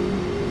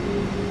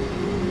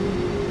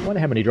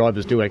wonder how many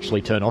drivers do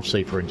actually turn off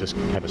CFA and just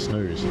have a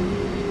snooze.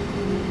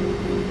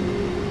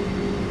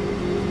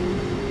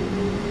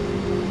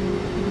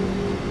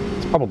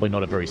 It's probably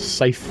not a very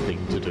safe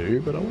thing to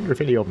do, but I wonder if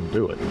any of them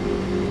do it.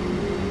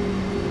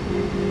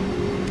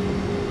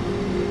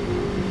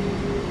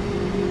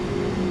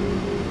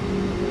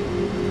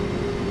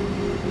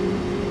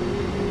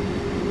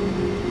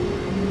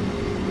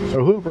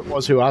 So whoever it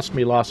was who asked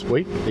me last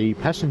week, the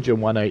passenger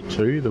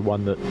 182, the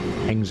one that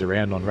hangs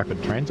around on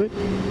rapid transit,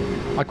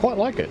 I quite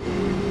like it.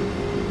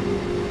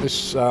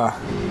 This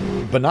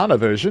banana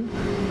version,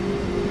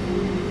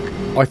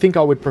 I think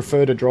I would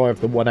prefer to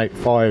drive the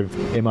 185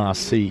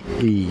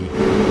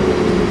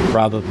 MRCE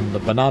rather than the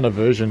banana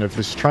version of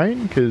this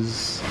train,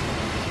 because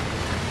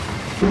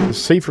the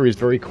CFA is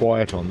very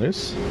quiet on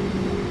this,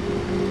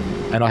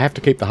 and I have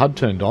to keep the HUD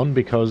turned on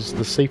because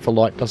the CFA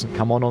light doesn't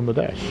come on the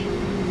dash.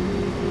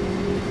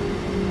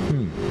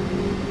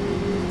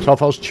 So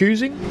if I was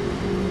choosing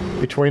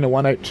between a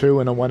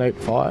 182 and a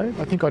 185,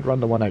 I think I'd run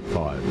the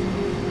 185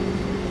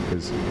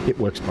 because it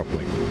works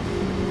properly.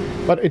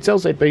 But its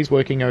LZB's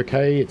working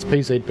okay, its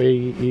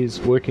PZB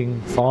is working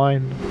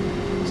fine,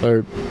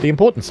 so the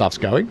important stuff's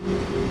going.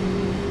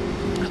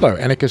 Hello,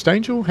 Anarchist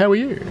Angel, how are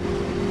you?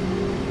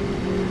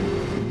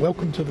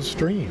 Welcome to the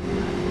stream.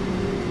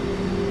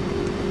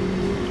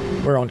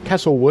 We're on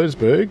Kassel,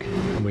 Würzburg,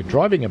 and we're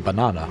driving a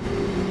banana.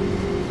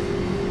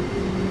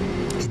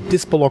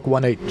 Dispolok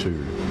 182.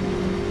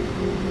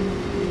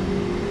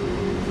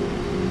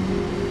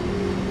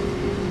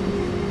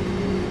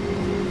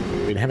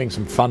 Been having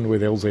some fun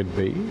with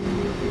LZB.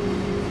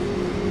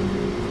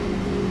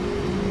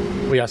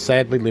 We are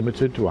sadly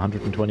limited to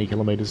 120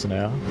 kilometers an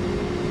hour.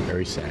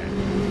 Very sad.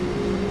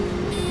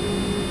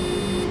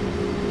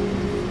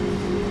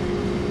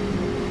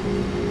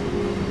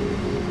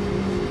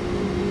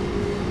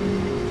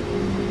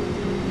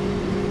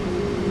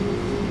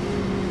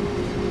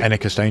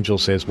 Anarchist Angel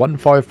says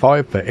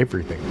 155 for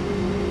everything.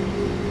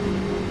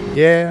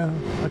 Yeah,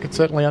 I could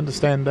certainly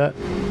understand that.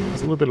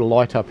 There's a little bit of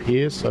light up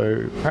here,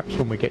 so perhaps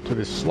when we get to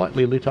this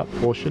slightly lit up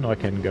portion I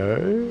can go...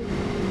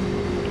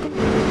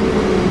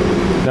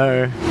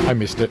 No, I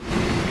missed it.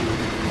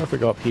 I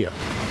forgot up here.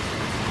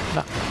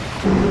 No.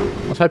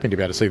 I was hoping to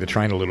be able to see the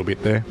train a little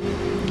bit there.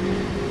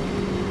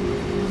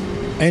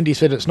 Andy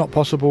said it's not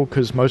possible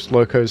because most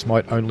locos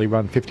might only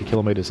run 50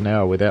 kilometers an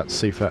hour without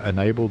CFA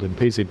enabled, and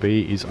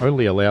PZB is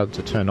only allowed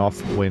to turn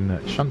off when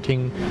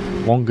shunting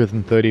longer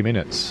than 30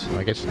 minutes.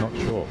 I guess not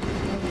sure.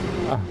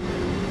 Ah,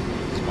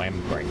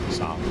 swam break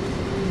song.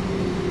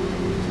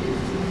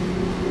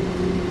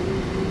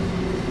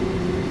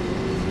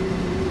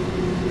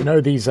 You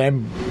know, these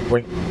Zwang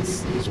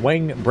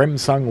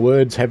Bremsung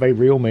words have a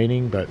real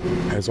meaning, but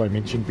as I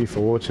mentioned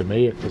before, to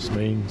me it just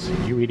means,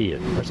 you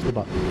idiot, press the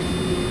button.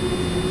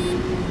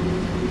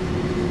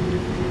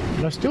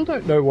 And I still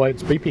don't know why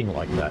it's beeping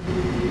like that.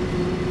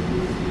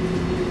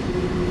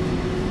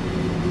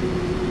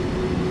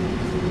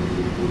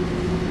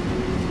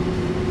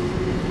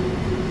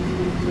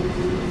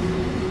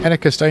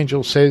 Anarchist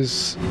Angel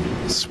says,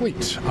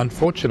 sweet,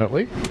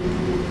 unfortunately.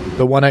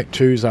 The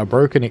 182s are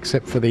broken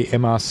except for the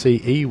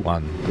MRCE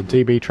one. The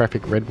DB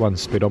Traffic Red one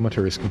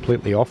speedometer is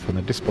completely off and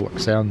the Dispolok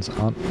sounds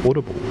aren't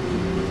audible.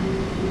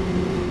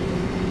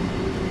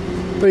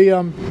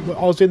 I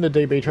was in the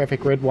DB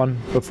Traffic Red one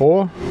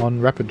before on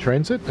Rapid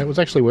Transit. It was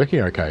actually working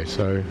okay,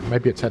 so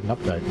maybe it's had an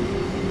update.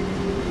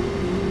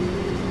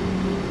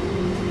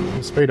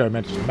 The speedo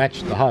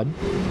matched the HUD.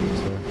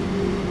 So.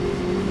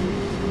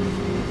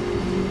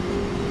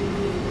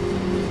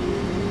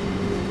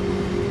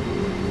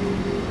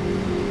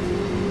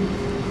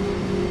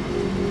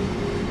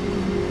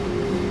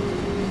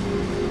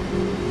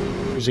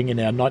 Cruising in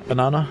our night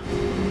banana.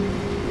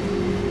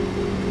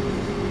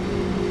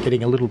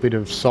 Getting a little bit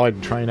of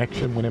side train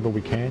action whenever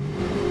we can.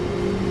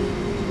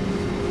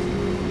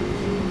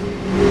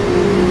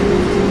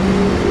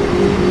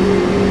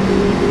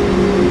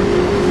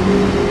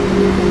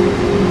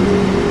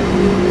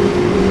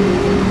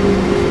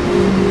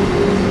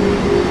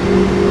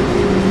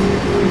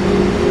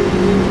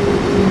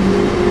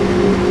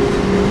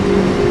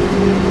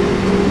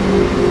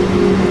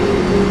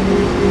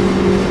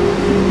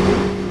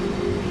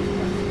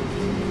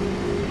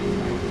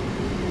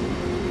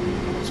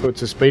 So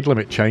it's a speed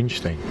limit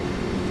change thing.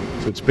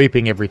 So it's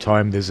beeping every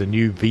time there's a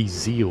new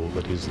VZL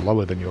that is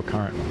lower than your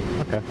current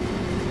one. Okay.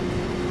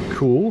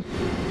 Cool.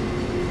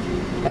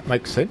 That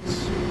makes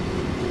sense.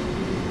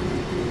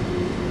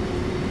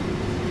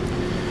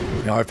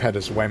 Now I've had a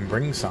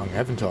Zwambring sung,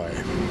 haven't I?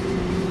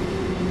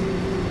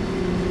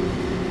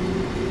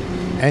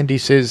 Andy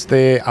says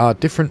there are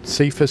different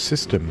CFA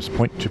systems,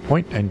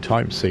 point-to-point and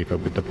time CFA.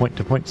 With the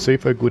point-to-point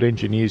CFA, good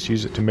engineers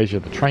use it to measure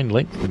the train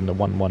length in the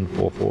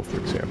 1144, for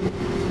example.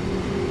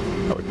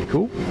 That would be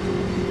cool.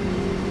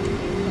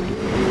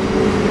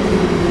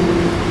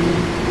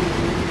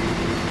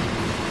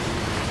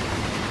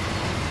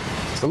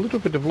 little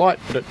bit of light,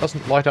 but it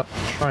doesn't light up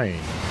the train.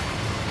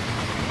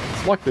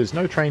 It's like there's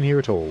no train here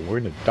at all. We're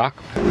in a dark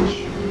patch.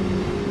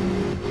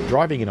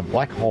 Driving in a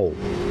black hole.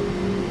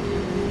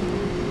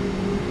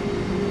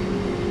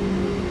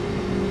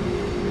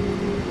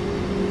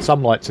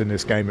 Some lights in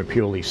this game are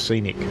purely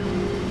scenic.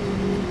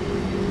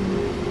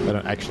 They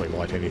don't actually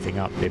light anything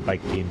up, they're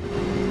baked in.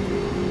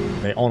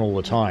 They're on all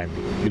the time.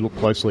 If you look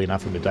closely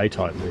enough in the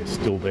daytime, they're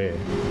still there.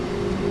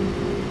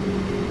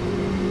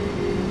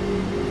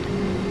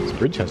 This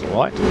bridge has a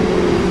light.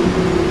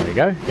 There you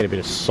go, get a bit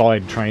of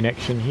side train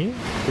action here,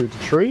 through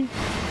the tree.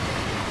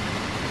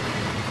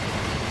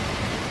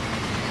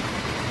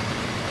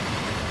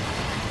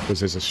 Because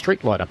there's a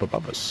street light up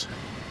above us.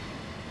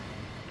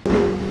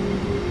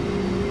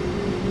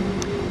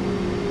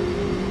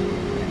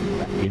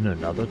 In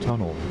another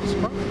tunnel.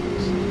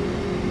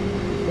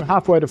 We're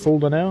halfway to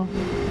Fulda now.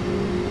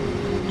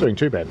 Doing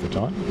too bad for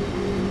time.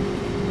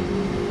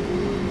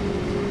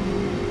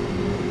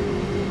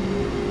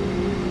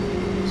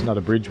 It's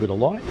another bridge with a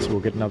light, so we'll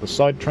get another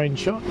side train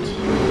shot.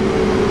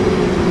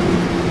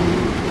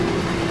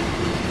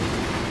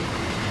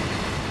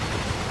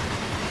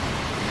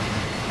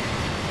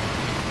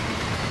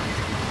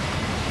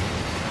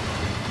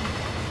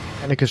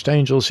 Anarchist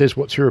Angel says,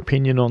 what's your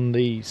opinion on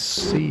the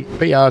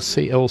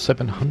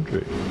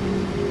BRCL700?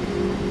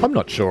 I'm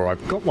not sure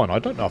I've got one. I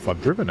don't know if I've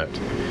driven it.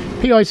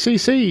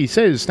 PICC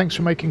says, thanks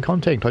for making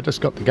content. I just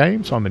got the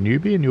game, so I'm a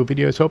newbie and your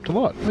videos helped a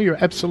lot. Well, you're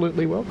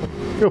absolutely welcome.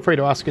 Feel free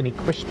to ask any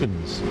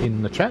questions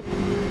in the chat,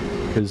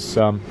 because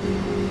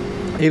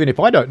even if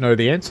I don't know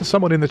the answer,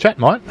 someone in the chat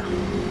might.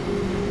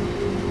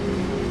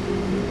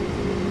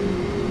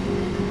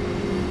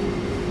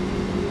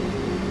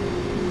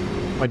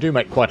 I do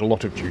make quite a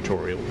lot of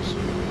tutorials.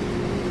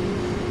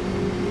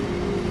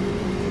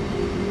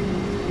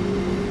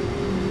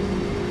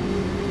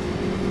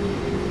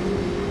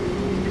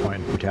 Try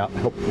and put out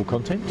helpful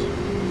content.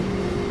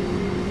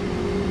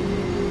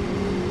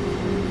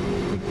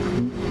 We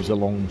cruise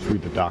along through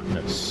the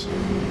darkness.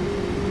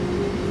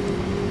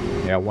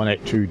 Our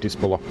 182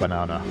 Dispalock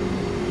banana.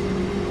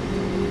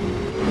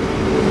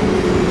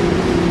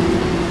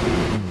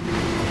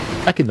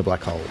 Back in the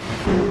black hole.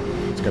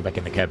 Let's go back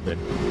in the cab then.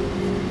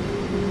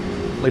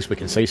 At least we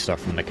can see stuff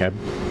from the cab.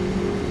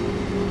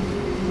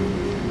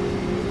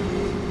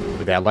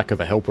 With our lack of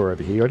a helper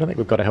over here, I don't think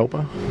we've got a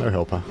helper. No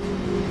helper.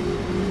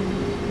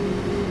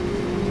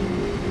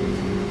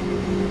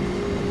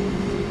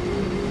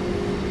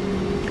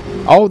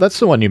 Oh, that's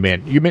the one you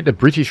meant. You meant the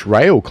British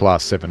Rail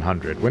Class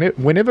 700.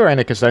 Whenever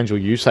Anarchist Angel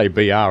you say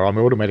BR, I'm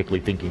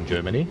automatically thinking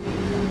Germany.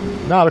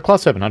 No, the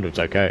Class 700's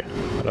okay.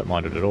 I don't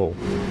mind it at all.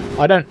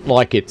 I don't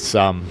like its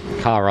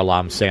car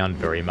alarm sound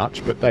very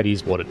much, but that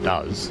is what it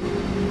does.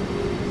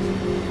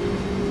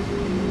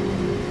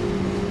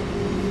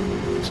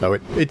 So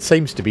it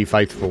seems to be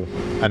faithful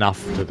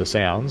enough to the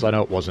sounds. I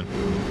know it wasn't,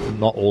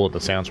 not all of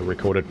the sounds were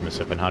recorded from a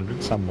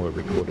 700, some were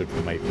recorded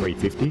from a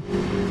 350,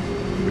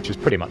 which is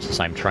pretty much the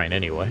same train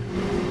anyway.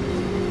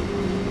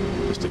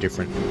 Just a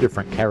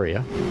different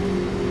carrier.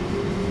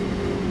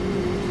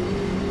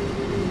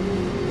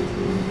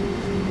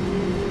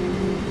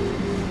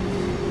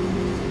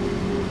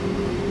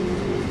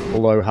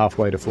 Although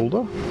halfway to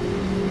Fulda.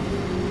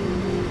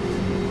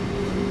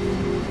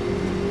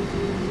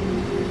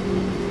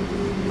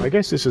 I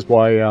guess this is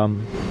why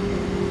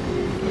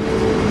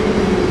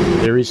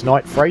there is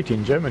night freight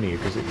in Germany,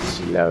 because it's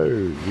slow.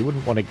 You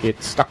wouldn't want to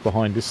get stuck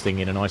behind this thing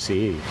in an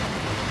ICE.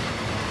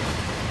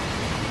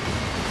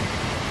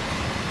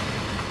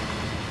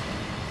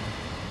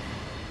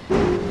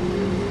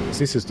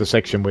 This is the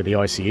section where the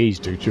ICEs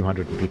do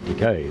 250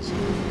 k's.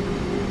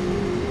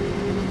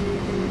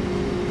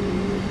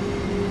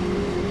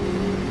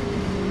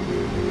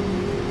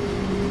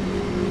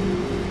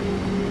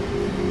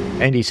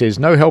 Andy says,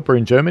 no helper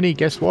in Germany,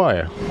 guess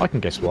why? I can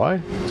guess why.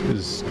 It's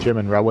because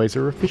German railways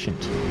are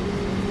efficient.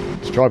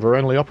 It's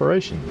driver-only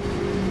operation.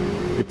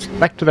 It's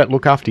back to that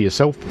look after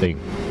yourself thing.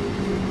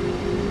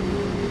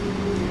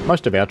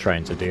 Most of our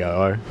trains are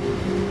DOO.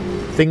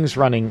 Things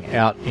running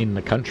out in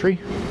the country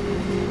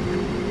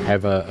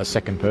have a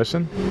second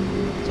person.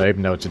 So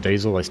even though it's a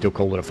diesel, they still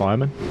call it a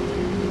fireman.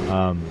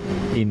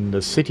 In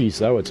the cities,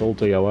 though, it's all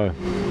DOO.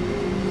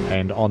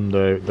 And on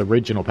the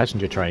regional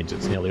passenger trains,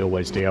 it's nearly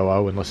always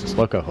DOO unless it's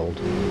loco hauled.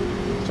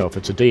 So if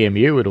it's a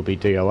DMU, it'll be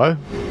DOO,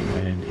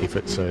 and if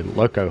it's a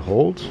loco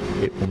hauled,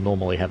 it will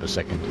normally have a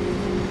second.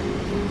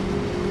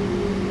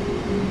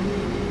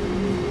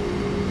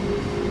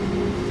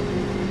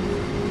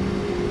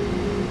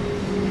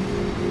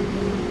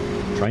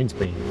 Train's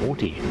being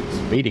naughty,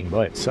 speeding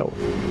by itself.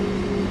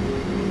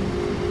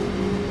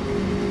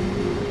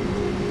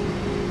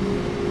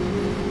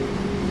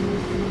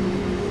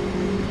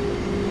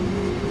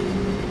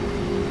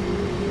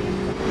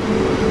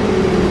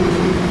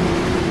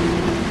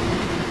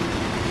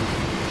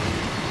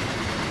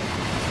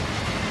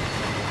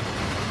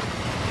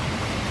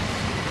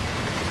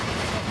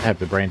 Have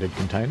the branded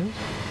containers.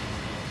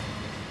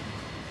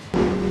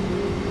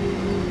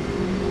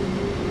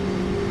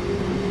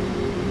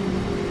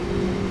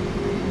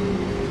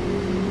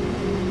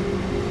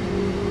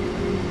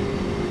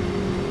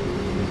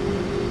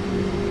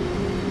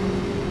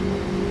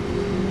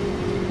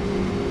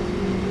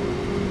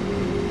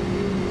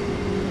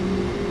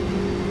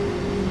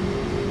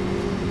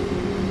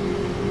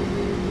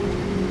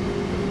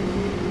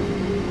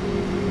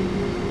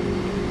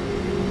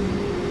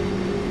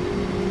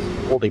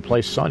 prominently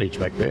placed signage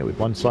back there with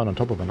one sign on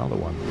top of another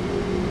one.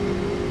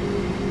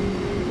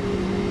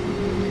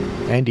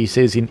 Andy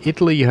says in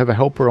Italy you have a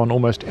helper on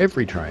almost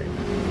every train.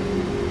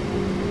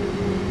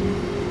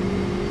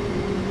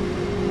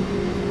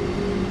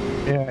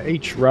 Yeah,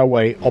 each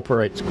railway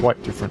operates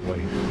quite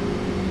differently.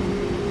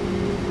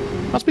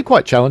 Must be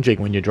quite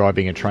challenging when you're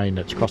driving a train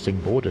that's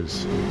crossing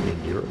borders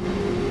in Europe,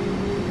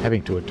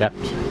 having to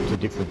adapt to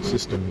different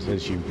systems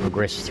as you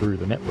progress through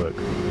the network.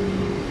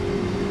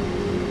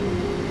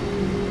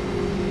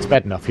 It's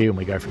bad enough here when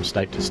we go from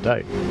state to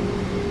state.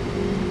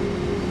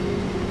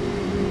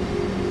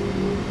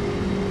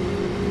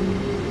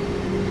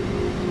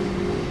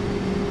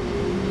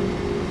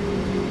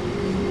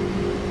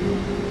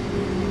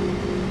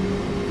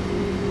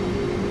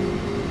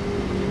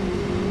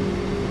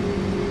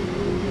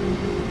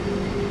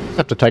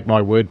 Have to take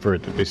my word for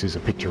it that this is a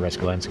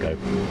picturesque landscape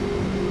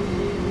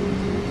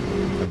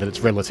and that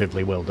it's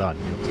relatively well done.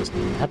 You'll just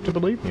have to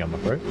believe me, I'm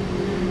afraid,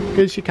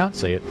 because you can't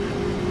see it.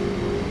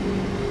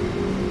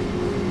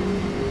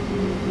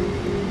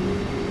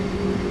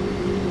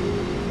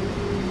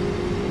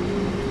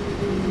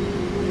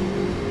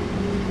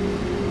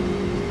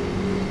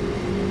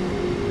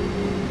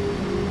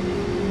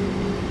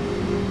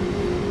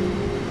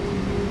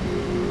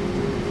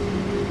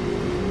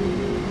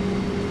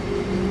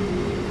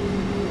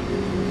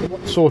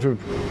 What sort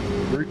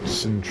of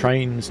routes and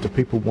trains do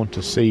people want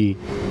to see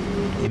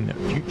in the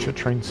future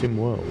train sim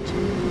world?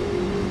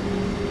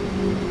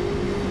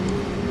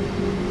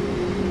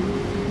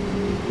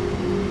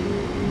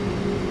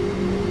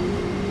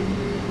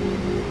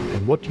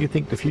 And what do you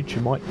think the future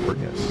might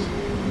bring us?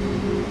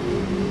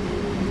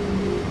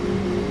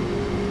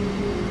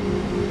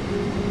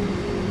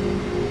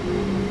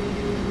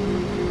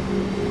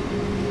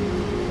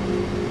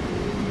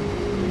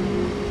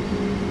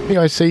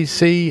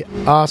 PICC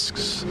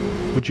asks,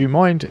 would you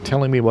mind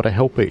telling me what a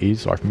helper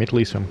is? I've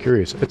mentally, so I'm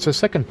curious. It's a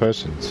second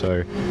person,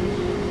 so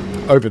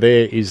over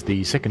there is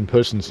the second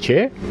person's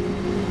chair,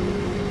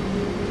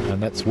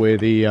 and that's where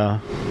the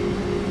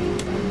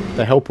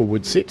helper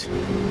would sit.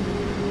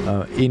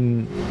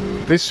 In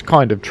this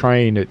kind of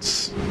train,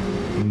 it's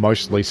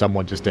mostly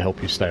someone just to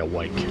help you stay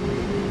awake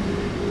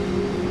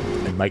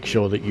and make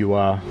sure that you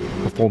are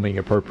performing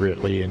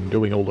appropriately and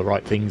doing all the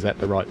right things at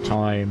the right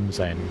times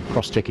and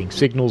cross-checking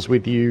signals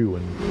with you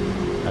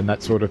and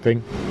that sort of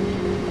thing.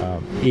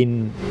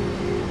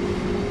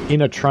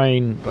 In a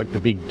train like the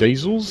big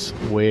diesels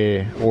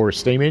or a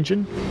steam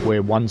engine,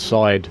 where one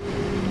side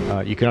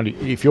you can only,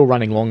 if you're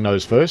running long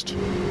nose first,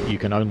 you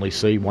can only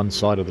see one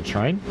side of the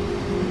train.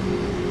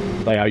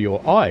 They are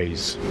your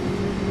eyes.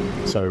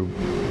 So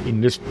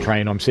in this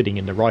train I'm sitting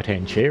in the right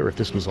hand chair. If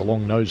this was a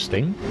long nose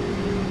thing,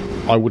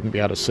 I wouldn't be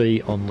able to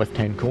see on left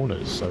hand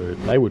corners, so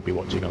they would be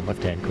watching on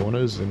left hand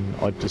corners and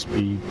I'd just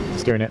be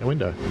staring out the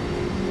window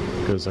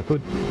because I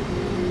could.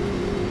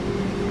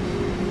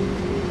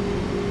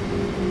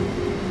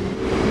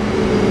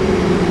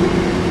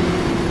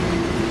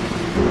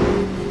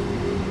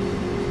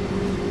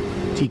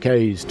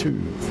 TK's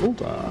to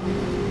Fulda,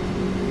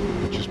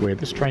 which is where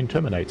this train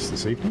terminates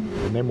this evening,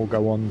 and then we'll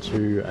go on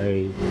to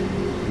a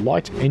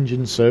light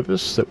engine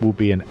service that will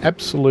be an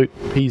absolute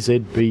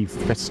PZB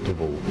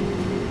festival.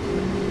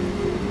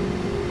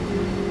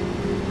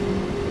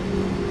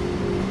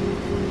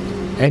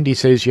 Andy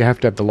says you have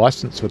to have the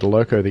license for the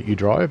loco that you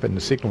drive and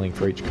the signalling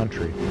for each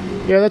country.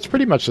 Yeah, that's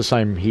pretty much the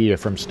same here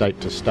from state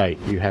to state.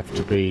 You have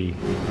to be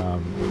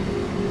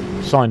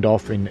signed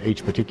off in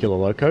each particular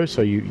loco,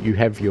 so you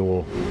have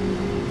your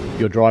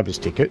driver's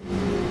ticket,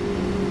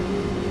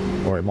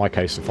 or in my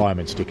case the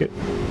fireman's ticket,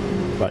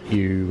 but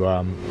you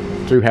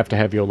do have to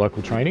have your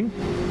local training,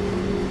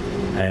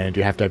 and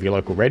you have to have your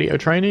local radio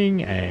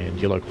training and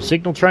your local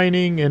signal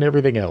training and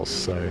everything else,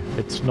 so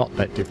it's not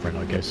that different,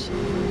 I guess.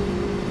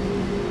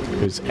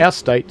 Because our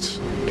states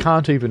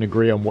can't even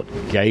agree on what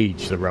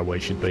gauge the railway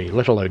should be,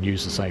 let alone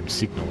use the same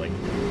signalling.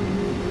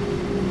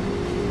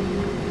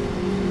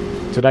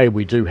 Today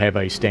we do have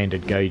a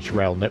standard gauge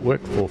rail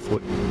network, 4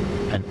 foot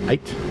and 8.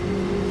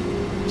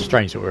 It's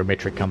strange that we're a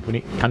metric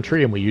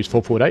country and we use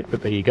 4 foot 8,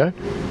 but there you go.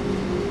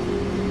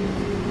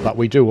 But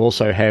we do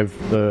also have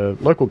the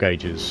local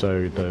gauges,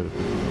 so the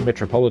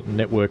metropolitan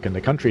network and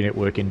the country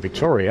network in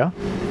Victoria,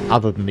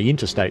 other than the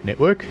interstate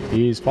network,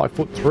 is 5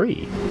 foot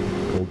 3,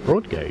 called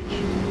broad gauge.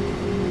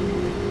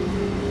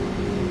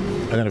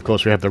 And then of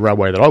course we have the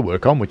railway that I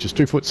work on, which is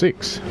 2 foot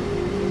 6.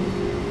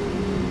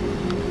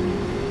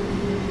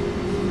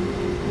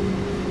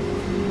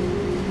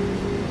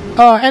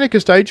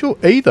 Anarchist Angel,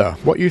 either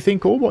what you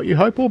think or what you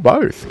hope or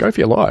both. Go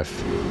for your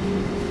life.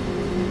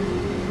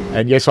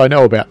 And yes, I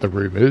know about the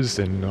rumours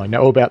and I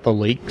know about the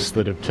leaks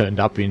that have turned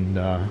up in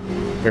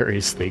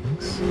various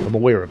things. I'm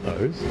aware of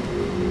those.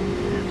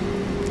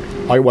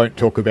 I won't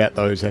talk about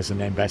those as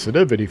an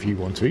ambassador, but if you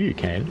want to, you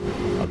can.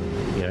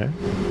 You know,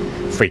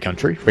 free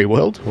country, free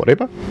world,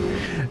 whatever.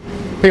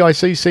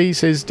 PICC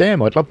says,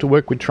 damn, I'd love to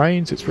work with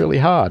trains. It's really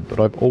hard, but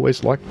I've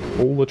always liked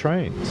all the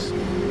trains.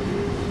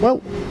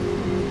 Well,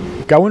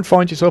 go and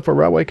find yourself a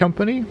railway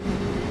company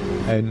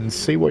and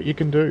see what you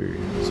can do.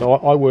 So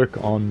I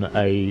work on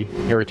a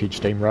heritage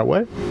steam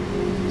railway.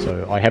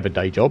 So I have a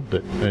day job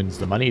that earns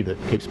the money that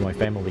keeps my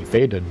family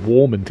fed and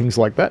warm and things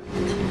like that.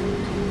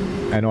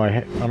 And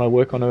I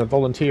work on a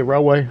volunteer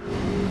railway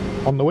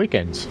on the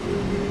weekends.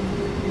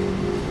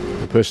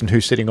 The person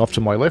who's sitting off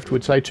to my left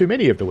would say too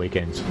many of the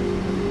weekends.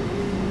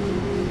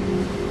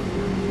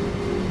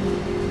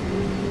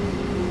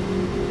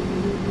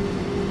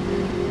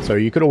 So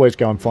you could always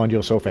go and find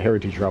yourself a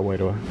heritage railway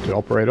to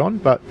operate on,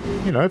 but,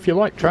 you know, if you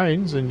like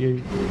trains and you're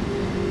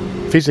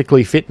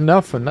physically fit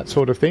enough and that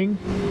sort of thing,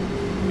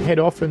 head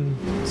off and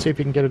see if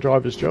you can get a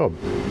driver's job.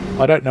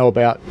 I don't know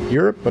about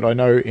Europe, but I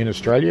know in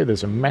Australia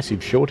there's a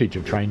massive shortage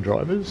of train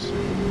drivers,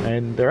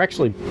 and they're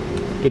actually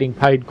getting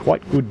paid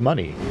quite good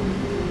money.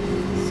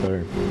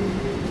 So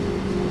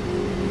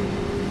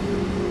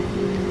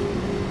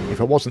if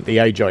it wasn't the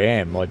age I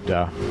am, I'd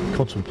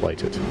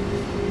contemplate it.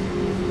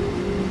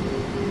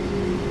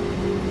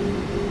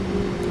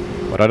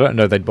 But I don't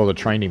know they'd bother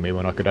training me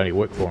when I could only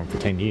work for them for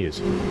 10 years.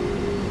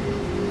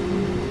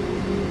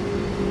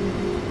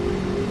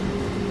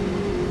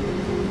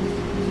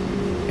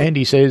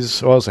 Andy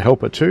says, I was a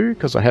helper too,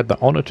 because I had the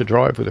honour to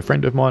drive with a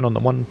friend of mine on the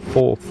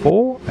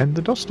 144 and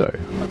the Dosto.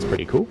 That's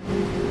pretty cool.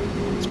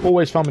 It's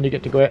always fun when you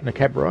get to go out in a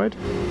cab ride.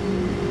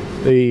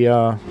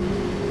 The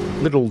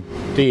little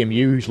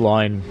DMU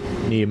line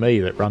near me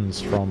that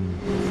runs from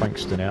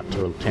Frankston out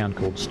to a town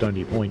called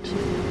Stony Point.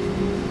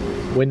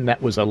 When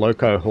that was a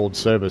loco hauled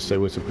service,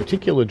 there was a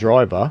particular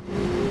driver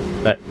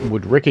that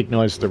would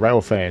recognise the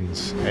rail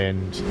fans,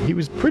 and he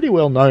was pretty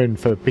well known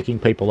for picking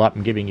people up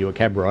and giving you a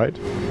cab ride.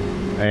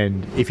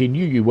 And if he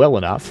knew you well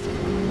enough,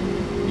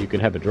 you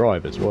could have a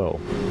drive as well.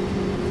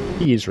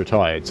 He is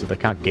retired, so they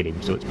can't get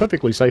him, so it's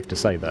perfectly safe to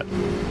say that.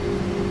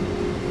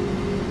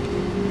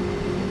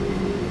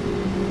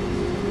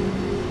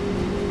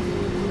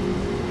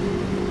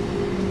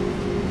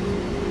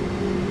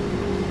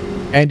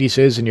 Andy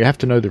says, and you have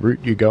to know the route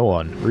you go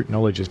on. Route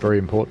knowledge is very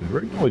important.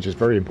 Route knowledge is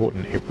very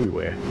important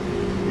everywhere.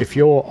 If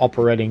you're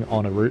operating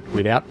on a route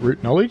without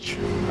route knowledge,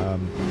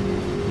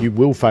 you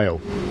will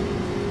fail.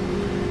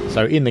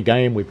 So in the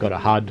game, we've got a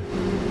HUD.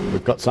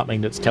 We've got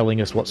something that's telling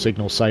us what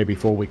signals say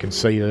before we can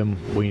see them.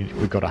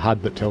 We've got a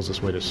HUD that tells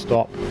us where to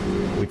stop.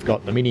 We've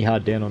got the mini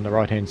HUD down on the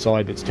right-hand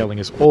side that's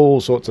telling us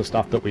all sorts of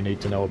stuff that we need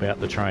to know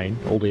about the train,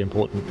 all the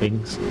important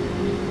things.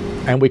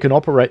 And we can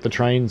operate the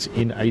trains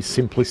in a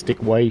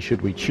simplistic way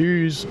should we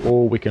choose,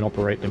 or we can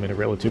operate them in a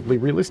relatively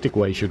realistic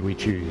way should we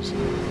choose.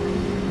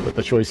 But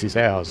the choice is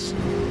ours.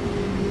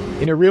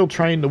 In a real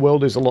train, the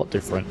world is a lot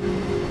different.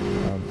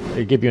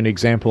 I'll give you an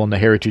example on the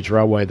Heritage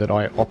Railway that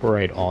I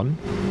operate on.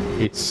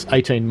 It's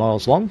 18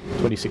 miles long,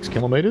 26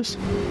 kilometres.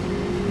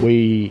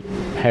 We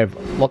have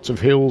lots of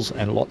hills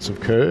and lots of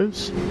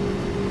curves.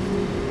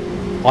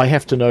 I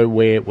have to know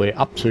where we're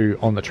up to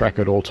on the track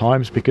at all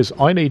times, because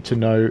I need to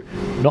know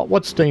not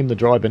what steam the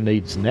driver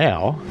needs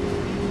now,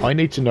 I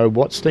need to know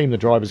what steam the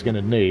driver's going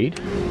to need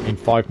in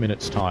 5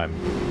 minutes time.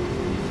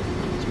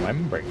 So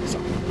I'm bringing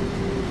something.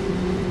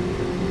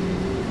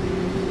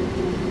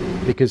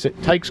 Because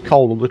it takes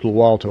coal a little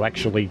while to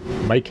actually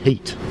make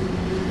heat.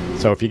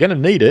 So if you're going to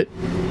need it,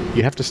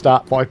 you have to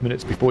start 5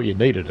 minutes before you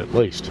need it at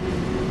least.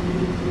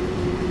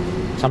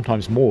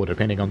 Sometimes more,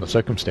 depending on the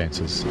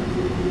circumstances.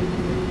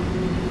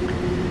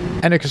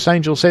 Anarchist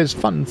Angel says,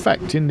 fun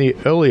fact, in the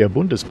earlier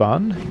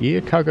Bundesbahn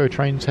year, cargo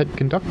trains had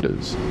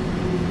conductors.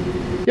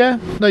 Yeah,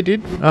 they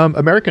did.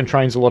 American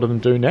trains, a lot of them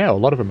do now. A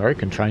lot of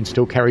American trains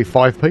still carry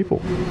 5 people.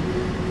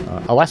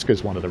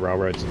 Alaska's one of the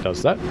railroads that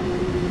does that.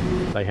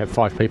 They have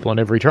 5 people on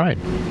every train.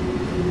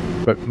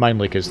 But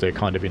mainly because they're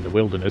kind of in the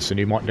wilderness and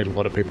you might need a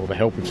lot of people to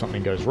help if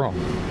something goes wrong.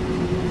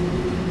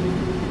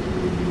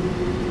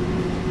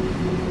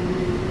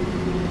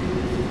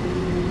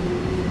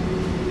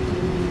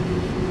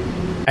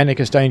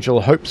 Anarchist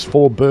Angel hopes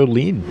for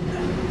Berlin.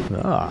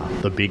 Ah,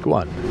 the big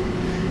one.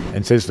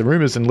 And says the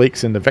rumours and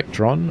leaks in the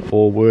Vectron,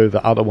 or were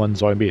the other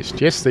ones I missed?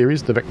 Yes, there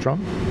is the Vectron.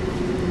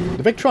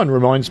 The Vectron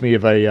reminds me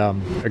of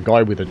a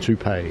guy with a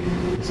toupee.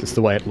 This is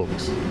the way it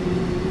looks.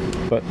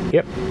 But,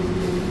 yep.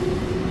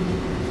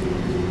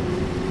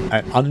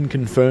 An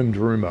unconfirmed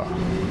rumour.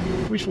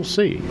 We shall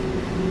see.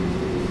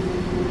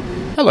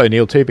 Hello,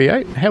 Neil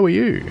TB8. How are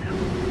you?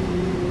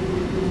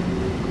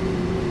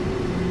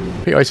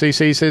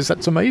 PICC says,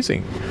 that's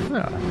amazing.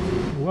 Ah,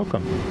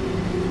 welcome.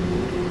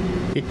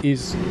 It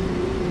is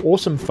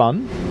awesome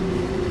fun.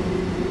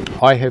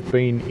 I have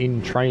been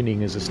in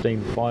training as a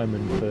steam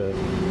fireman for,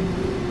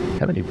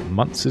 how many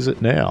months is it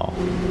now?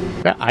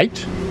 About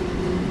 8.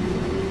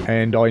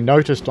 And I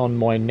noticed on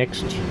my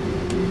next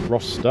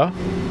roster,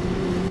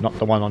 not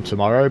the one on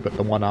tomorrow, but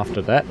the one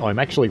after that, I'm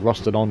actually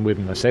rostered on with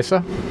an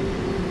assessor.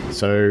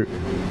 So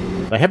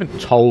they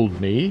haven't told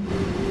me,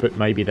 but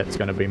maybe that's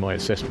going to be my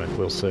assessment.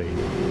 We'll see.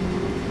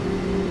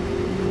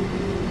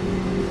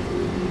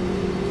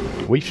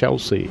 We shall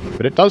see.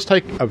 But it does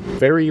take a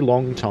very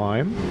long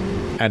time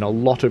and a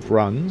lot of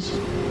runs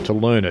to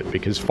learn it,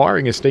 because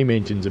firing a steam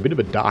engine's a bit of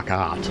a dark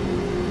art.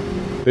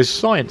 There's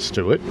science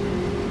to it,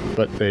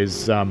 but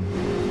there's art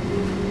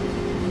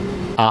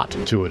art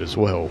to it as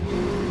well.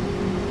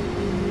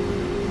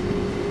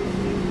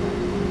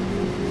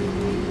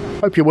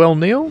 Hope you're well,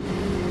 Neil.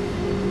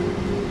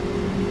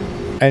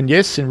 And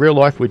yes, in real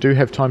life we do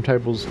have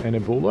timetables and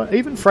Ebola.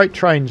 Even freight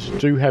trains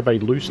do have a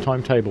loose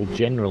timetable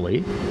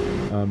generally.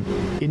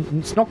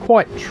 It's not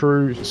quite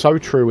so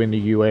true in the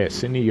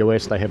US. In the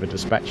US they have a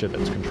dispatcher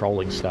that's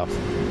controlling stuff,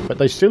 but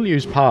they still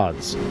use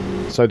paths.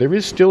 So there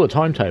is still a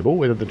timetable,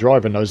 whether the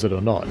driver knows it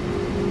or not.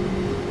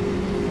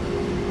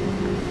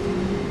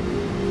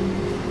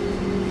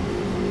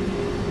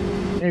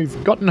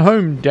 You've gotten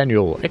home,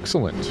 Daniel.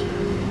 Excellent.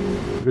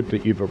 Good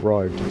that you've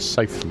arrived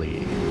safely.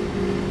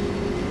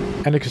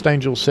 Anarchist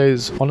Angel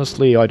says,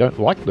 honestly, I don't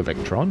like the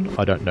Vectron.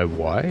 I don't know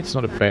why. It's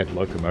not a bad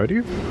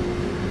locomotive.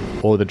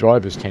 Or the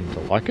drivers tend to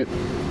like it.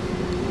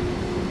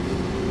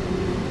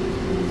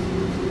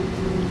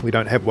 We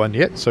don't have one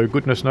yet, so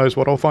goodness knows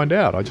what I'll find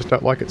out. I just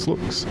don't like its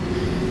looks.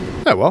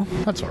 Oh well,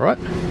 that's alright.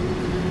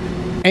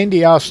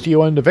 Andy asked, do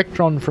you own the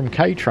Vectron from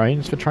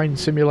K-Trains for Train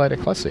Simulator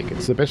Classic?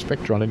 It's the best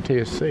Vectron in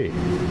TSC.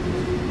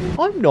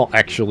 I'm not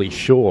actually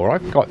sure.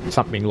 I've got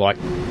something like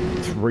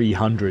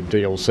 300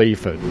 DLC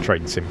for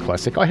Train Sim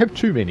Classic. I have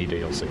too many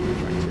DLC for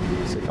Train Sim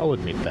Classic, I'll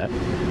admit that.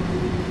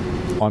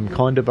 I'm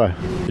kind of a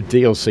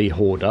DLC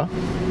hoarder,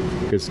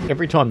 because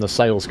every time the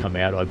sales come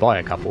out I buy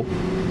a couple.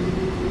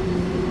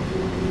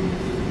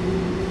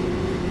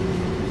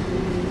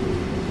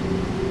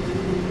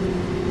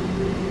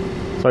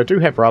 So I do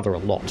have rather a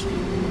lot.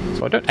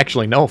 So I don't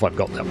actually know if I've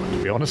got that one,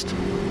 to be honest.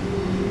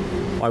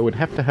 I would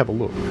have to have a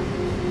look.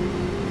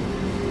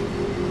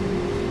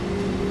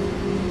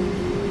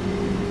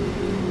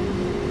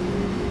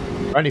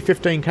 We're only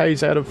 15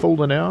 k's out of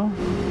Fulda now.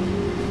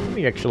 Let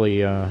me actually,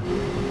 you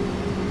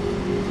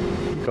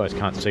guys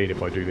can't see it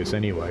if I do this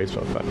anyway, so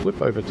if I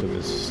flip over to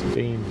the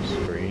Steam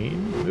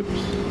screen,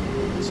 oops,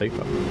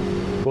 SEEPA.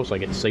 Of course I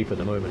get SEEPA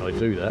the moment I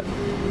do that.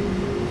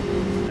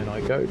 And I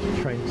go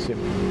to Train Sim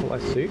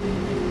Classic,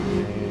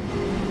 and...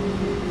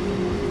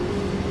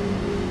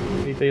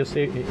 Any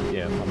DLC?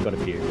 Yeah, I've got a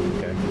few,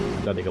 okay.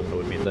 I don't think I want to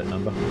admit that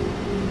number.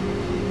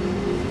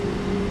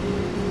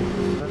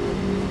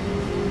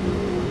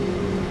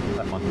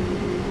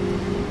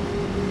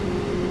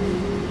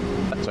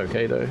 That's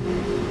okay though.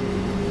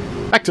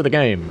 Back to the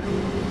game.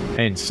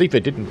 And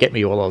SEEPA didn't get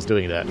me while I was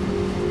doing that.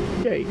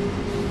 Yay.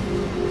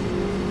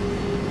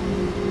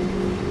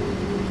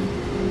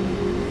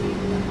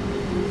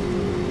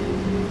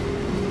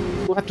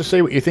 We'll have to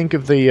see what you think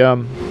of the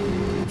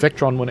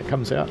Vectron when it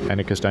comes out,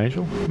 Anarchist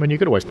Angel. I mean, you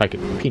could always make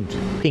it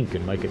pink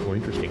and make it more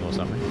interesting or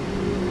something.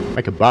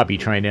 Make a Barbie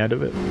train out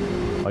of it.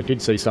 I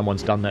did see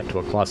someone's done that to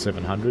a Class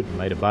 700 and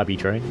made a Barbie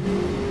train.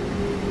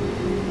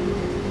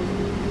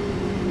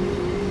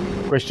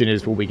 The question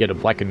is, will we get a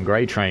black and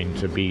grey train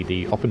to be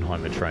the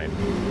Oppenheimer train?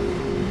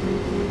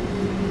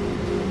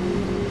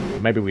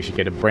 Maybe we should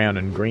get a brown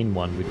and green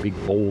one with big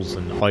balls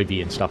and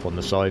ivy and stuff on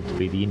the side to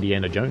be the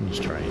Indiana Jones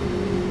train.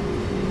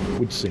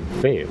 Would seem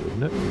fair,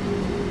 wouldn't it?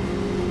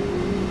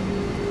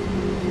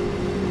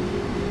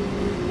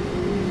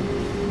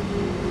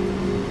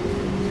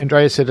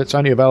 Andrea said it's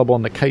only available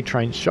on the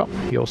K-Train shop.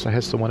 He also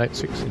has the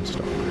 186 in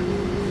stock.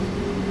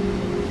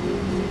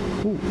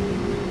 Ooh.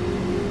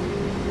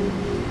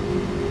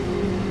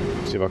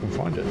 See if I can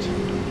find it.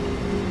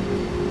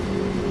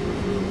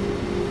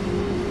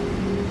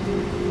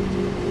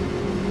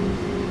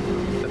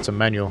 That's a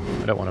manual.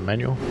 I don't want a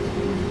manual.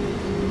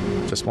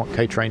 Just want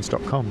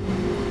ktrains.com.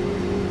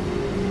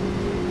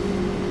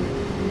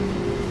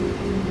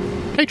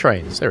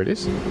 K-Trains, there it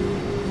is.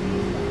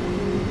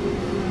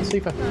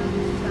 SEEPA.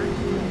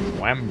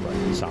 Wham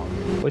brake sound.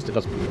 At least it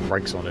doesn't put the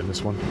brakes on in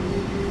this one.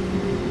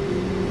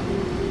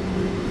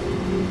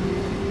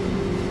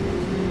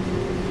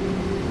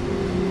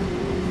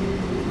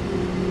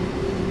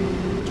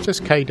 It's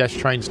just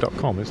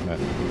k-trains.com, isn't it?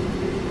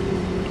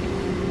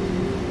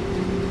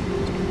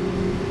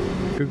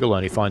 Google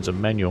only finds a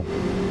manual.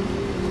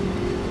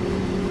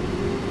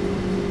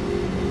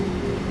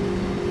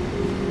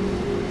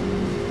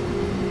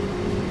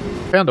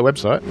 Found the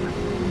website.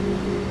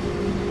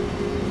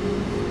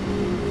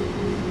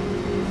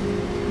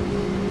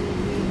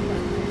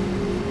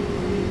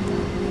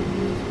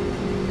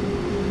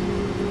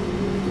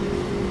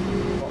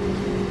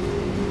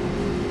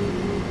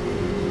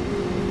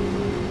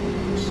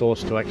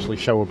 Source to actually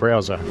show a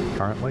browser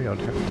currently. I'd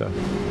have to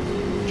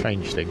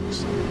change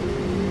things.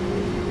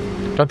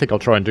 Don't think I'll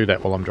try and do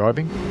that while I'm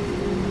driving.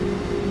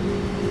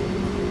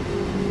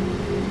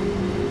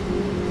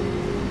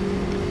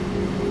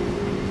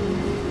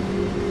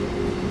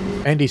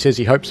 Andy says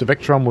he hopes the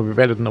Vectron will be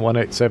better than the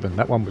 187.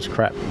 That one was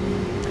crap.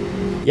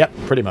 Yep,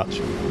 pretty much.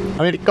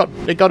 I mean, it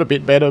got a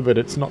bit better, but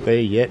it's not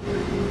there yet.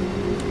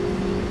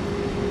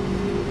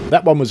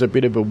 That one was a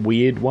bit of a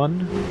weird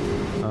one.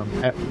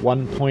 At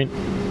one point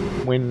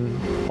when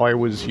I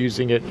was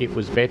using it, it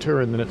was better,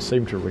 and then it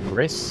seemed to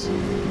regress.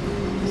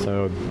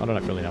 So I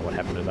don't really know what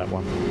happened to that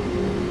one.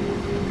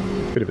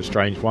 Bit of a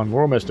strange one.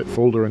 We're almost at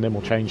Fulda, and then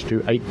we'll change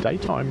to a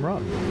daytime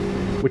run,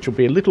 which will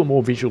be a little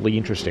more visually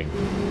interesting.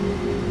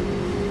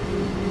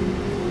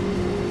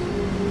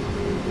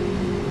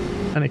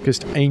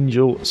 Anarchist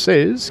Angel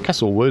says,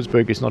 Kassel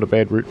Würzburg is not a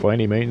bad route by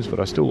any means, but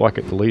I still like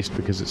it the least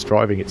because it's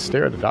driving it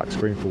stare at a dark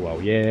screen for a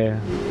while. Yeah,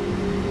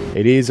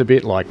 it is a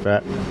bit like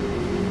that.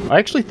 I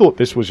actually thought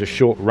this was a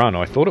short run.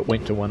 I thought it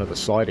went to one of the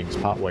sidings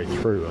partway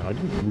through, and I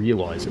didn't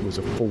realise it was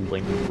a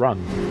full-length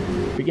run.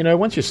 But you know,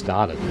 once you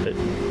started it,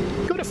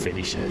 you've got to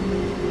finish it.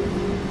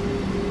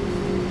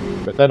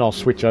 But then I'll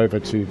switch over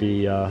to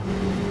the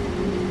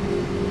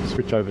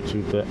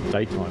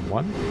daytime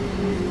one,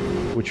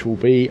 which will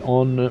be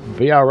on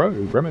BRO,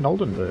 Bremen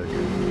Oldenburg.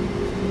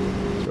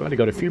 So I've only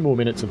got a few more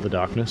minutes of the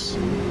darkness.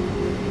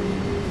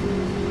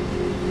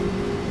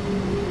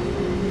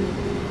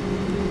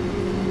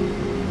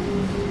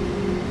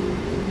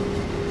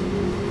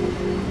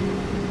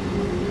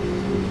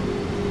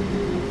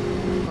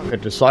 A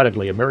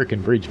decidedly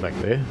American bridge back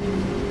there.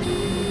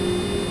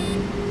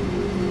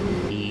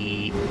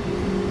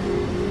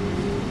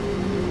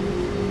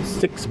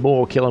 6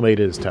 more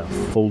kilometres to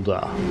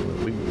Fulda.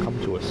 We will come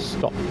to a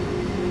stop.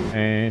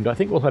 And I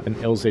think we'll have an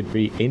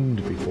LZB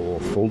end before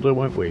Fulda,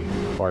 won't we?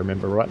 If I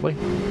remember rightly.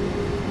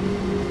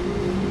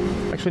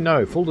 Actually,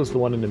 no. Fulda's the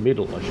one in the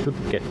middle. I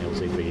shouldn't get an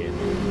LZB end.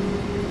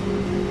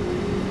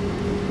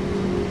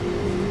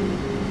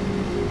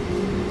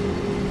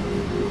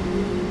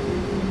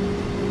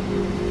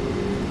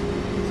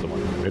 It's the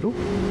one in the middle?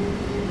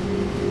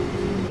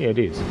 Yeah, it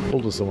is.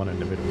 Fulda's the one in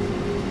the middle.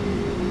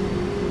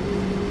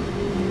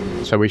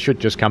 So we should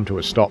just come to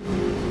a stop.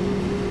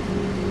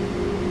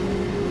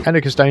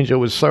 Anarchist Angel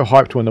was so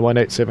hyped when the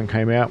 187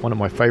 came out, one of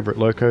my favourite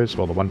locos,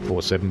 well the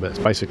 147, but it's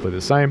basically the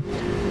same.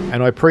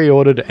 And I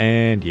pre-ordered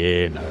and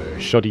yeah, no,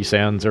 shoddy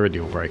sounds are a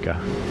deal breaker.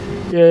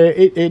 Yeah,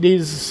 it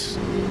is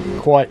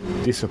quite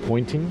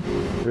disappointing,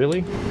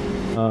 really.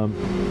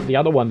 The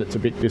other one that's a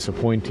bit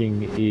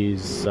disappointing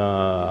is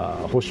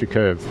Horseshoe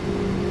Curve.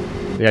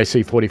 The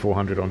AC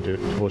 4400 on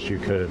Horseshoe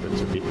Curve,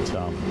 it's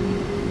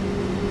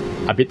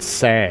a bit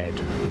sad,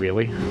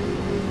 really.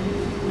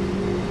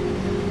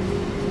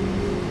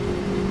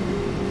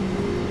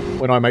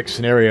 When I make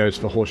scenarios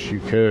for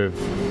Horseshoe Curve,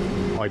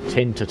 I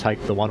tend to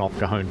take the one off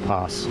Cajon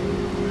Pass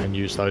and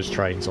use those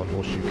trains on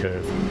Horseshoe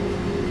Curve.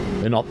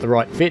 They're not the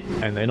right fit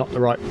and they're not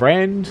the right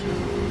brand,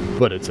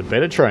 but it's a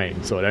better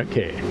train, so I don't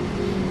care.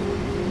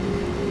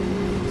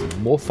 It's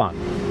more fun.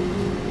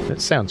 That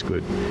sounds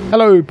good.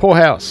 Hello,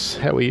 Poorhouse.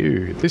 How are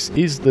you? This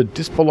is the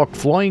Dispolok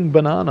Flying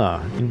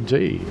Banana,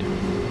 indeed.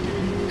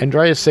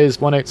 Andreas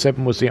says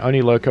 187 was the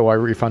only loco I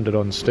refunded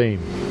on Steam.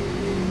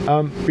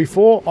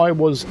 Before I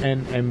was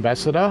an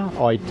ambassador,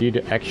 I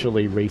did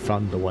actually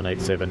refund the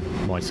 187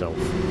 myself.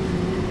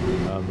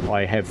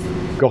 I have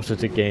got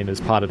it again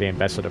as part of the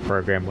ambassador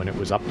program when it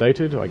was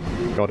updated. I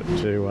got it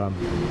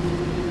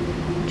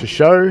to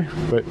show,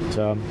 but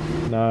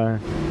no,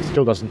 it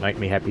still doesn't make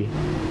me happy.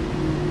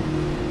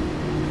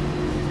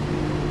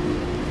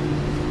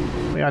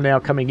 We are now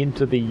coming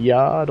into the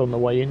yard on the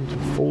way into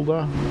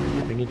Fulda.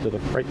 Into the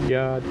freight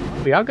yard.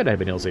 We are going to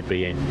have an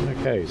LZB end.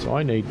 Okay, so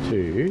I need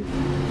to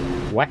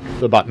whack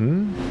the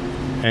button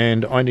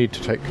and I need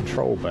to take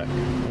control back,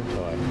 don't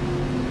I?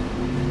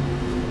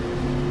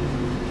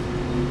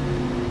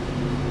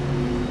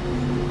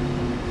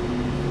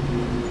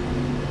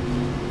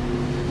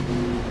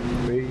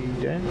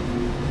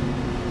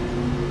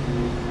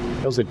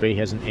 LZB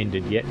hasn't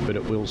ended yet, but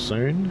it will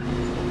soon.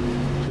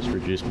 Just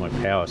reduce my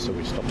power so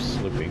we stop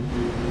slipping.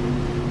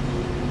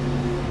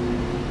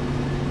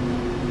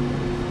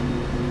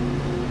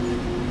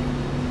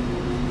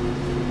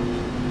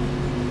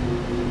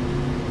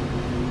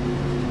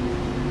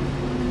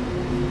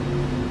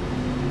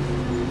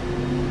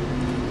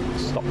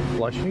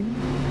 Flashing.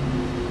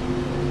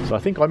 So I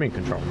think I'm in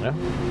control now.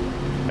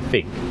 I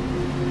think.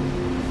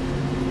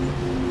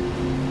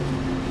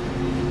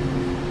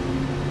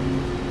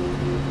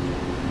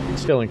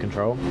 Still in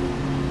control.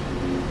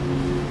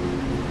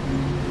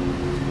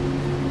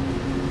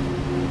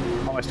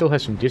 Oh, I still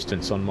have some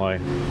distance on my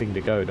thing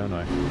to go, don't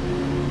I?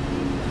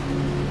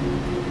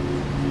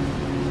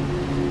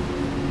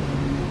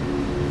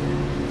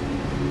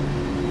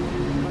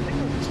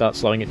 Start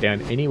slowing it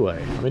down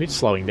anyway. I mean, it's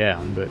slowing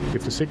down, but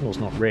if the signal's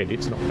not red,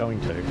 it's not going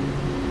to.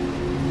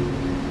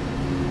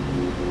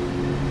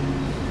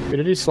 But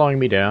it is slowing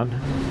me down.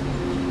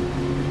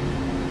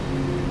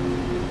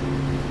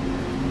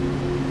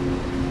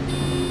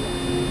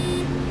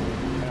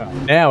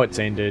 Now it's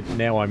ended.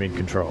 Now I'm in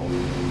control.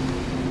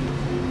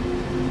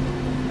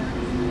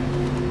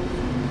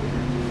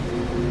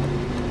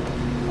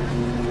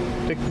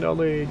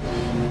 Acknowledge.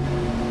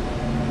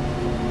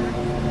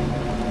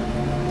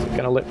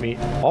 Gonna let me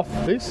off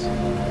this?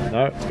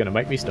 No, it's gonna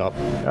make me stop.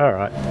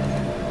 Alright.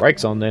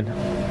 Brakes on then.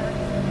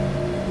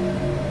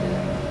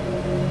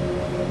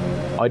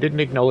 I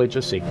didn't acknowledge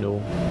a signal.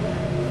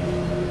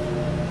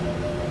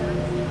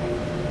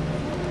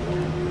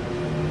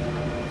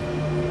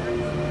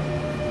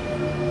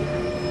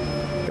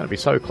 Gonna be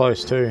so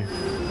close too.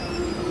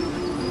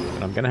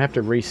 And I'm gonna have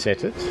to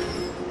reset it.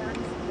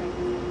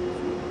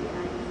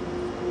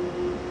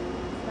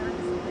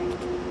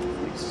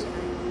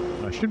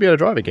 I should be able to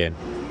drive again.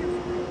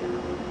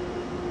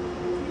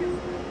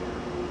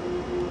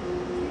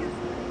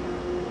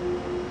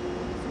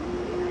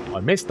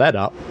 messed that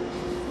up.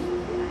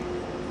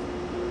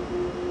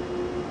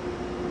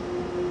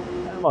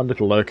 Come on,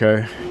 little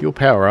loco. You'll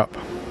power up.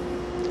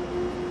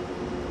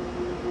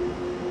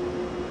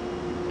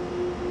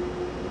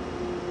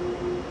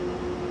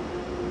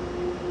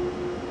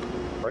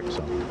 Brakes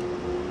on.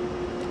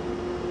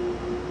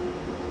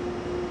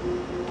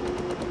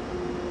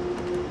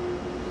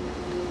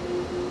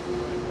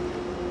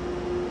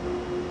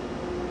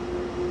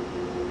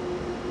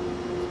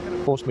 It's going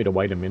to force me to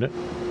wait a minute.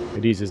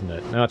 It is, isn't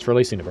it? No, it's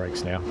releasing the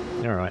brakes now.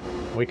 Alright,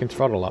 we can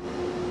throttle up.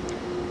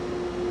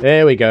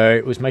 There we go.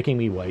 It was making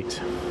me wait.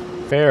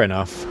 Fair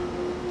enough.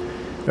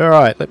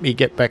 Alright, let me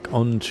get back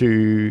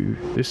onto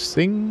this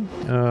thing.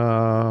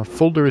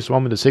 Fulda is the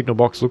one with the signal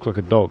box. Looks like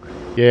a dog.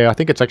 Yeah, I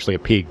think it's actually a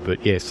pig,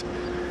 but yes.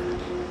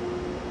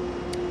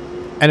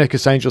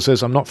 Anarchist Angel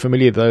says, I'm not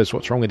familiar with those.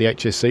 What's wrong with the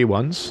HSC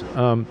ones?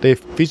 Their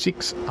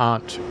physics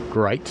aren't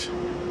great,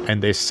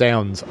 and their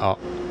sounds are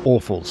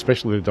awful,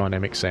 especially the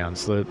dynamic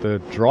sounds. The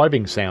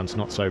driving sound's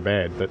not so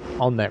bad, but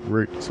on that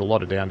route it's a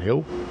lot of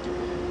downhill.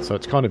 So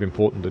it's kind of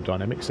important the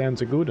dynamic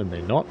sounds are good, and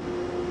they're not.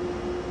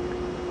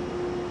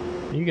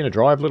 Are you going to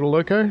drive, little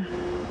loco?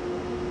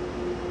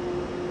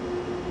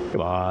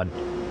 Come on.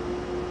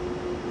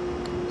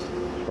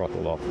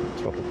 Throttle off,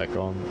 throttle back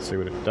on, let's see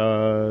what it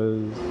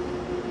does.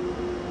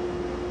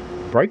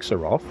 Brakes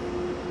are off.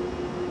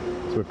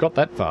 So we've got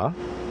that far.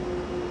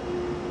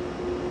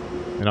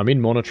 And I'm in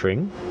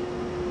monitoring.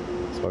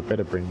 So I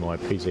better bring my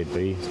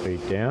PZB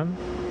speed down.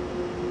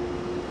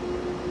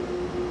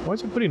 Why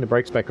is it putting the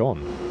brakes back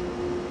on?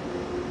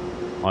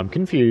 I'm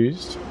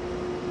confused.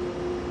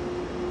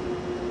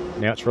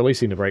 Now it's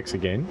releasing the brakes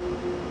again.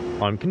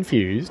 I'm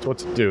confused.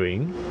 What's it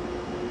doing?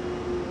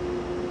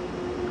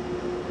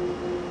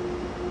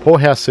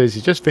 Poorhouse says he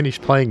just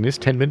finished playing this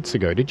 10 minutes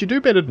ago. Did you do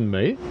better than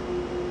me?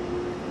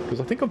 Because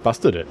I think I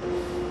busted it.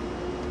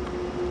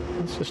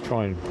 Let's just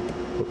try and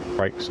put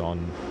brakes on.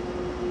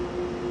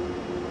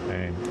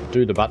 And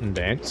do the button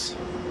dance.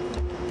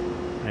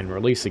 And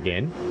release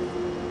again.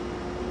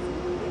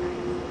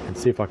 And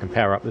see if I can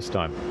power up this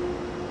time.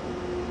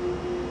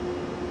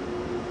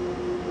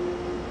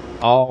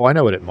 Oh, I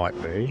know what it might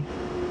be.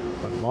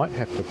 I might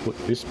have to put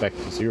this back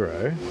to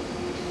 0.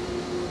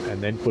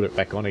 And then put it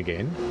back on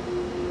again.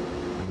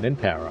 And then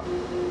power up.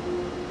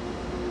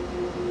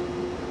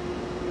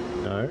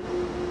 No.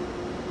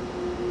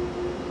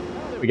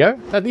 There we go.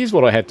 That is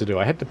what I had to do.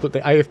 I had to put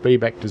the AFB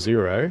back to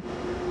 0.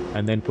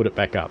 And then put it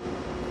back up.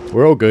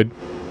 We're all good.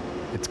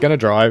 It's going to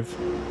drive.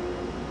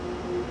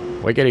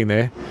 We're getting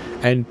there.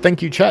 And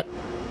thank you, chat.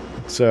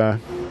 It's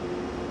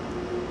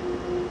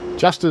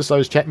just as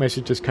those chat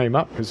messages came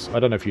up, because I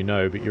don't know if you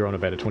know, but you're on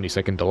about a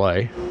 20-second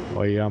delay,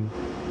 I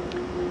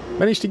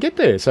managed to get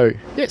there. So,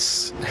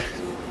 yes.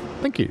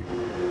 Thank you.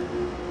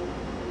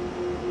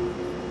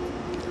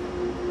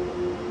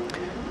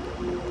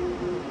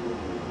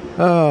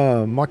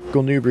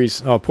 Michael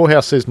Newbury's... Oh,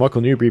 Poorhouse says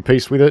Michael Newbury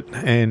piece with it.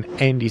 And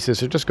Andy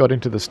says, I just got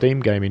into the Steam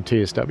game in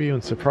TSW,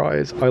 and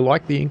surprise, I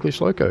like the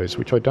English locos,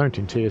 which I don't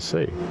in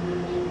TSC.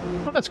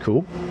 Oh, that's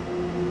cool.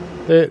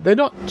 They're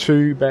not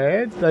too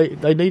bad.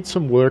 They need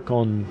some work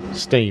on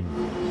Steam.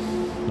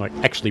 Like,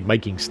 actually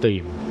making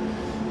Steam.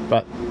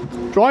 But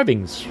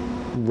driving's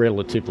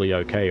relatively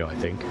okay, I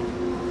think.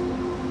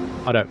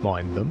 I don't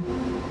mind them.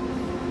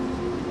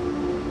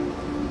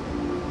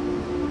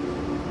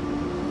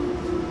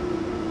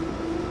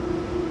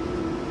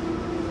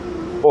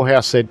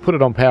 Poorhouse said, put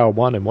it on power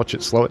 1 and watch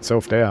it slow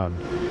itself down.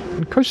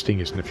 And coasting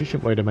is an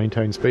efficient way to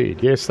maintain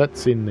speed. Yes,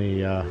 that's in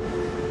the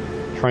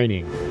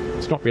training.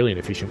 It's not really an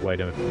efficient way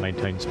to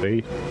maintain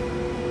speed.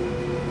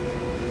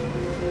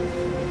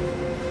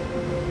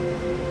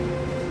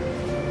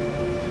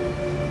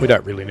 We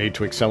don't really need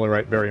to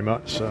accelerate very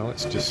much, so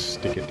let's just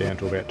stick it down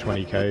to about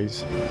 20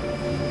 k's.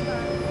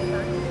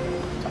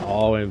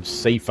 Oh, and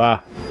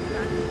Sifa.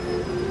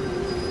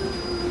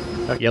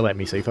 Don't yell at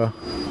me, Sifa.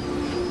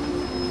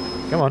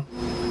 Come on.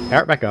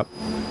 Power it back up.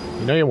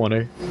 You know you want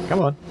to. Come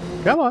on.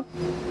 Come on.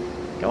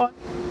 Come on.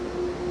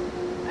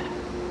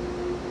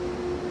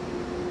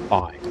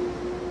 Bye.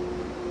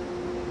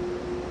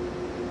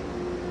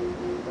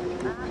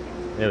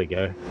 There we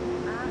go.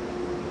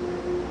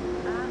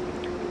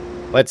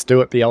 Let's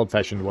do it the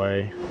old-fashioned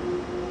way.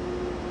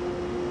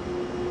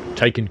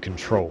 Taking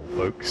control,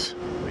 folks.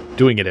 We're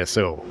doing it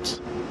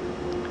ourselves.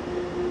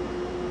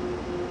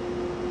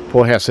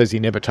 Poorhouse says he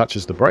never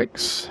touches the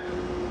brakes.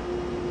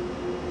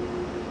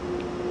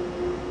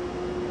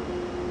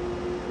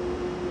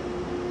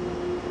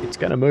 It's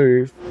gonna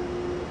move.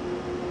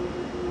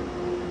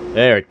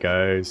 There it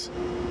goes.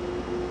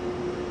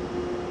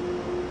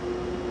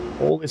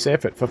 All this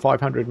effort for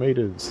 500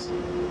 meters.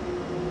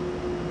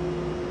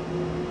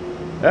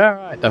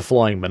 Alright, the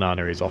flying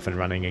banana is off and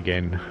running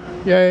again.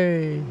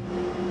 Yay!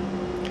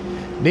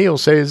 Neil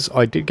says,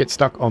 I did get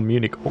stuck on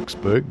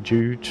Munich-Augsburg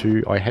due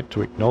to I had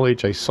to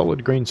acknowledge a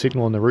solid green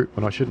signal on the route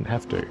when I shouldn't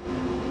have to.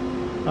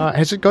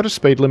 Has it got a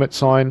speed limit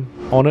sign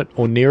on it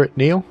or near it,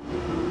 Neil?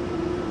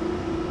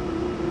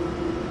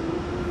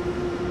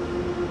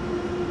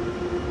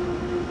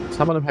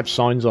 Some of them have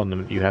signs on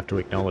them that you have to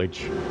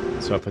acknowledge.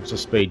 So if it's a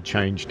speed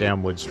change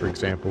downwards, for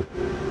example.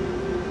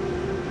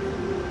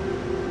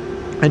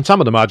 And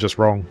some of them are just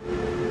wrong.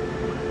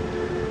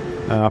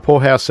 Poor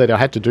House said I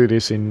had to do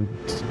this to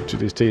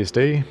this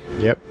TSD.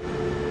 Yep.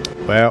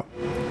 Well,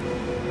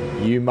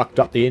 you mucked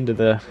up the end of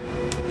the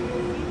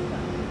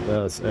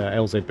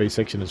LZB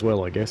section as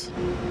well, I guess.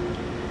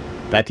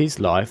 That is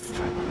life.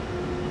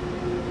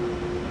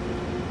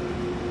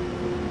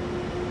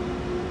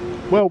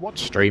 Well,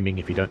 what's streaming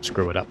if you don't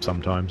screw it up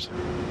sometimes?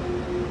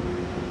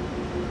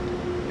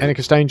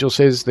 Anarchist Angel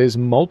says there's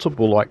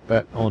multiple like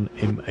that on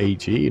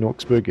MAG. In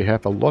Augsburg you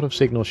have a lot of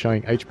signals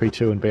showing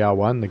HP2 and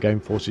BR1. The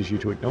game forces you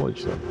to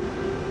acknowledge them.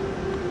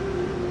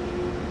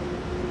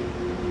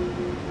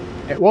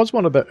 It was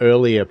one of the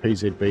earlier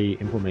PZB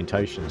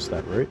implementations,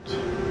 that route.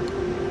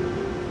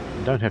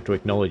 You don't have to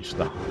acknowledge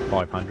the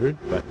 500,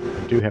 but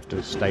I do have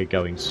to stay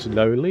going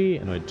slowly,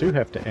 and I do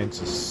have to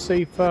answer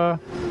CIFA,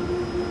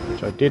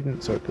 which I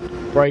didn't, so I put the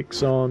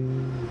brakes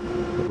on,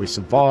 but we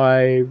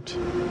survived.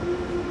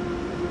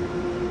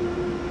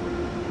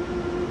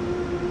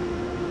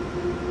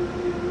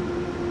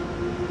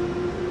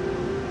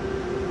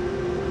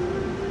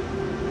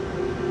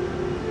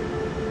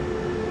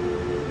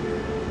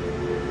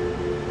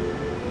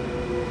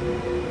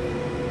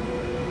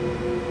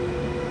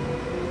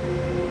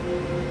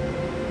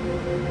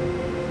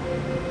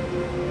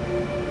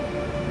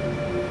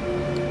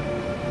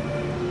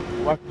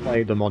 I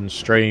played them on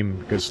stream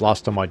because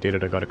last time I did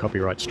it I got a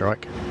copyright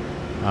strike.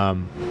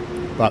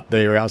 But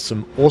there are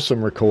some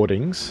awesome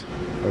recordings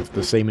of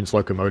the Siemens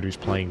locomotives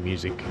playing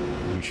music.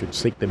 You should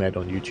seek them out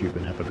on YouTube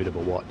and have a bit of a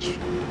watch.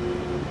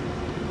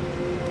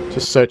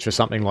 Just search for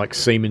something like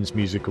Siemens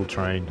musical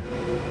train.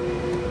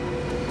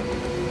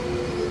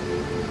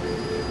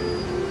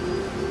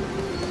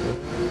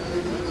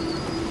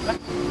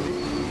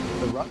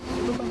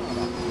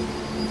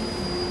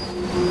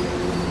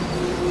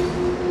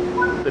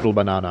 Little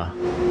banana.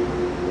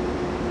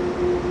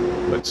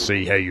 Let's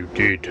see how you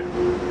did.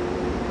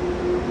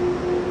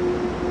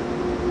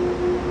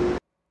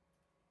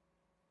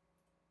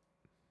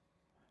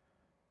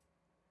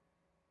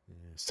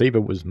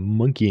 Siva was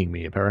monkeying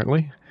me,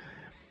 apparently.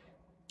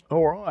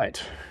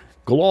 Alright.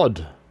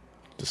 Glod.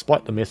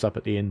 Despite the mess up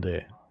at the end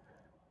there.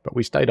 But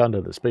we stayed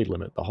under the speed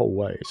limit the whole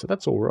way, so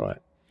that's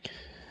alright.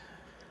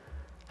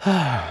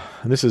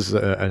 And this is,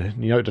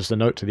 you know, just a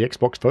note to the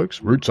Xbox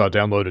folks. Routes are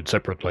downloaded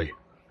separately.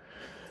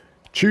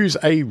 Choose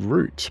a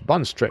route.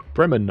 Bunstreck,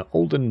 Bremen,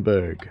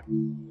 Oldenburg.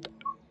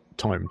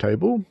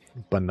 Timetable.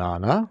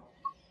 Banana.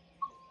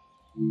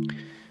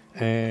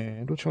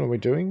 And which one are we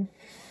doing?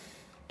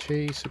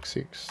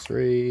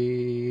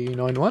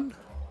 T66391?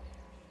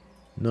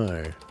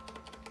 No.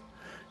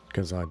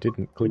 Because I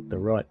didn't click the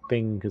right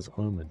thing because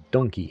I'm a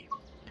donkey.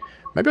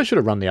 Maybe I should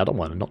have run the other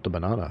one and not the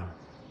banana.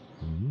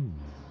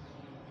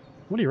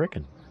 What do you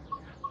reckon?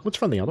 Let's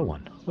run the other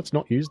one. Let's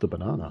not use the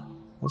banana.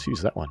 Let's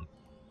use that one.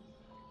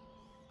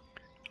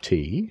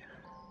 T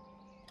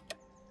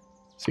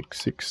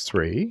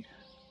 663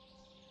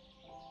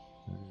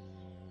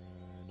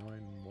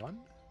 91.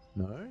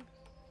 No.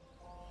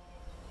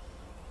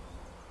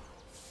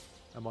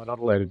 Am I not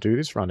allowed to do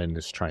this run in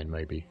this train?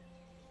 Maybe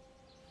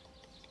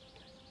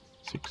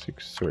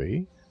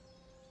 663.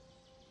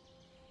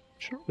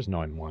 Sure, it was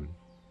 91.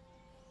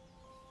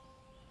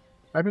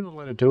 Maybe I'm not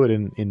allowed to do it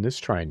in this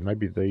train.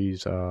 Maybe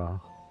these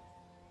are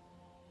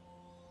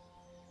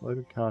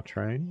loaded car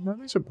train. No,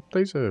 these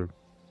are.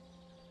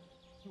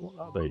 What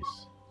are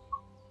these?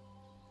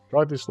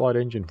 Drive this light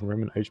engine from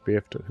Bremen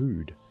HBF to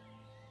Hood.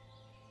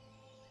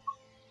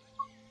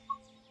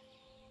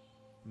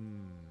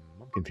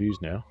 I'm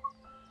confused now.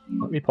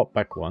 Let me pop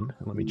back one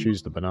and let me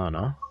choose the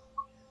banana.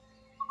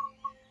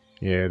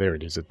 Yeah, there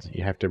it is.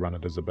 You have to run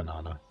it as a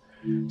banana.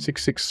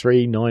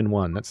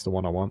 66391. That's the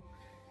one I want.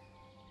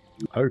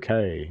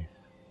 Okay.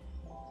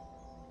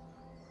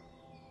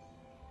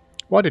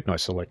 Why didn't I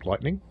select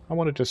lightning? I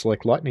wanted to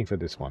select lightning for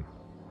this one.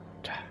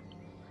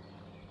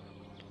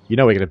 You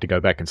know we're going to have to go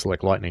back and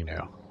select lightning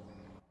now.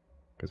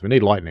 Because we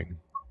need lightning.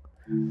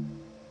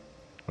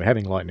 We're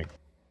having lightning.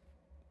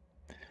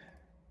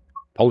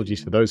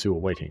 Apologies for those who are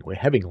waiting. We're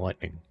having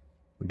lightning.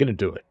 We're going to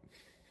do it.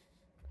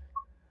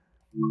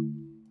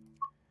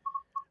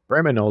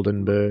 Bremen,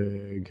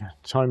 Oldenburg.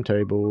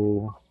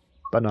 Timetable.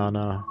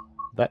 Banana.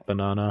 That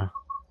banana.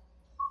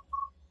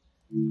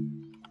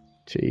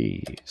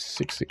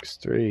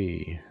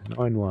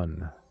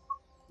 T66391.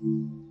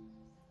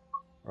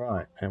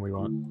 Right, and we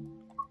want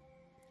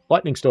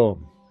lightning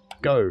storm.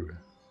 Go.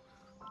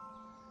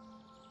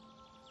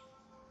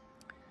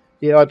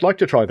 Yeah, I'd like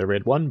to try the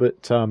red one,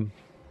 but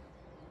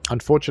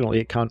unfortunately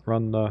it can't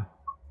run the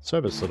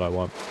service that I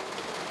want.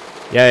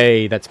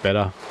 Yay, that's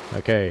better.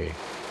 Okay,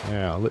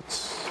 now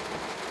let's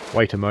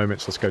wait a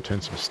moment. So let's go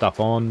turn some stuff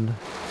on.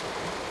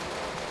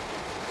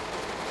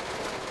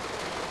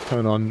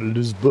 Turn on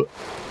Lisbon.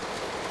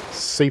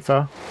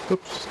 Sifa.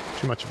 Oops,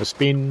 too much of a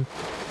spin.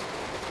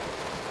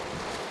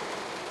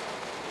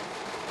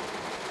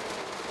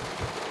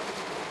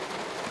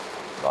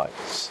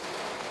 Lights.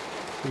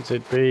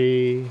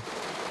 PZB.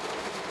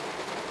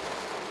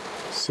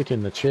 sit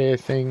in the chair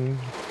thing.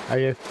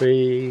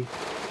 AFB.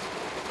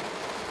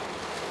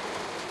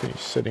 Finish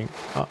setting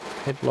up.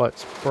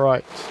 Headlights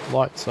bright.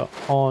 Lights are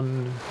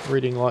on.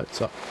 Reading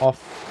lights are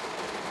off.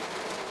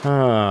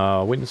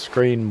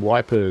 Windscreen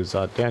wipers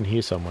are down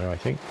here somewhere, I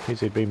think.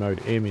 PCB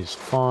mode M is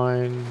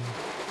fine.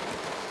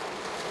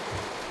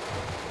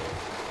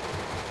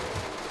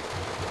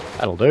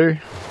 That'll do.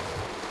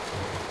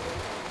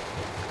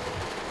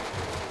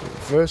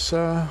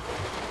 Reverser.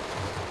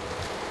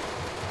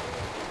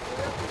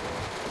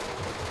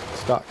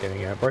 Start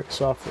getting our brakes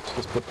off. Let's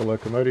just put the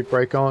locomotive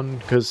brake on,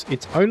 because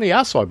it's only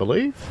us, I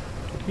believe.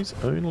 It is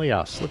only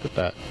us. Look at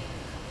that.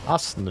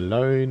 Us and the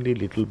lonely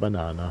little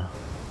banana.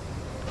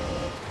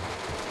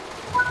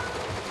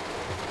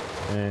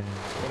 And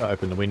when I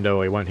open the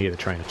window, I won't hear the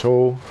train at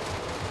all.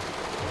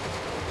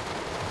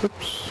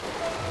 Oops.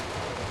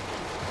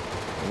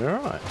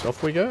 Alright,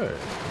 off we go.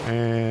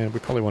 And we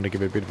probably want to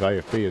give it a bit of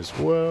AFB as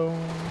well.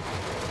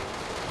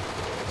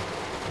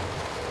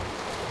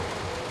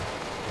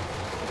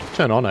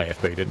 Turn on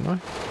AFB, didn't I?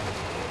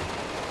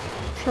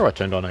 Sure, I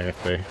turned on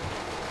AFB.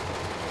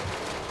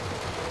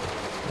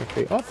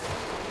 AFB off.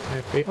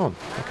 AFB on.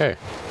 Okay.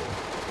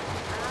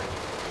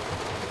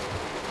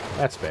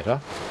 That's better.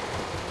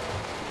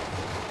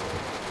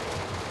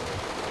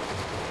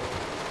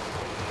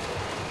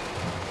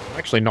 I'm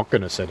actually not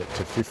going to set it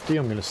to 50.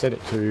 I'm going to set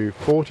it to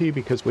 40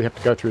 because we have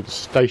to go through the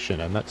station,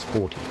 and that's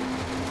 40.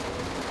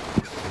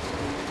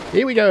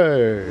 Here we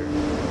go!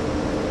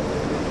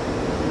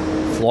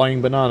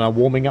 Flying banana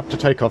warming up to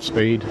takeoff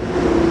speed.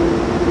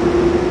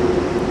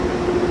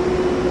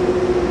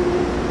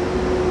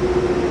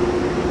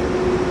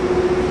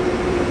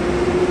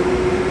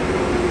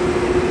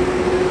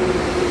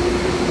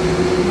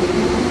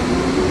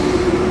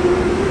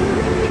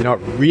 You know,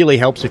 it really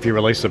helps if you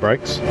release the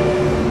brakes.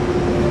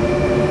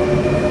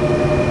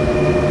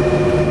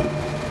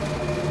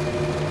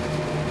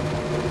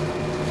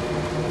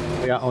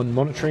 We are on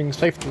monitoring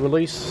safety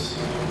release.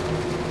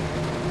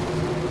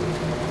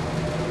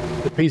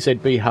 The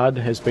PZB HUD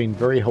has been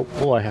very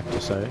helpful, I have to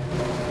say.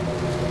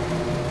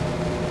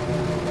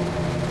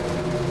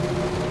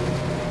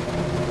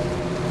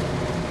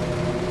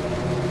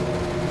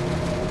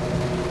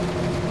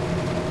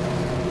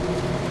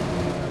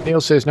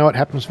 Neil says, no, it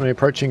happens when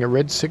approaching a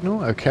red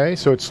signal. Okay,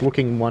 so it's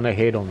looking one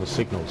ahead on the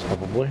signals,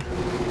 probably.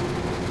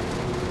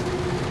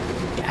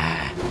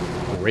 Yeah,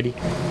 already.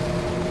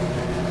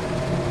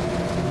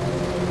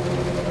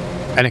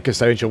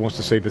 Anastasia wants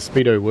to see the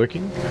speedo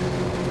working.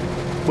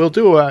 We'll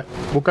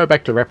go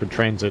back to rapid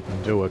transit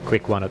and do a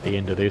quick one at the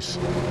end of this,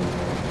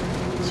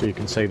 so you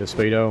can see the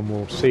speedo, and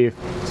we'll see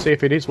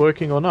if it is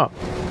working or not.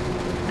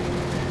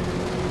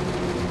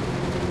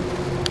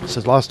 It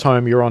says last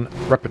time you're on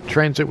rapid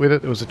transit with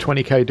it, there was a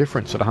 20k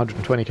difference at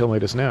 120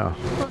 kilometers an hour.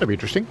 That'd be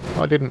interesting.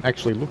 I didn't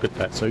actually look at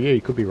that, so yeah,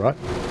 you could be right.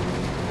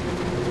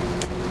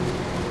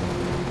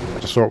 I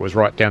just saw it was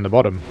right down the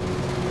bottom.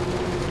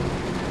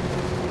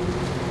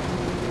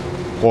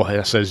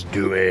 Boy, says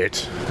do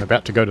it.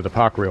 About to go to the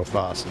park real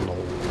fast. Lol.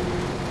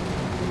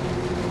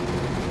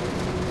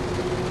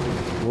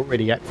 We're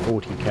already at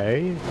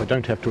 40k. I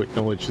don't have to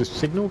acknowledge this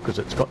signal because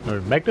it's got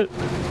no magnet.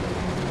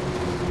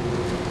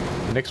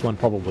 The next one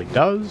probably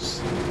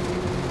does.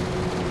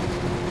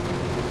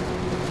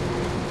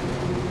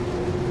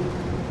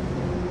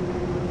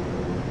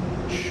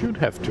 Should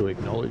have to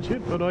acknowledge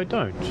it, but I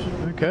don't.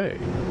 Okay.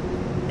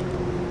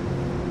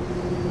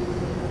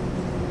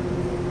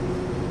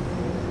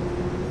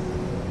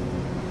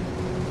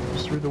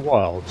 Through the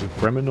wilds of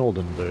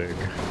Bremen-Oldenburg.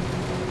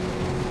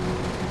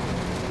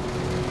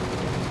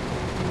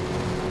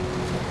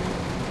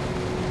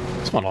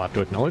 This one I'll have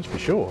to acknowledge for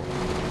sure.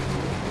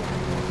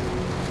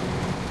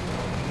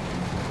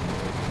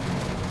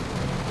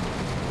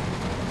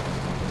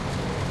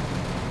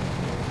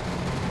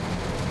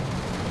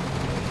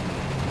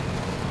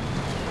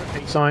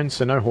 Peace signs,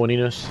 so no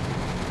horniness.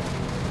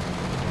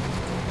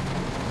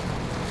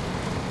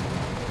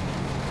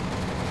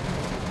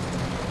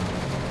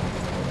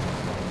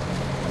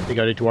 I think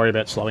I need to worry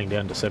about slowing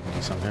down to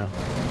 70 somehow.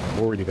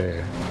 Already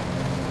there.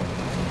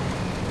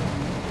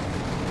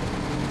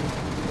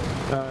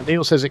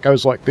 Neil says it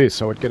goes like this.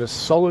 So I'd get a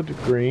solid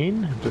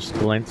green, just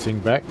glancing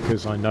back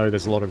because I know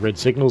there's a lot of red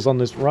signals on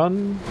this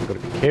run. I've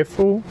got to be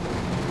careful.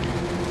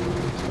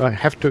 Don't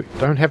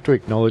have to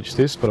acknowledge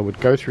this, but I would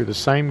go through the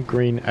same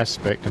green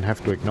aspect and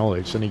have to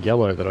acknowledge any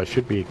yellow that I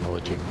should be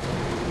acknowledging.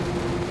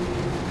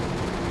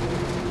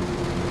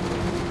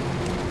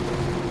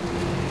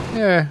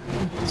 Yeah,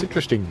 it's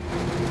interesting.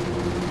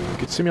 You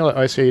could simulate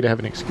ICE to have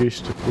an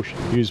excuse to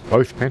use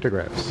both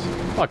pantographs.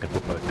 I can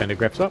put both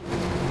pantographs up.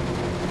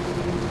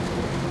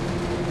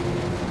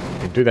 You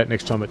can do that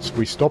next time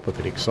we stop if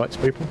it excites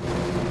people.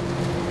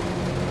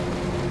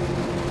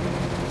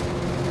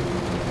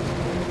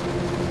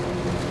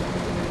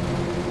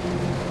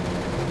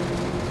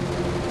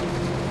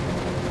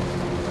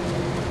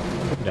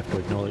 Wouldn't have to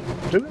acknowledge.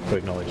 Do have to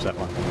acknowledge that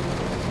one.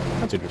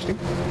 That's interesting.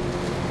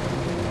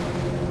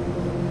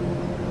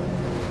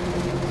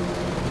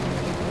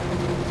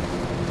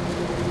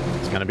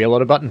 going to be a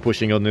lot of button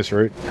pushing on this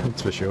route,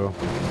 that's for sure.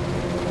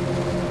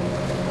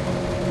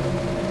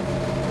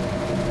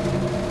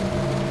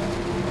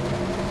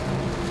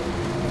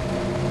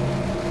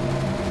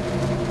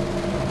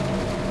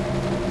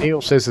 Neil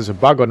says there's a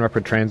bug on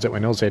Rapid Transit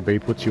when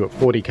LZB puts you at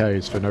 40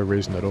 k's for no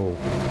reason at all.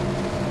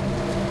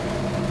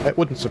 That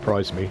wouldn't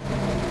surprise me.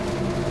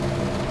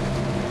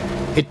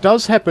 It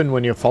does happen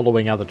when you're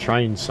following other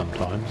trains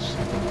sometimes.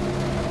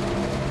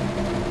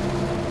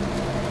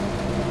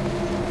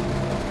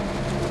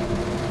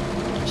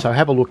 So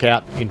have a look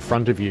out in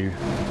front of you,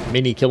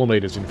 many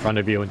kilometres in front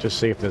of you, and just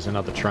see if there's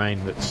another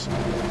train that's...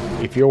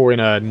 If you're in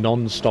a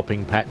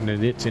non-stopping pattern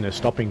and it's in a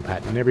stopping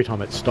pattern, every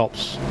time it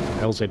stops,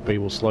 LZB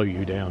will slow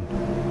you down.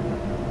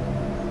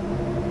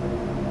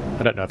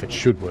 I don't know if it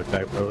should work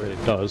that way, but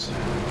it does.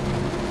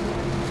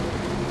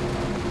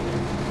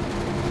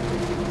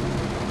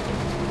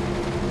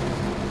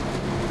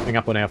 Coming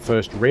up on our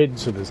first red,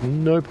 so there's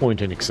no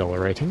point in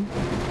accelerating.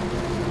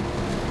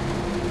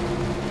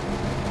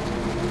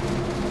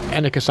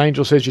 Anarchist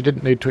Angel says you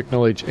didn't need to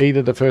acknowledge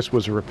either. The first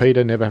was a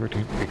repeater, never have to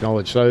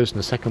acknowledge those, and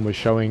the second was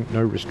showing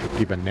no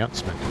restrictive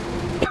announcement.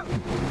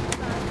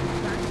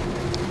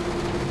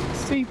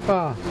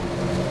 Seepa.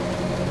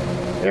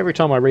 Every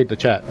time I read the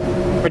chat.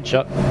 Red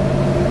shut.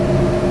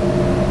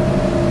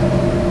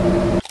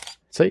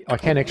 See, I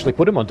can actually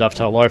put him on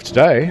Dovetail Live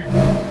today.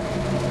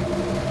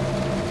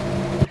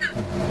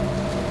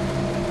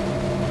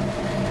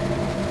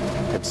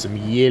 Have some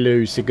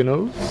yellow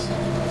signals.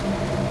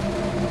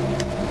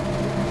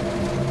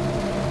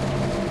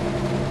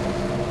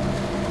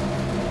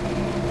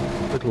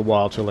 Little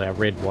while till our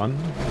red one.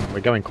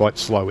 We're going quite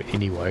slow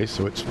anyway,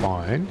 so it's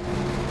fine.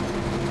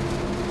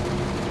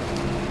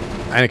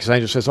 Anarchist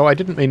Angel says, oh, I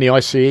didn't mean the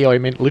ICE, I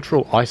meant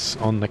literal ice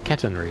on the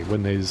catenary.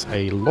 When there's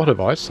a lot of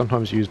ice,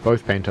 sometimes use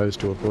both pantos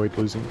to avoid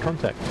losing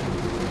contact.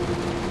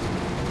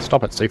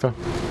 Stop it, Sifa.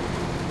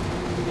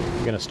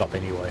 I'm going to stop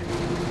anyway.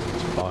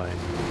 It's fine.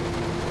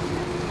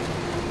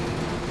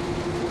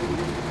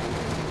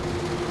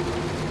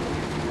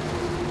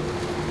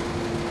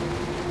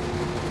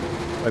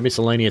 Oh,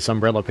 miscellaneous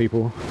umbrella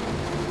people.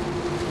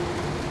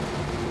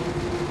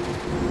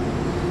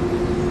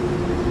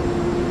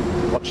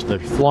 Watch the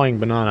flying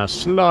banana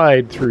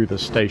slide through the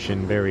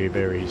station very,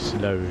 very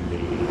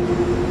slowly.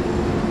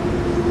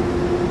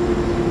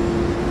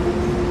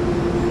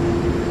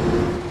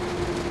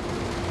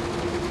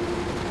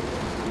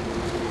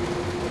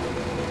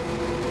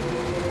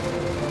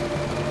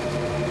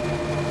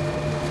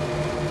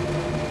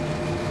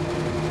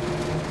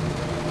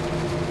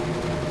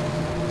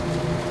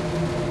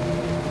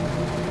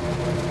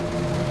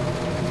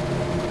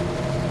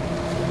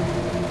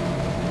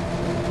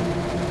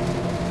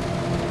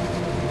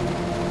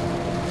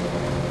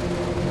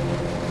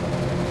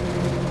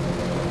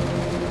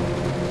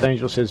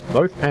 Angel says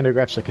both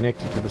pantographs are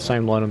connected to the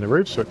same line on the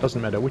roof, so it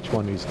doesn't matter which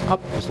one is up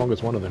as long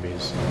as one of them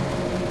is.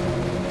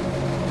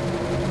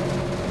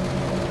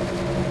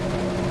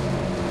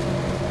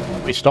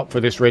 If we stop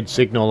for this red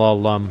signal, I'll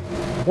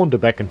wander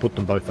back and put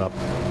them both up,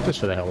 just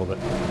for the hell of it.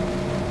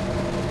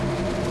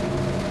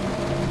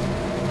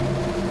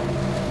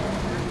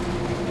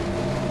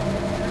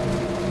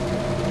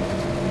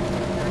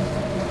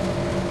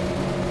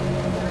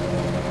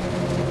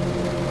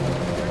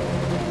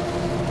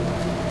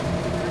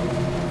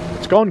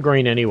 Gone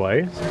green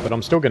anyway, but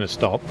I'm still going to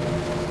stop.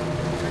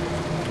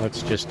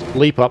 Let's just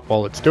leap up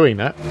while it's doing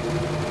that,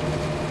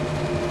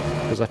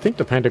 because I think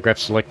the pantograph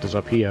selector's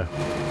up here.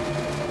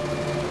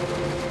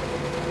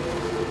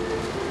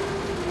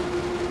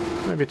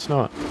 Maybe it's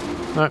not.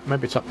 No,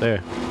 maybe it's up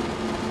there.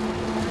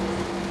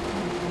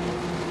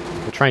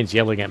 The train's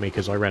yelling at me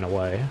because I ran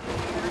away.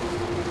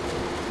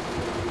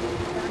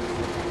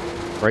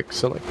 Brake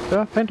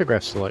selector,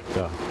 pantograph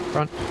selector,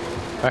 front,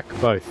 back,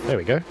 both. There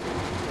we go.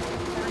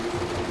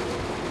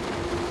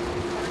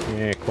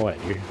 Yeah, quiet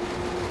you.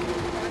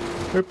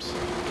 Oops,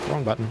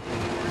 wrong button.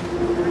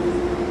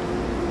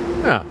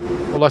 Ah,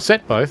 well I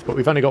set both, but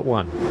we've only got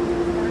one.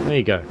 There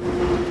you go.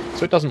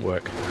 So it doesn't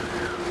work.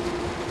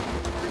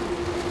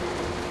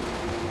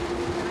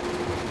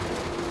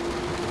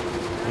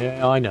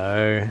 Yeah, I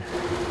know.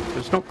 But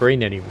it's not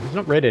green anymore. It's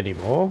not red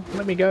anymore.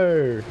 Let me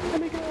go. Let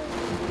me go.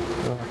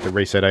 Oh, I have to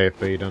reset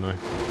AFB, don't I?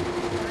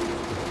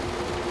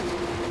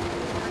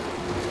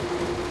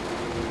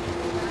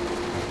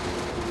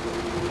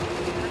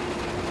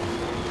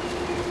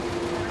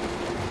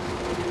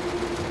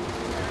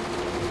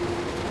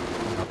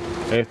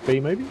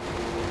 AFB maybe?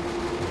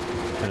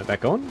 Turn it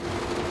back on.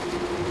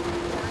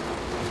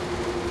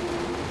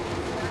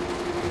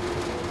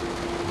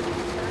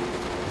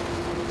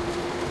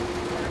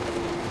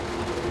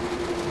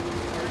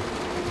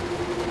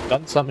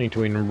 Done something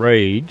to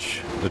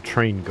enrage the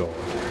train god.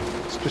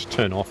 Let's just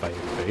turn off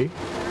AFB.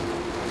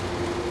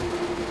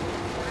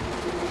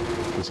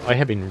 Because I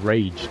have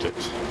enraged it.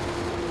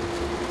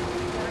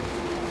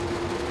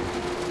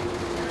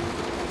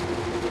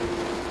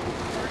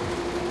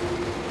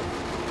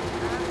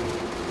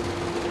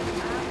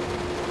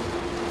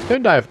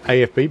 Turned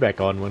AFB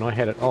back on when I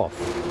had it off.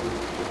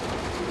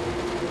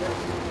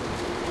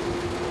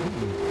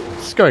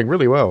 is going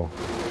really well.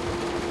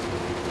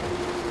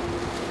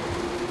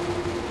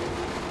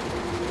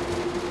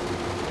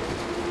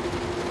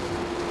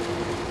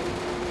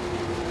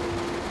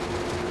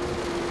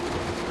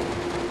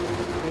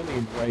 Really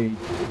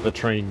enraged the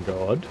train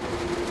god.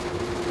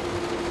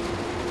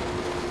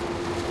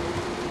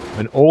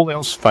 When all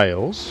else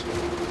fails,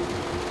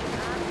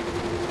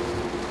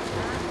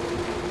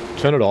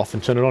 turn it off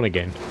and turn it on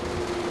again.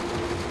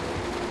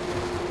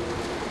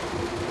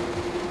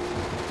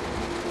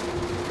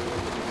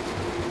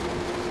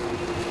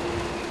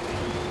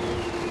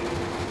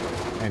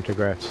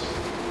 Pantographs.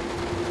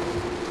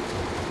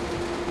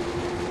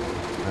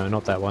 No,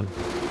 not that one.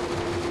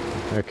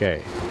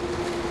 Okay.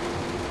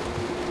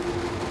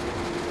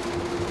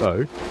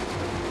 So, I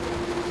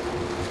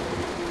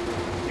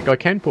think I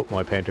can put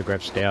my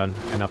pantographs down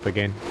and up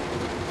again.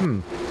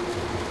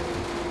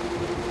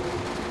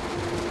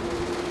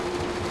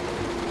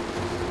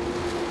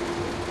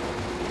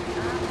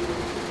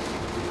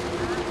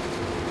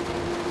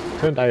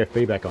 Turned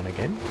AFB back on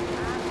again.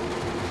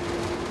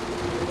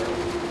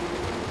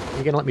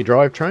 You gonna let me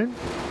drive, train?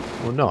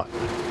 Or not?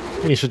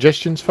 Any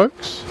suggestions,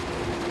 folks?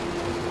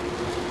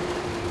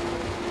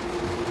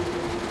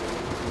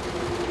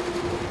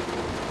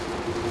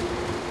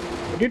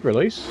 I did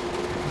release.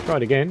 Try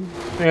it again.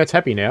 Yeah, it's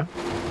happy now.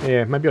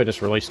 Yeah, maybe I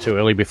just released too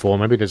early before.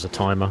 Maybe there's a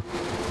timer.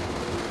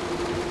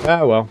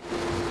 Ah, well.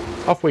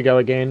 Off we go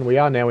again. We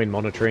are now in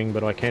monitoring,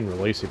 but I can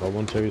release if I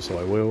want to, so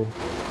I will.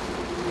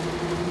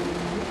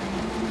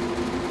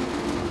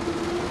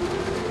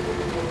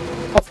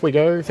 Off we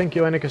go. Thank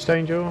you, Anarchist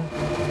Angel.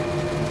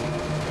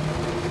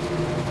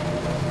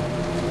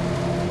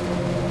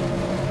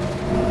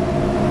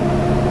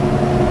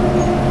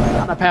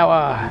 Thunder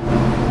power!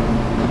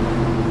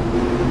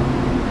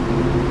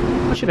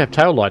 I should have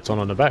tail lights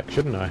on the back,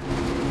 shouldn't I?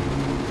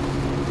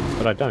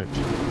 But I don't.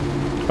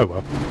 Oh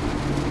well.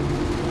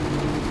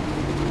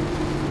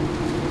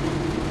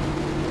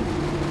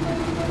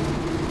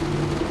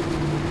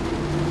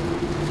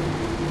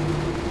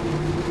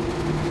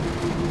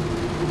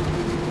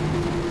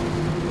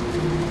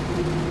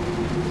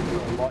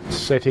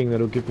 Setting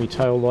that'll give me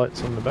tail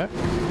lights on the back,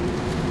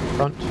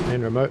 front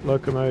and remote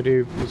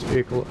locomotive, this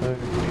vehicle only,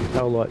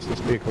 tail lights, this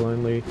vehicle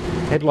only,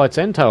 headlights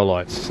and tail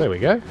lights. There we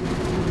go.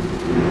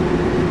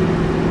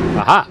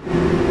 Aha!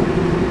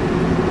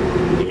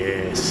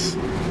 Yes.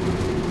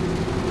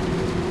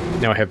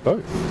 Now I have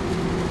both,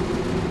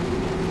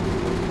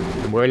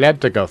 and we're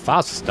allowed to go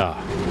faster.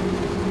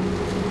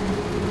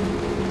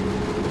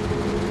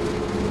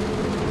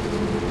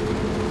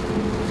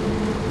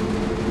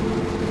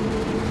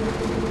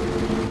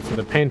 For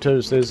the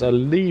Pantos, there's a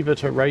lever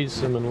to raise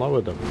them and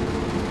lower them.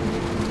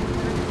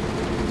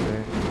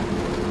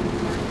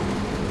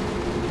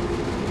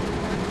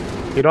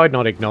 Okay. Did I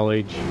not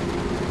acknowledge?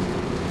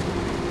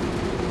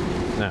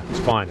 No, it's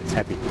fine, it's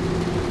happy.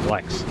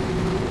 Relax.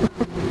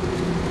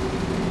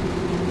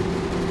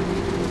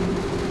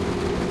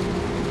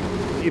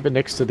 Even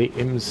next to the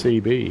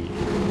MCB.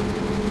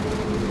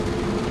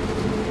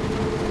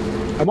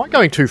 Am I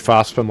going too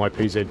fast for my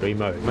PZB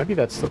mode? Maybe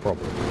that's the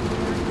problem.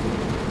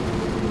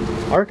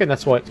 I reckon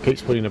that's why it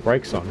keeps putting the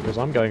brakes on, because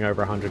I'm going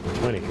over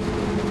 120.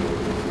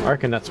 I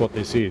reckon that's what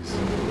this is.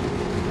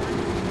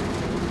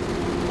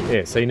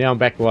 Yeah, see, now I'm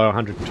back below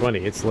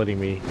 120, it's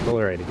letting me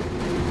tolerate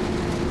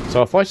again.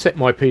 So if I set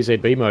my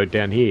PZB mode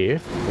down here,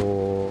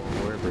 for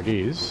wherever it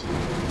is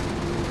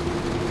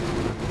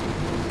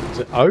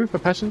it O for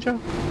passenger?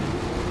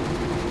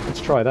 Let's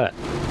try that.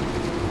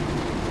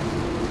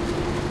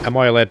 Am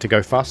I allowed to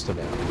go faster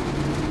now?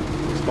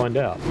 Let's find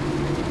out.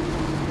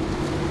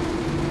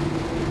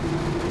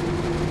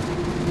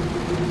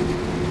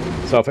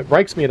 So if it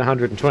breaks me at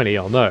 120,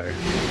 I'll know.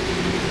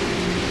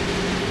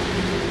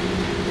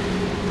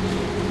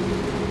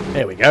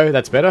 There we go,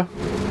 that's better.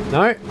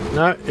 No,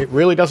 no, it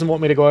really doesn't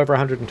want me to go over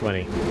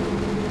 120.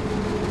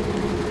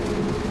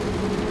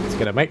 It's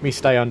going to make me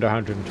stay under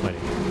 120.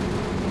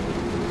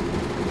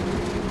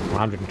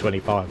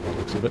 125 by the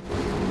looks of it.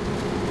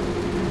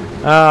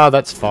 Ah,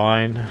 that's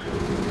fine.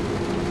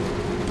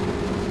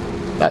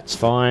 That's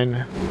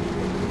fine.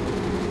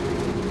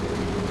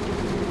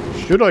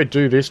 Should I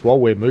do this while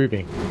we're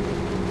moving?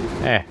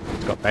 Eh,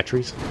 it's got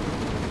batteries.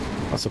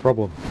 What's the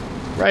problem?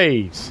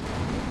 Raise!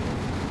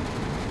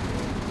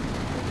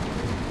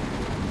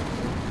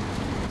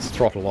 Let's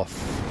throttle off.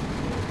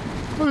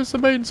 Where's the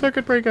main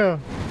circuit breaker?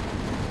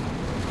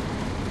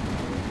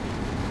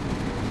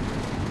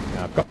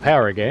 Now I've got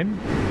power again.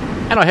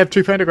 And I have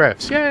 2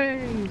 pantographs. Yay!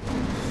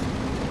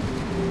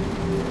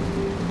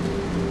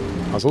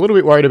 I was a little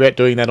bit worried about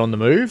doing that on the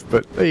move,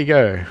 but there you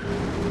go.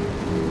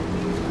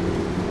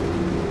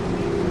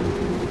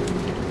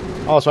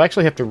 Oh, so I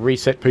actually have to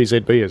reset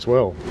PZB as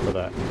well for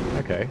that.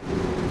 Okay.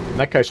 In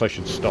that case I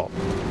should stop.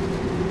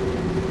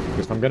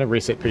 Because I'm going to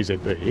reset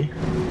PZB.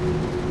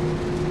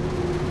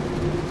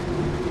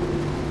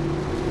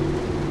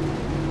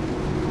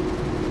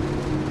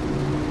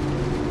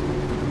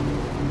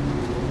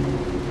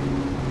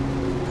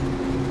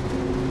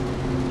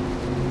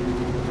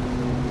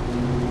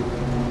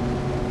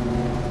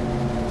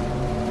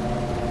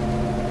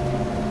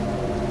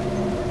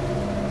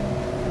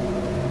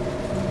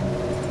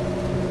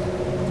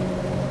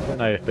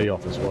 AFB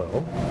off as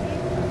well.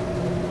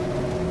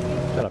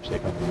 Shut up,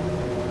 Seeker.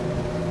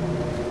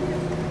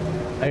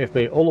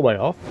 AFB all the way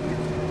off.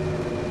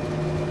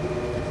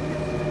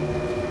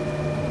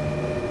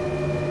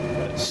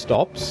 When it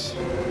stops,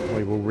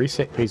 we will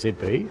reset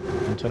PZB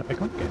and turn it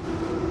back on again.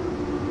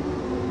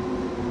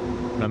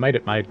 And I made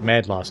it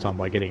mad last time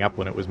by getting up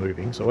when it was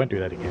moving, so I won't do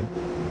that again.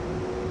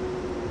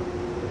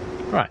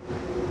 Right.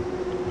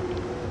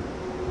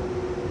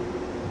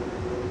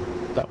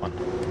 That one.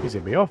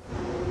 PZB off.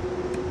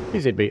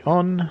 PZB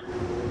on.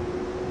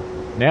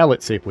 Now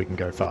let's see if we can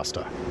go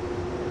faster.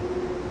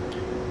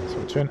 So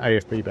we'll turn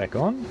AFB back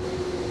on.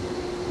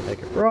 Take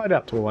it right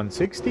up to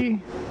 160.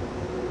 A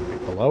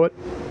bit below it.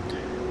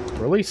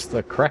 Release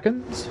the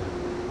Krakens.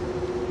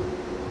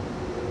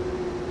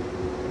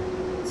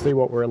 Let's see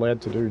what we're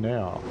allowed to do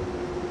now.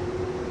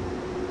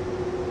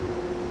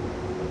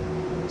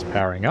 It's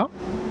powering up.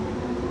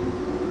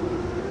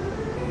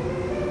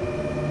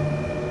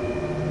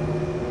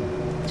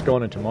 It's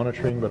gone into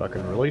monitoring, but I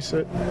can release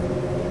it.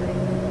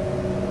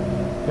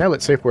 Now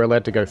let's see if we're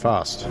allowed to go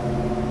fast.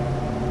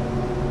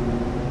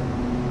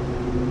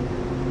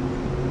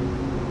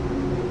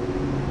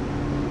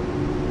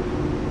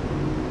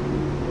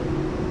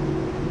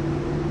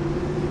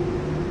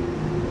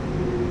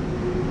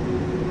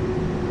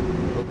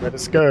 Let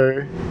us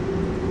go.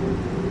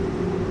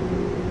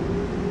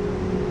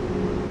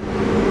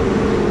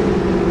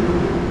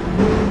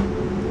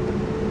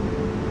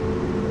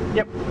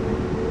 Yep.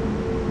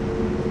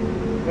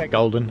 They're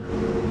golden.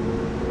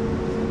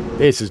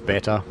 This is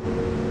better.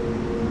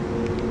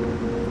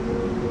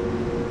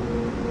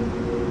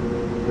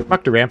 We've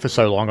mucked around for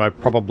so long, I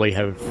probably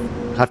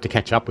have to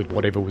catch up with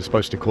whatever was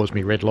supposed to cause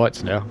me red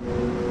lights now.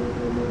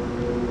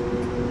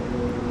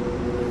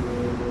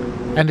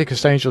 Andy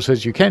Angel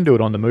says you can do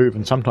it on the move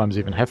and sometimes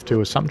even have to,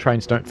 as some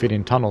trains don't fit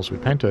in tunnels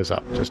with pantos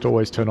up. Just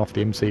always turn off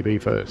the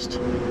MCB first.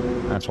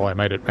 That's why I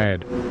made it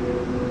mad.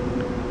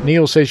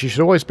 Neil says you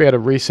should always be able to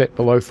reset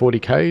below 40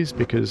 Ks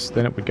because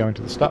then it would go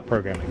into the start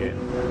program again.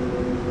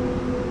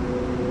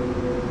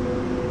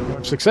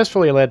 I'm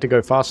successfully allowed to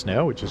go fast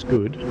now, which is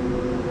good. I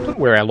don't know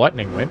where our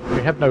lightning went.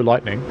 We have no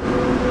lightning.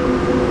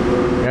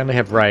 We only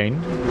have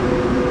rain.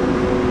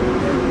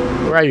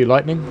 Where are you,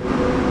 lightning?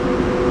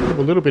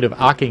 A little bit of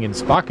arcing and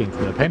sparking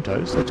from the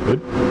pantos, that's good.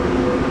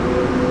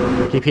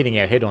 We keep hitting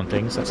our head on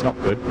things, that's not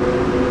good.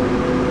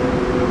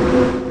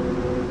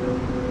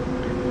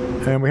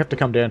 And we have to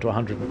come down to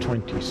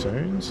 120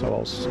 soon, so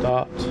I'll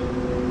start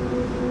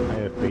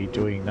AFB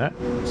doing that.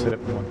 Set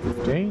up to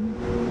 115.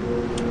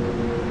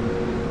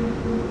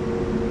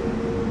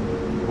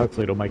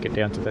 Hopefully it'll make it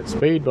down to that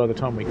speed by the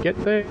time we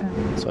get there,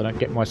 so I don't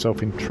get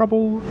myself in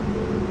trouble.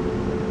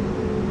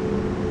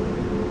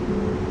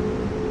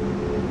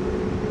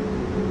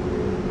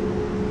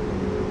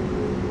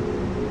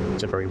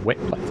 It's a very wet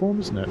platform,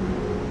 isn't it?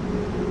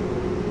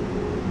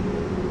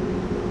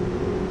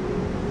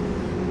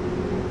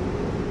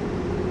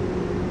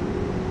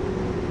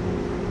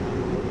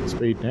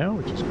 Speed now,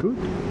 which is good.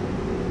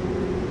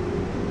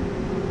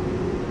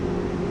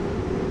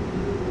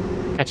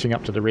 Catching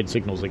up to the red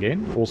signals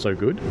again, also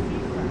good.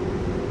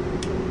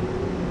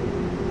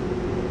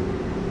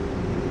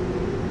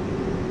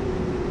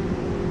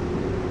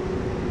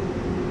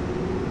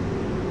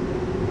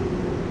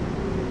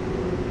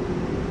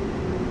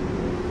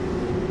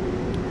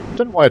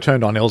 I don't know why I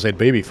turned on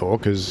LZB before,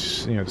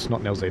 because, you know, it's not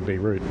an LZB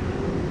route.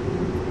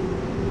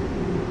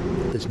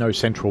 There's no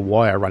central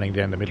wire running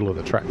down the middle of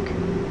the track.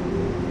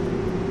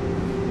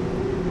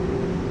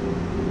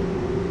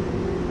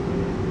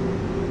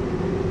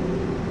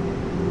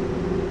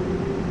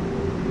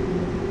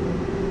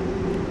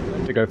 I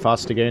have to go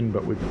fast again,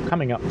 but we're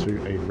coming up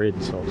to a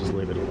red, so I'll just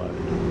leave it alone.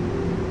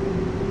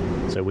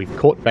 So we've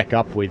caught back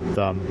up with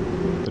the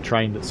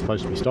train that's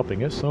supposed to be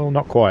stopping us. Oh,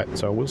 not quite,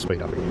 so we'll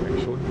speed up again,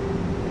 actually.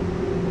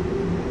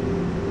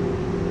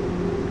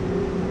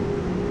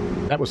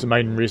 That was the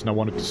main reason I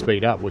wanted to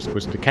speed up, was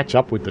to catch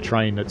up with the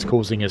train that's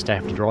causing us to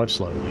have to drive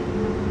slowly.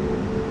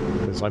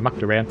 Because I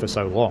mucked around for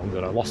so long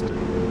that I lost it.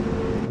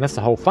 And that's the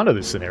whole fun of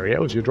this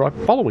scenario, is you're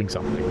following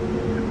something.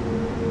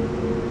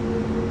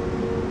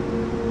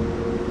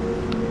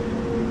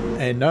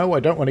 And no, I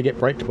don't want to get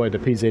braked by the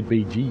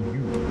PZB GU.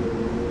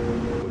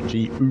 Or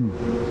GU.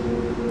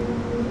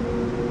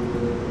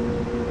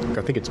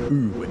 I think it's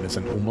OO when there's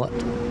an umlaut.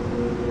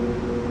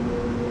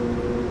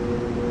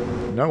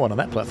 No one on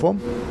that platform.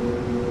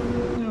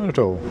 Not at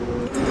all.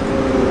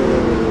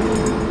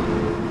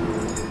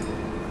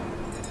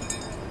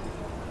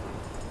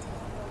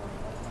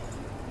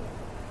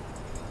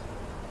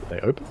 Are they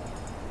open?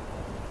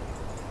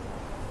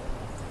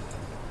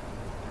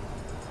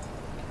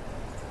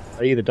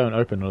 They either don't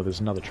open or there's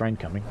another train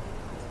coming.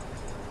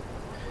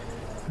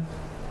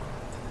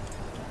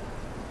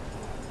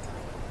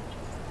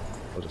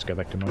 I'll just go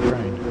back to my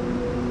train.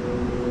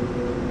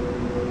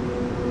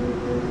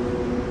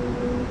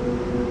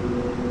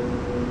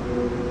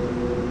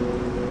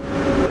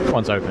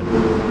 One's open.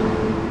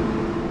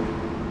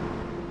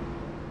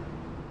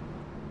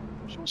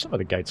 I'm sure some of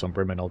the gates on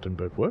Bremen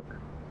Oldenburg work.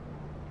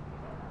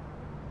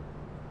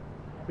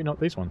 Maybe not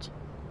these ones.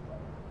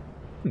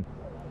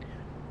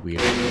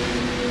 Weird.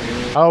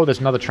 Oh, there's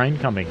another train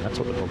coming. That's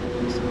what the problem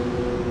is.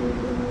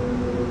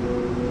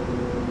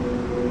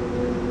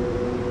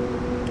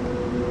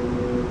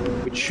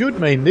 Which should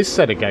mean this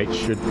set of gates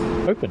should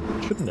open,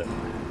 shouldn't it?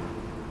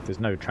 There's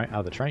no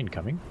other train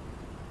coming.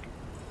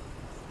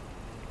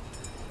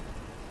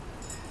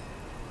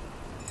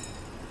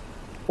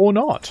 Or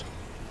not.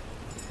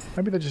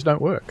 Maybe they just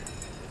don't work.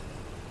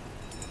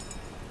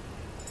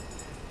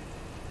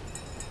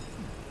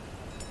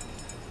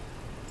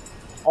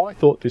 I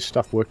thought this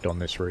stuff worked on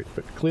this route,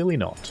 but clearly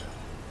not.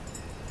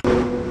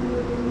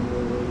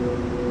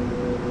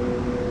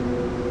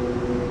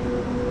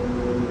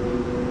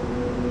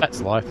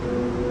 That's life.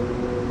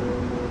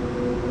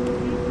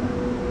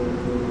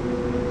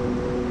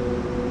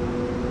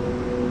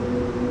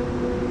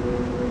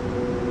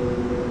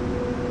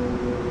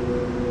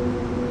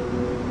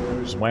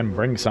 There's one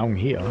bring song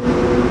here.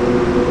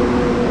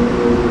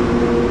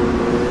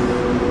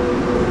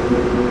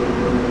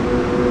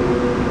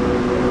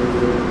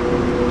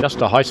 Just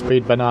a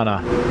high-speed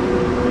banana.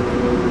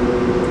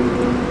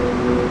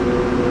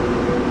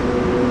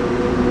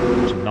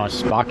 Some nice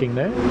sparking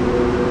there. Bit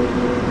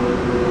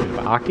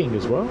of arcing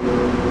as well.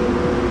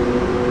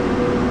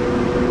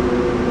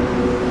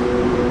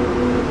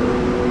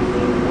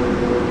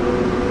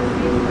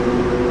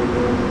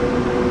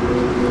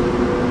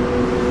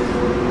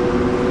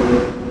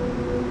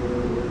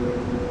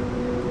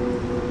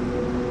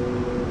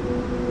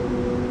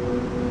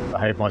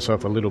 Behave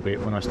myself a little bit.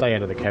 When I stay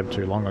out of the cab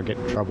too long, I get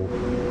in trouble.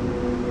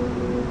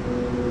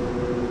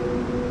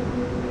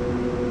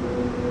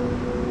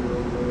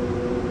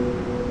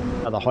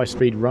 Another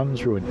high-speed run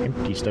through an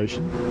empty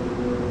station.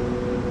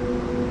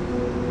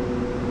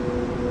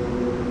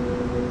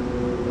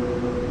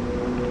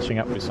 Catching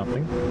up with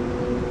something.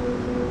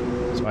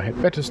 So I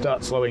had better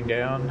start slowing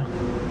down.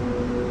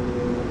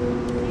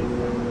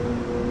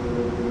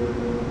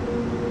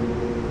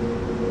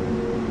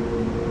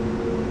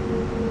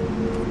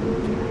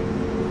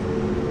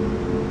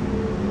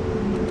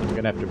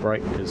 Have to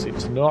brake because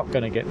it's not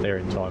going to get there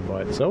in time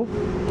by itself.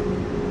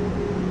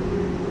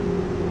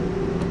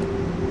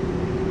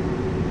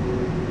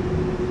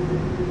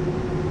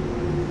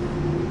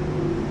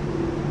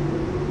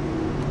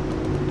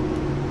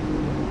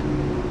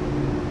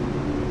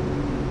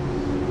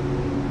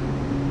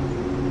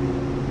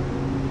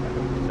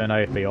 Turn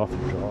AFB off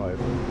and drive.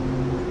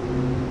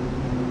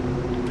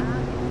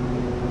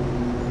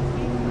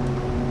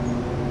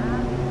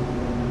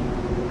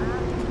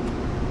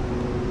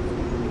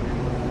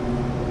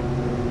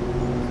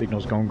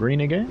 Signal's gone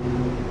green again.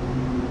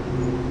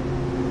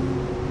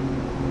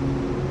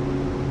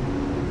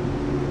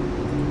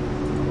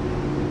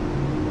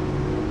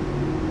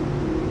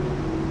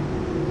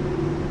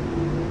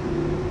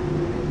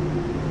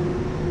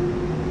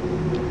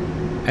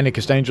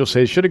 Anarchist Angel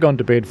says, should have gone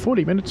to bed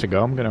 40 minutes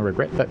ago. I'm going to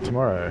regret that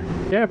tomorrow.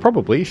 Yeah,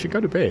 probably. You should go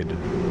to bed.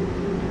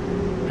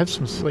 Have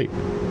some sleep.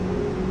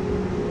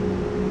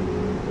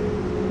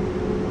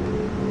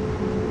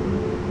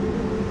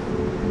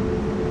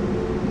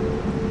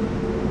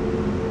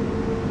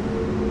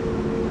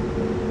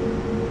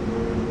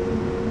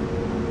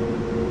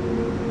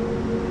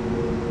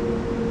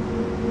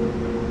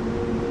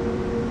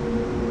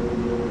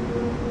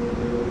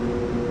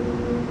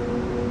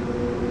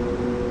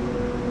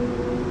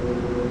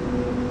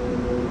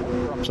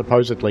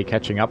 Supposedly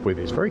catching up with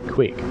is very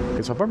quick,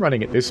 because if I'm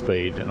running at this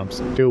speed and I'm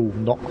still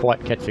not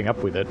quite catching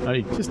up with it,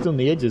 only just on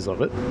the edges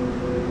of it,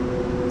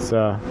 it's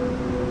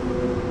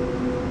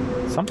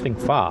something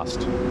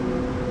fast.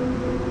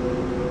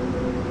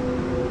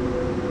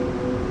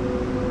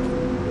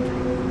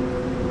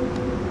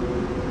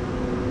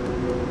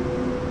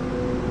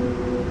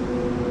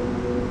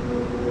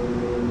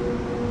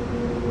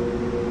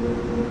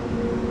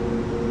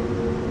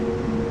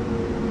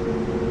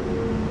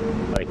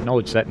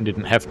 Acknowledge that and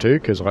didn't have to,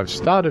 because I've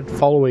started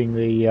following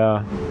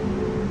the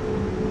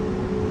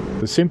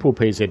simple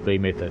PZB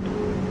method.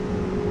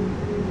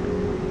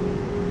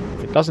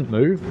 If it doesn't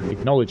move,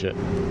 acknowledge it.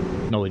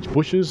 Acknowledge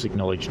bushes,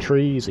 acknowledge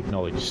trees,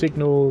 acknowledge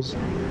signals,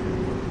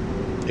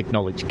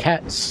 acknowledge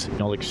cats,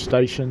 acknowledge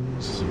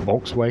stations,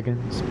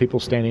 Volkswagens, people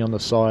standing on the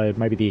side,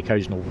 maybe the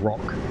occasional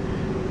rock.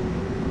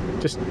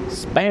 Just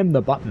spam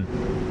the button.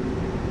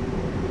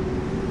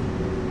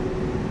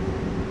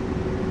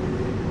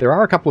 There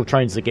are a couple of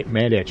trains that get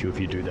mad at you if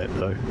you do that,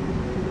 though.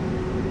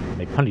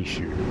 They punish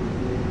you.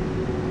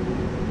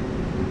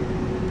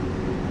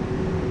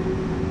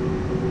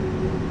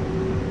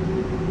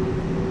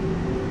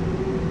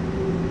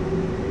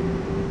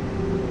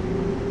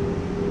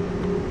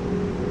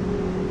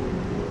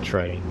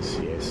 Trains,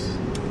 yes.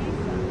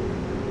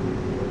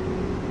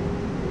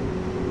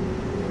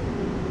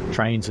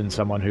 Trains and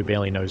someone who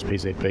barely knows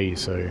PZB,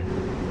 so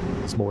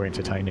it's more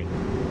entertaining.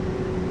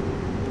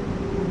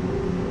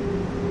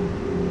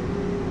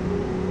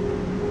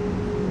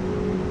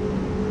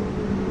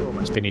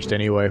 Finished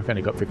anyway. We've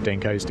only got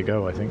 15 k's to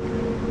go, I think.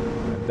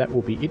 And that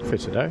will be it for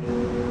today.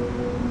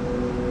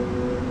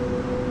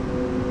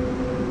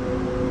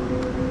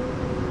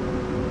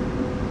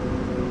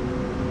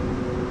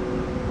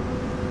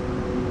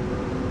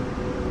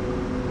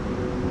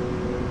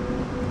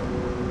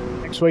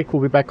 Next week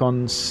we'll be back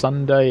on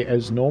Sunday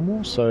as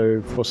normal,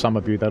 so for some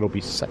of you that'll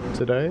be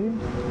Saturday,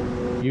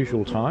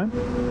 usual time.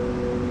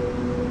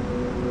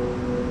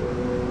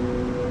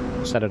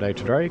 Saturday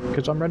today,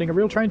 because I'm running a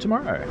real train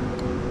tomorrow.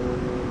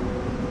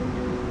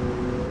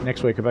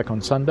 Next week we're back on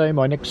Sunday.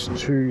 My next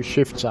 2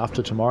 shifts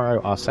after tomorrow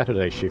are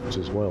Saturday shifts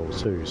as well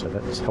too, so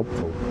that's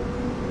helpful.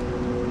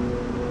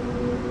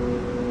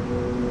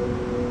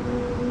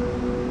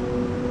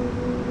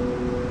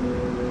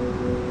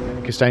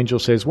 Angel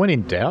says, when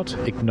in doubt,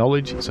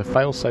 acknowledge it's a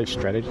fail-safe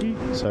strategy,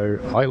 so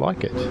I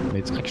like it.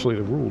 It's actually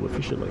the rule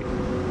officially.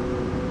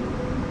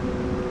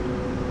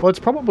 Well, it's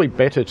probably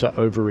better to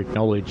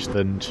over-acknowledge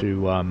than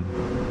to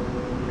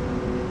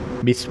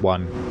miss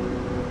one.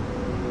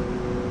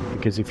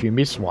 Because if you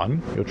miss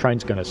one, your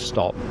train's going to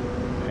stop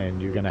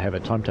and you're going to have a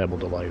timetable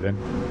delay then.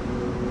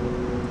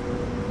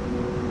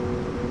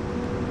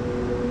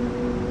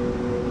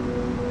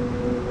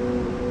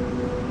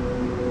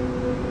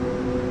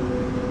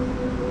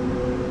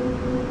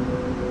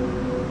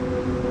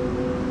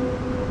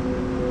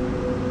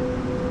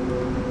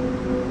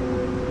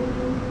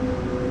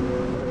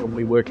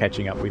 We're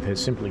catching up with has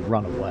simply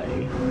run away. So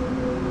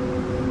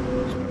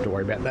don't have to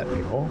worry about that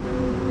anymore.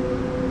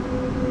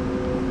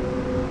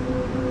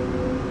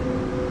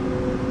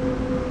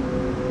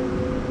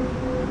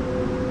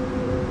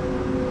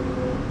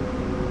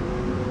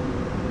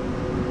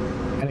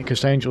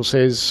 Anarchist Angel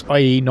says,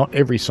 i.e. not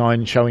every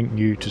sign showing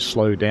you to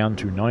slow down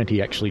to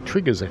 90 actually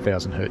triggers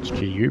 1000 Hz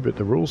GU, but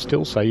the rules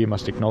still say you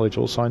must acknowledge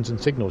all signs and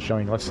signals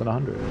showing less than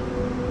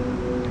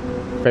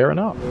 100. Fair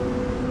enough.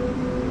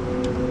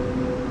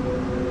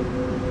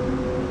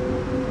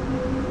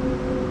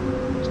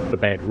 A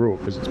bad rule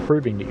because it's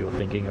proving that you're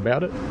thinking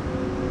about it.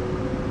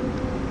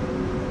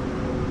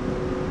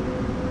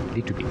 I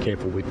need to be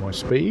careful with my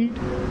speed,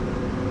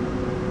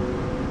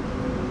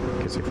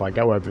 because if I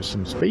go over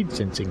some speed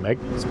sensing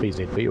magnets,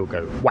 PZB will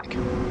go whack.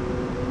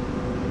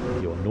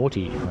 You're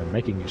naughty, I'm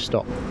making you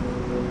stop.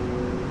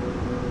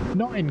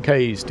 9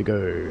 Ks to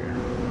go.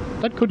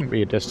 That couldn't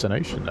be a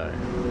destination though,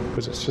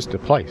 because it's just a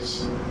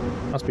place.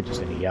 Must be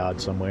just in a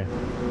yard somewhere.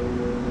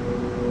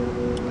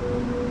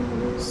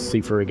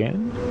 Cipher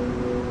again.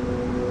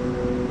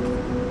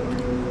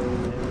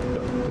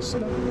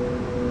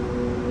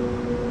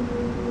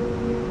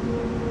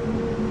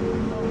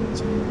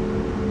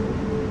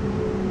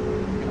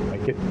 Can't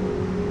make it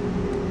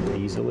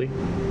easily.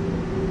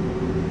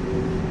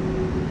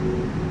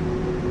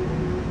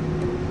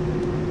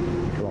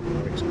 Come up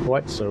it's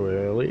quite so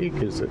early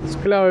because it's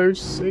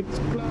close. It's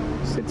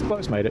close. It's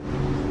close. Made it.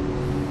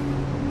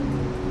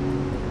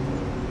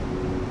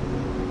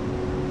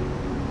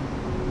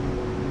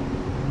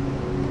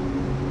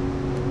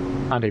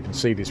 Can't even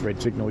see this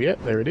red signal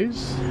yet. There it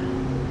is.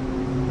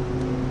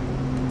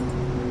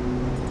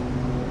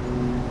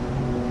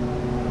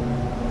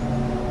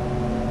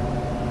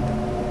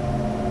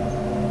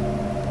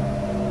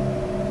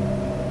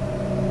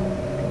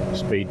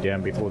 Speed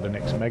down before the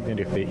next magnet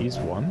if there is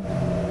one.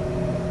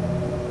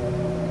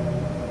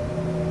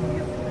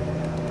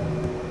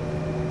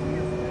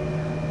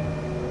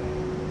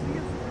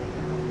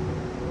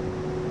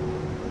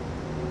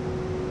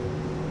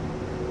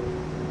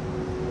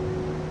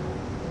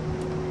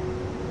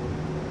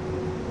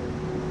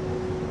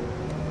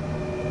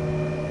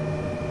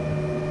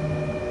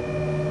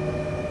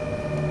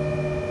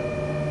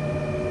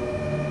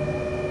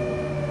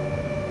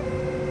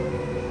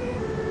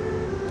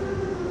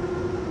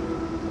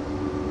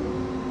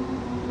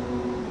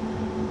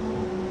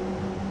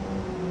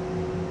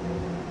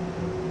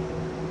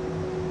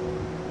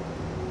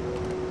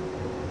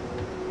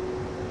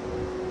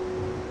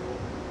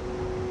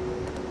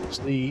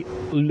 The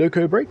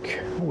loco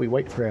brake while we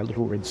wait for our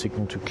little red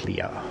signal to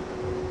clear.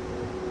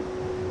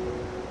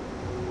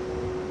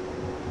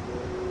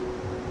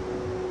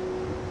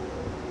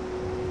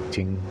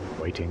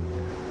 Waiting.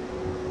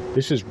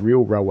 This is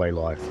real railway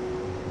life.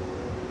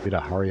 Better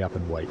hurry up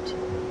and wait.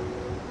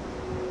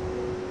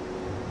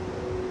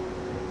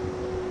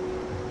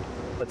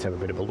 Let's have a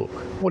bit of a look.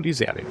 What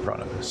is out in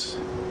front of us?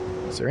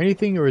 Is there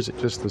anything, or is it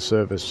just the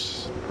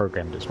service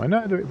programmed this way?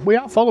 No, we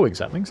are following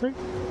something, see?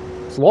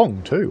 It's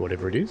long too,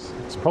 whatever it is.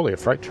 It's probably a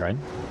freight train.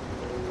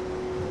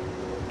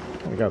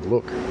 Let me go have a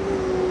look.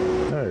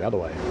 No, the other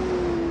way.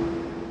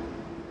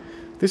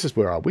 This is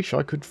where I wish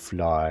I could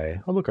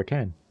fly. Oh look, I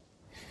can.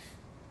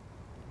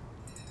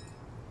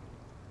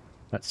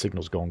 That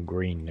signal's gone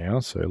green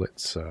now, so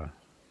let's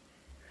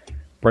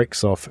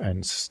brakes off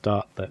and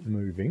start that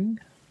moving.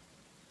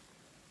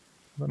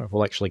 I don't know if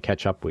we'll actually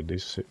catch up with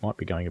this. It might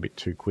be going a bit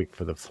too quick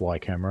for the fly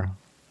camera.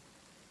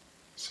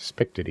 I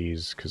suspect it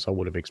is, because I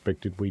would have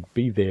expected we'd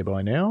be there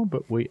by now,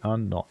 but we are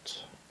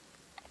not.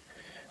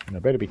 And I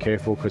better be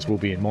careful, because we'll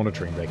be in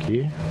monitoring back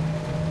here.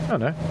 Oh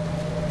no.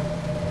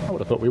 I would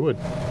have thought we would.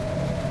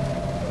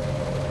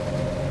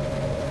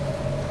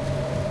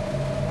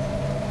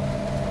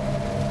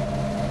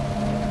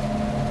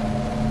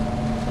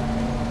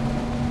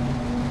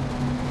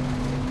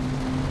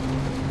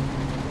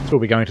 So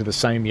we'll be going to the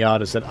same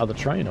yard as that other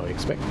train, I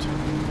expect.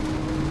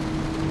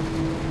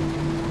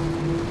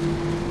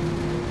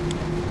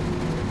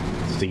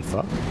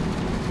 Stifa.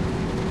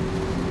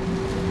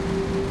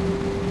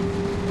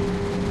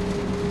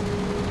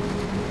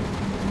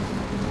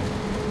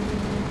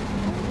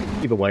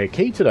 Give away a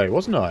key today,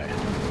 wasn't I?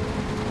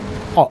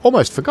 Oh,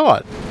 almost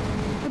forgot.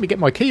 Let me get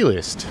my key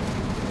list.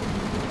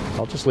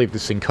 I'll just leave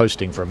this thing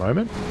coasting for a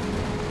moment.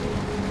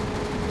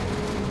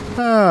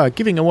 Ah,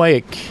 giving away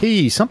a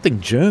key. Something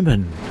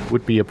German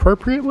would be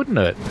appropriate, wouldn't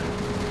it?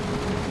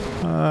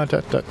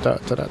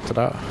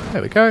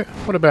 There we go.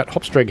 What about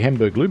Hopstreg,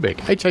 Hamburg, Lübeck?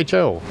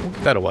 HHL. We'll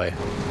get that away.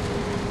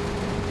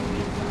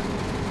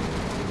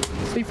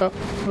 Stifa.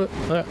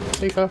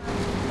 Stifa.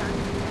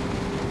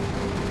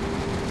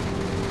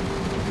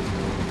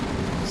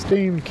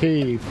 Steam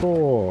key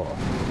for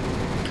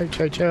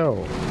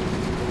HHL.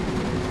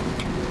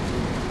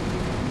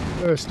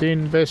 First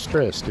in, best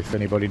dressed, if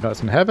anybody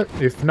doesn't have it.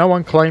 If no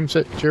one claims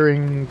it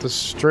during the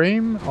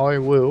stream, I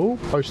will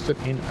post it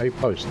in a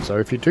post. So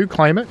if you do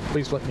claim it,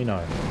 please let me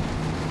know.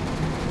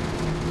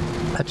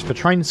 That's for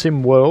Train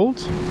Sim World.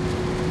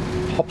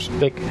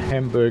 Hopsbeck,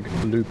 Hamburg,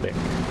 Lübeck.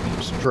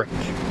 Hopstreck,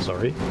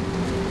 sorry.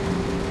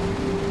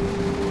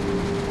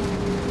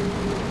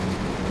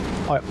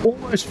 I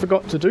almost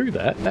forgot to do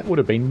that. That would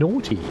have been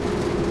naughty.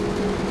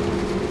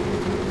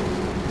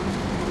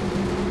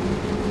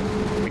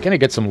 We're going to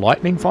get some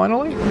lightning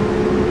finally?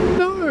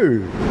 No!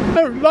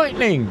 No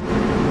lightning!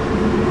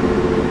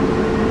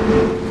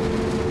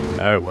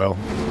 Oh well.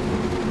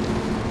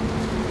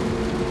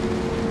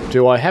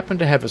 Do I happen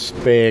to have a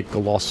spare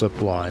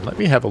Glossop line? Let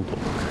me have a look.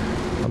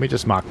 Let me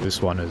just mark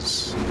this one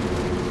as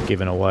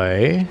given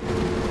away.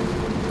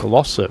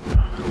 Glossop.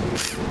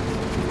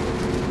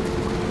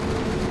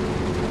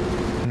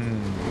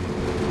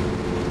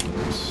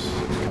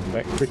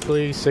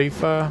 Quickly,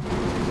 Sifa.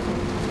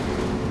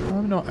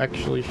 I'm not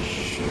actually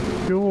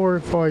sure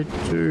if I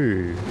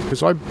do,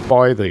 because I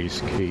buy these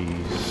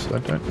keys. I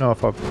don't know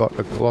if I've got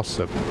a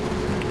Glossop.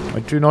 I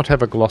do not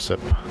have a Glossop.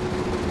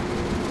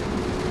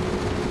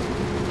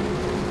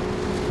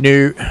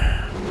 No.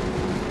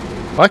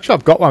 Actually,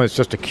 I've got one. It's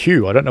just a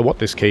Q. I don't know what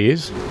this key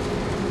is.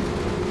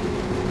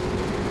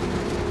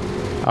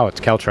 Oh, it's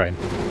Caltrain.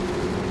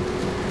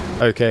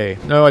 Okay.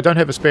 No, I don't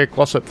have a spare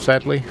Glossop,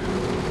 sadly.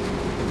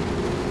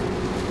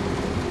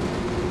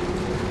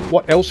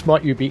 What else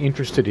might you be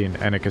interested in,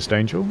 Anarchist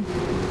Angel?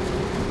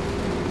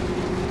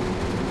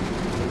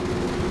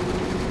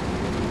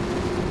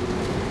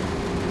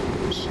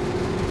 Oops.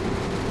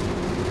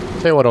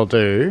 Tell you what I'll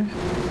do.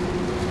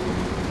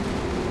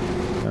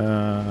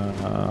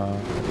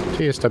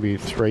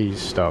 TSW3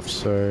 stuff,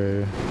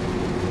 so...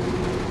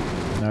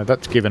 No,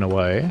 that's given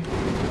away.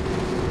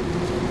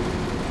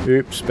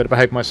 Oops, better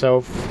behave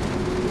myself.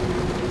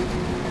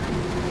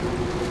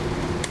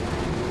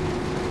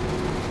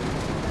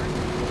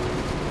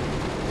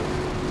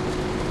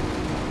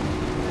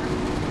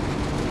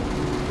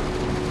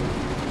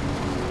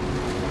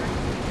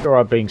 Sure,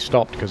 I'm being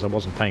stopped because I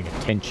wasn't paying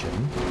attention.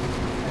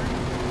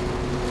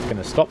 It's going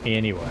to stop me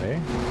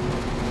anyway.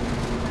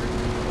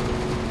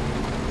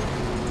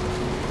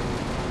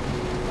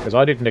 Because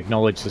I didn't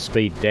acknowledge the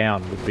speed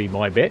down would be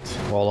my bet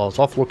while I was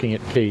off looking at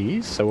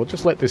keys. So we'll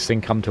just let this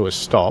thing come to a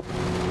stop.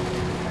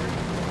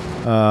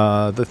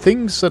 The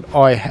things that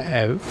I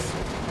have...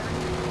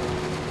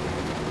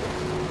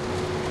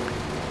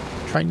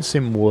 Train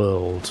Sim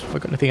World. Have I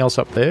got anything else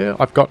up there?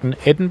 I've got an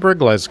Edinburgh,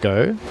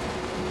 Glasgow.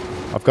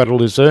 I've got a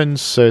Luzerne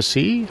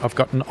Cersei. I've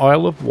got an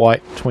Isle of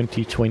Wight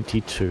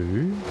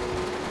 2022.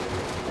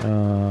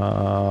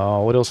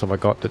 What else have I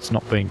got that's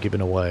not being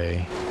given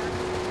away?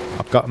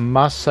 I've got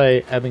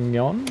Marseille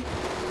Avignon.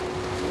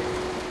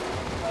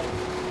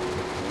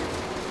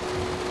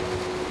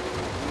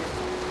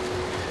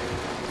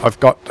 I've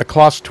got a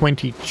Class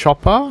 20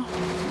 Chopper.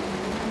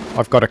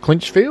 I've got a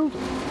Clinchfield.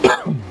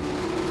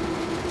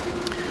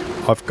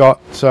 I've got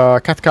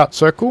Cathcart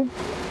Circle.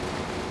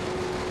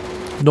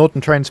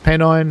 Northern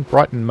Transpennine,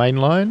 Brighton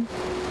Mainline.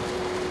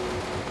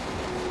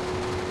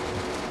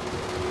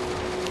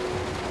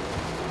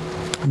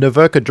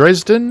 Noverka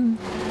Dresden.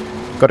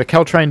 Got a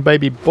Caltrain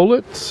Baby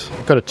Bullet.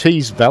 Got a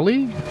Tees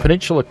Valley,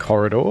 Peninsula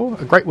Corridor,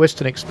 a Great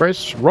Western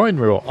Express,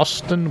 Rhine-Ruhr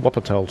Austin,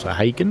 Wuppertal to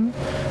Hagen,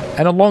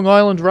 and a Long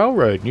Island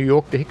Railroad, New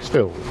York to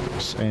Hicksville.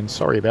 Oops, and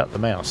sorry about the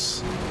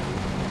mouse.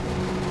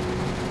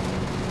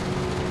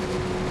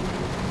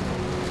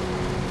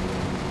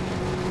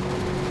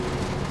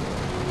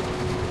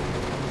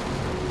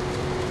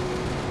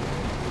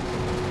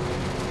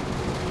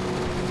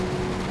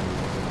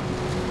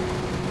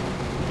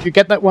 Did you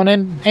get that one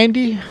in,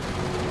 Andy?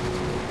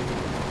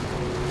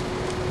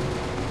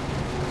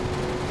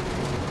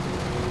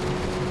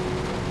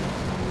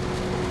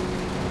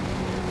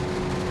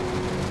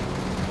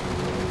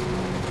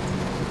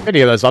 If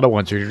any of those other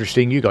ones are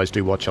interesting, you guys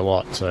do watch a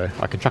lot, so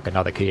I can chuck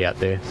another key out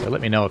there. So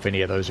let me know if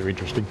any of those are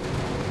interesting.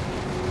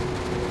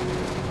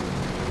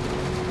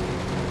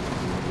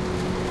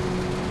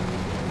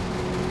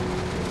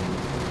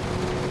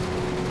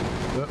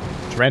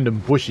 It's random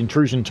bush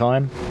intrusion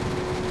time.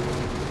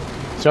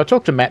 So I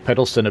talked to Matt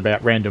Peddleston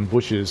about random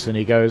bushes, and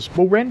he goes,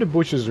 well, random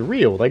bushes are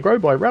real. They grow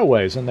by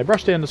railways, and they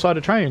brush down the side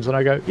of trains. And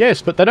I go,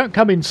 yes, but they don't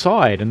come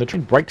inside, and the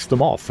train breaks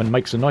them off and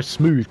makes a nice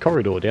smooth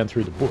corridor down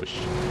through the bush.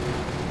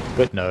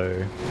 But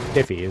no,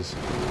 deaf ears.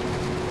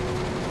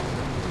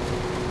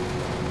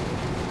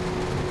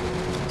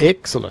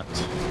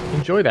 Excellent.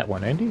 Enjoy that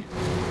one, Andy.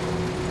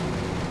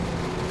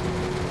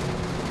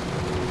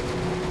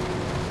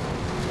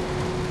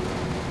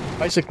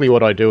 Basically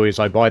what I do is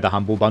I buy the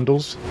Humble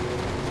Bundles,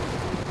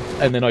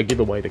 and then I give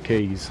away the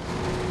keys.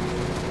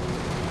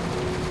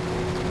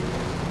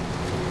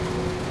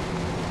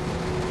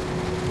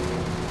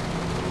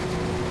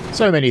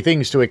 So many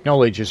things to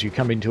acknowledge as you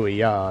come into a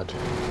yard.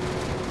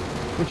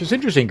 Which is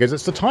interesting, because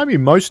it's the time you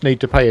most need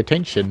to pay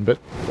attention, but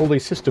all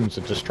these systems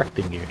are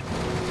distracting you.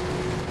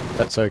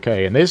 That's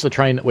okay. And there's the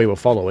train that we were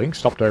following,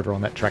 stopped over on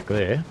that track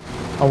there.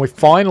 And we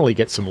finally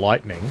get some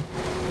lightning.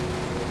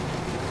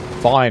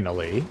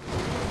 Finally.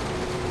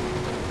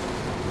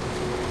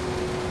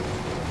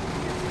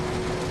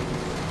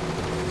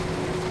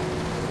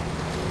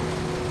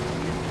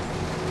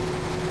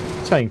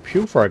 It's saying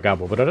pure for a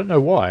gobble, but I don't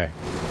know why.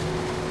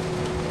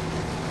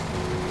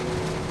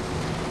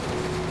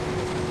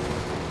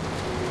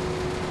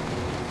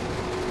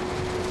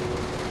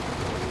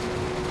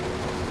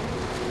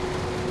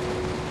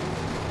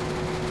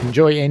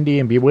 Enjoy, Andy,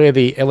 and beware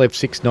the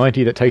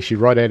LF690 that takes you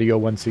right out of your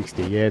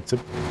 160. Yeah, it's a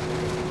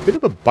bit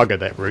of a bugger,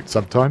 that route,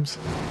 sometimes.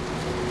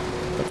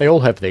 But they all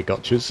have their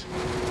gotchas.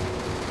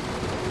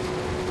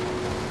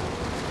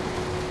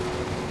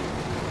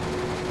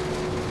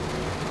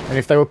 And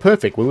if they were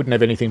perfect, we wouldn't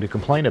have anything to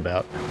complain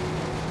about.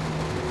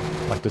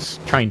 Like this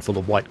train full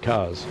of white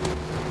cars.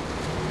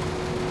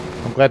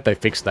 I'm glad they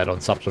fixed that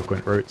on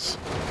subsequent routes.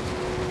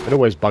 It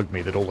always bugged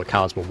me that all the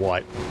cars were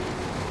white.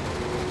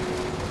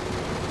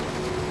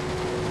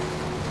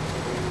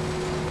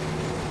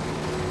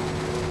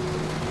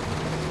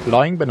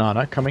 Flying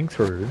banana coming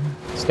through.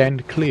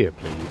 Stand clear,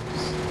 please.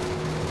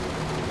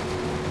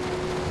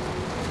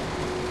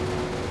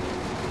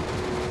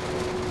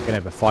 Gonna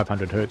have a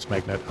 500 hertz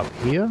magnet up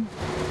here.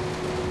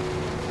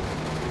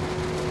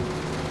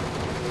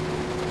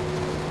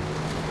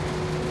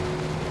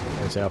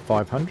 There's our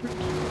 500.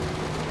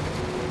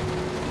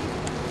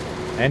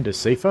 And a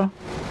Cephar.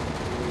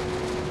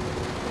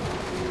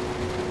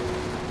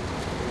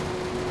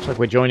 Looks like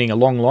we're joining a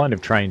long line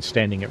of trains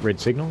standing at red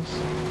signals.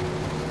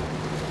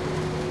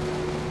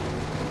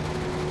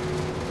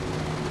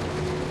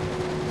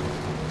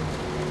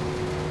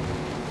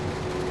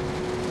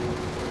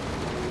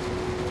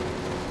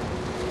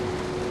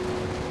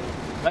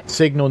 That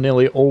signal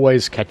nearly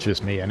always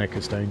catches me,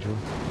 Anarchist Angel.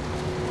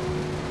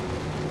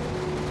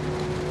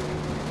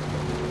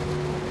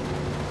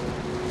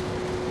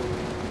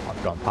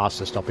 I've gone past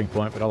the stopping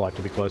point, but I like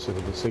to be closer to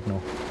the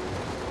signal.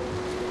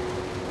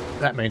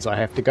 That means I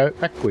have to go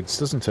backwards,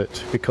 doesn't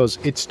it? Because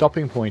its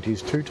stopping point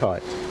is too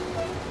tight.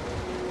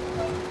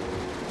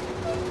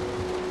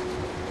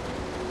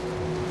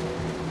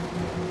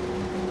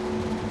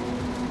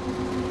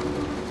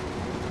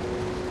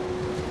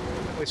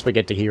 At least we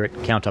get to hear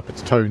it count up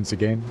its tones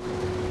again.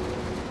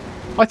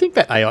 I think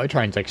that AI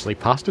train's actually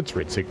passed its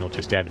red signal,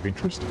 just out of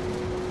interest.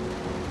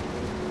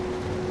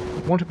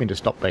 It wanted me to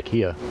stop back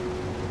here.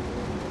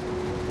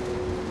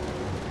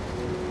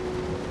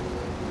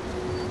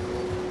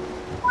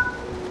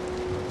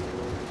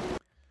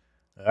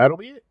 That'll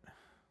be it.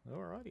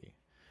 Alrighty.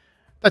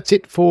 That's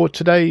it for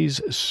today's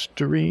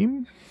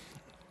stream.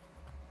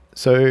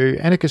 So,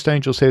 Anarchist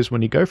Angel says,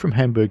 when you go from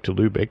Hamburg to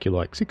Lübeck, you're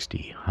like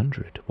 60,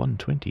 100,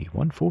 120,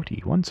 140,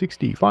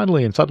 160.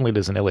 Finally, and suddenly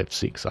there's an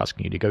LF6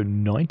 asking you to go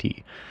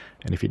 90.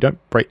 And if you don't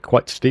brake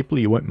quite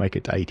steeply, you won't make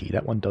it to 80.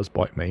 That one does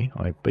bite me.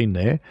 I've been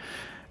there.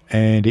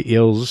 And it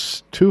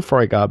yells "to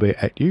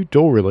Freigabe" at you,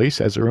 door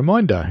release, as a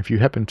reminder. If you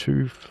happen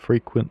to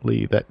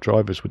frequently, that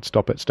drivers would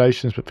stop at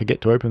stations but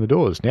forget to open the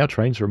doors. Now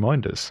trains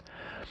remind us.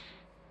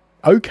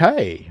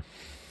 Okay.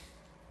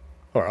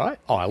 Alright,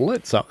 I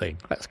learnt something.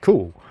 That's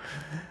cool.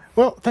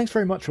 Well, thanks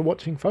very much for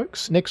watching,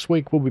 folks. Next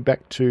week we'll be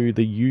back to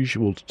the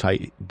usual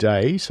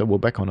day, so we're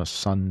back on a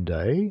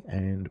Sunday,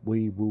 and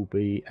we will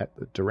be at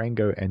the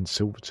Durango and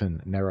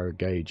Silverton Narrow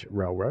Gauge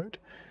Railroad.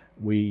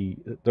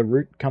 The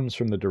route comes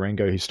from the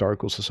Durango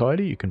Historical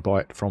Society. You can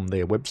buy it from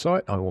their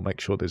website. I will make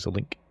sure there's a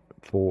link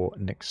for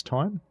next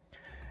time.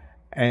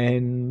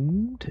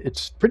 And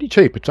it's pretty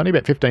cheap. It's only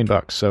about 15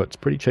 bucks, so it's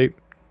pretty cheap.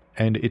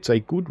 And it's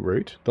a good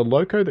route. The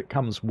loco that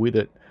comes with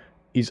it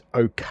is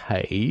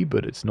okay,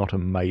 but it's not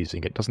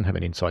amazing. It doesn't have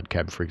an inside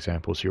cab, for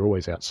example, so you're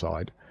always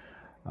outside.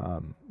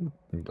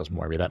 It doesn't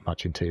worry that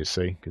much in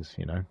TSC, because,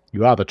 you know,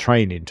 you are the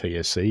train in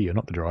TSC, you're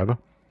not the driver.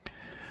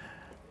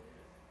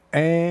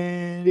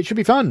 And it should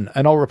be fun,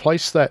 and I'll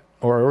replace that,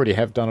 or I already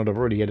have done it. I've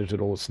already edited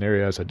all the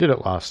scenarios. I did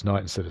it last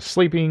night instead of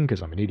sleeping,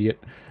 because I'm an idiot.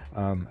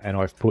 And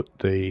I've put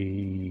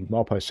the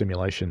Milepost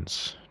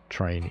Simulations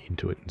train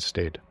into it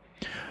instead.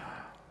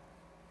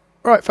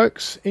 Alright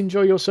folks,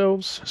 enjoy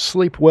yourselves,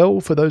 sleep well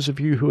for those of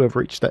you who have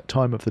reached that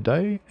time of the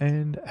day,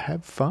 and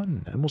have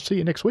fun. And we'll see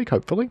you next week,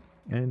 hopefully.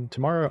 And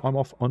tomorrow I'm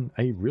off on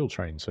a real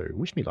train, so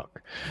wish me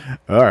luck.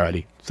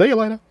 Alrighty, see you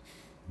later.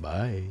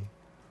 Bye.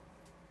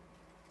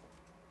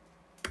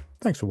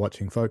 Thanks for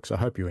watching, folks. I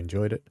hope you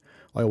enjoyed it.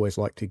 I always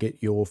like to get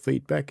your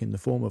feedback in the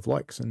form of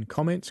likes and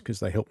comments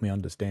because they help me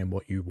understand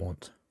what you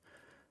want.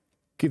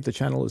 Give the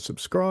channel a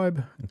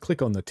subscribe and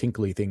click on the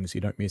tinkly things so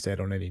you don't miss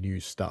out on any new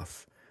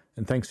stuff.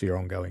 And thanks for your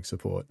ongoing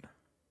support.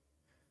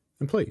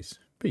 And please,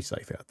 be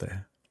safe out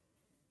there.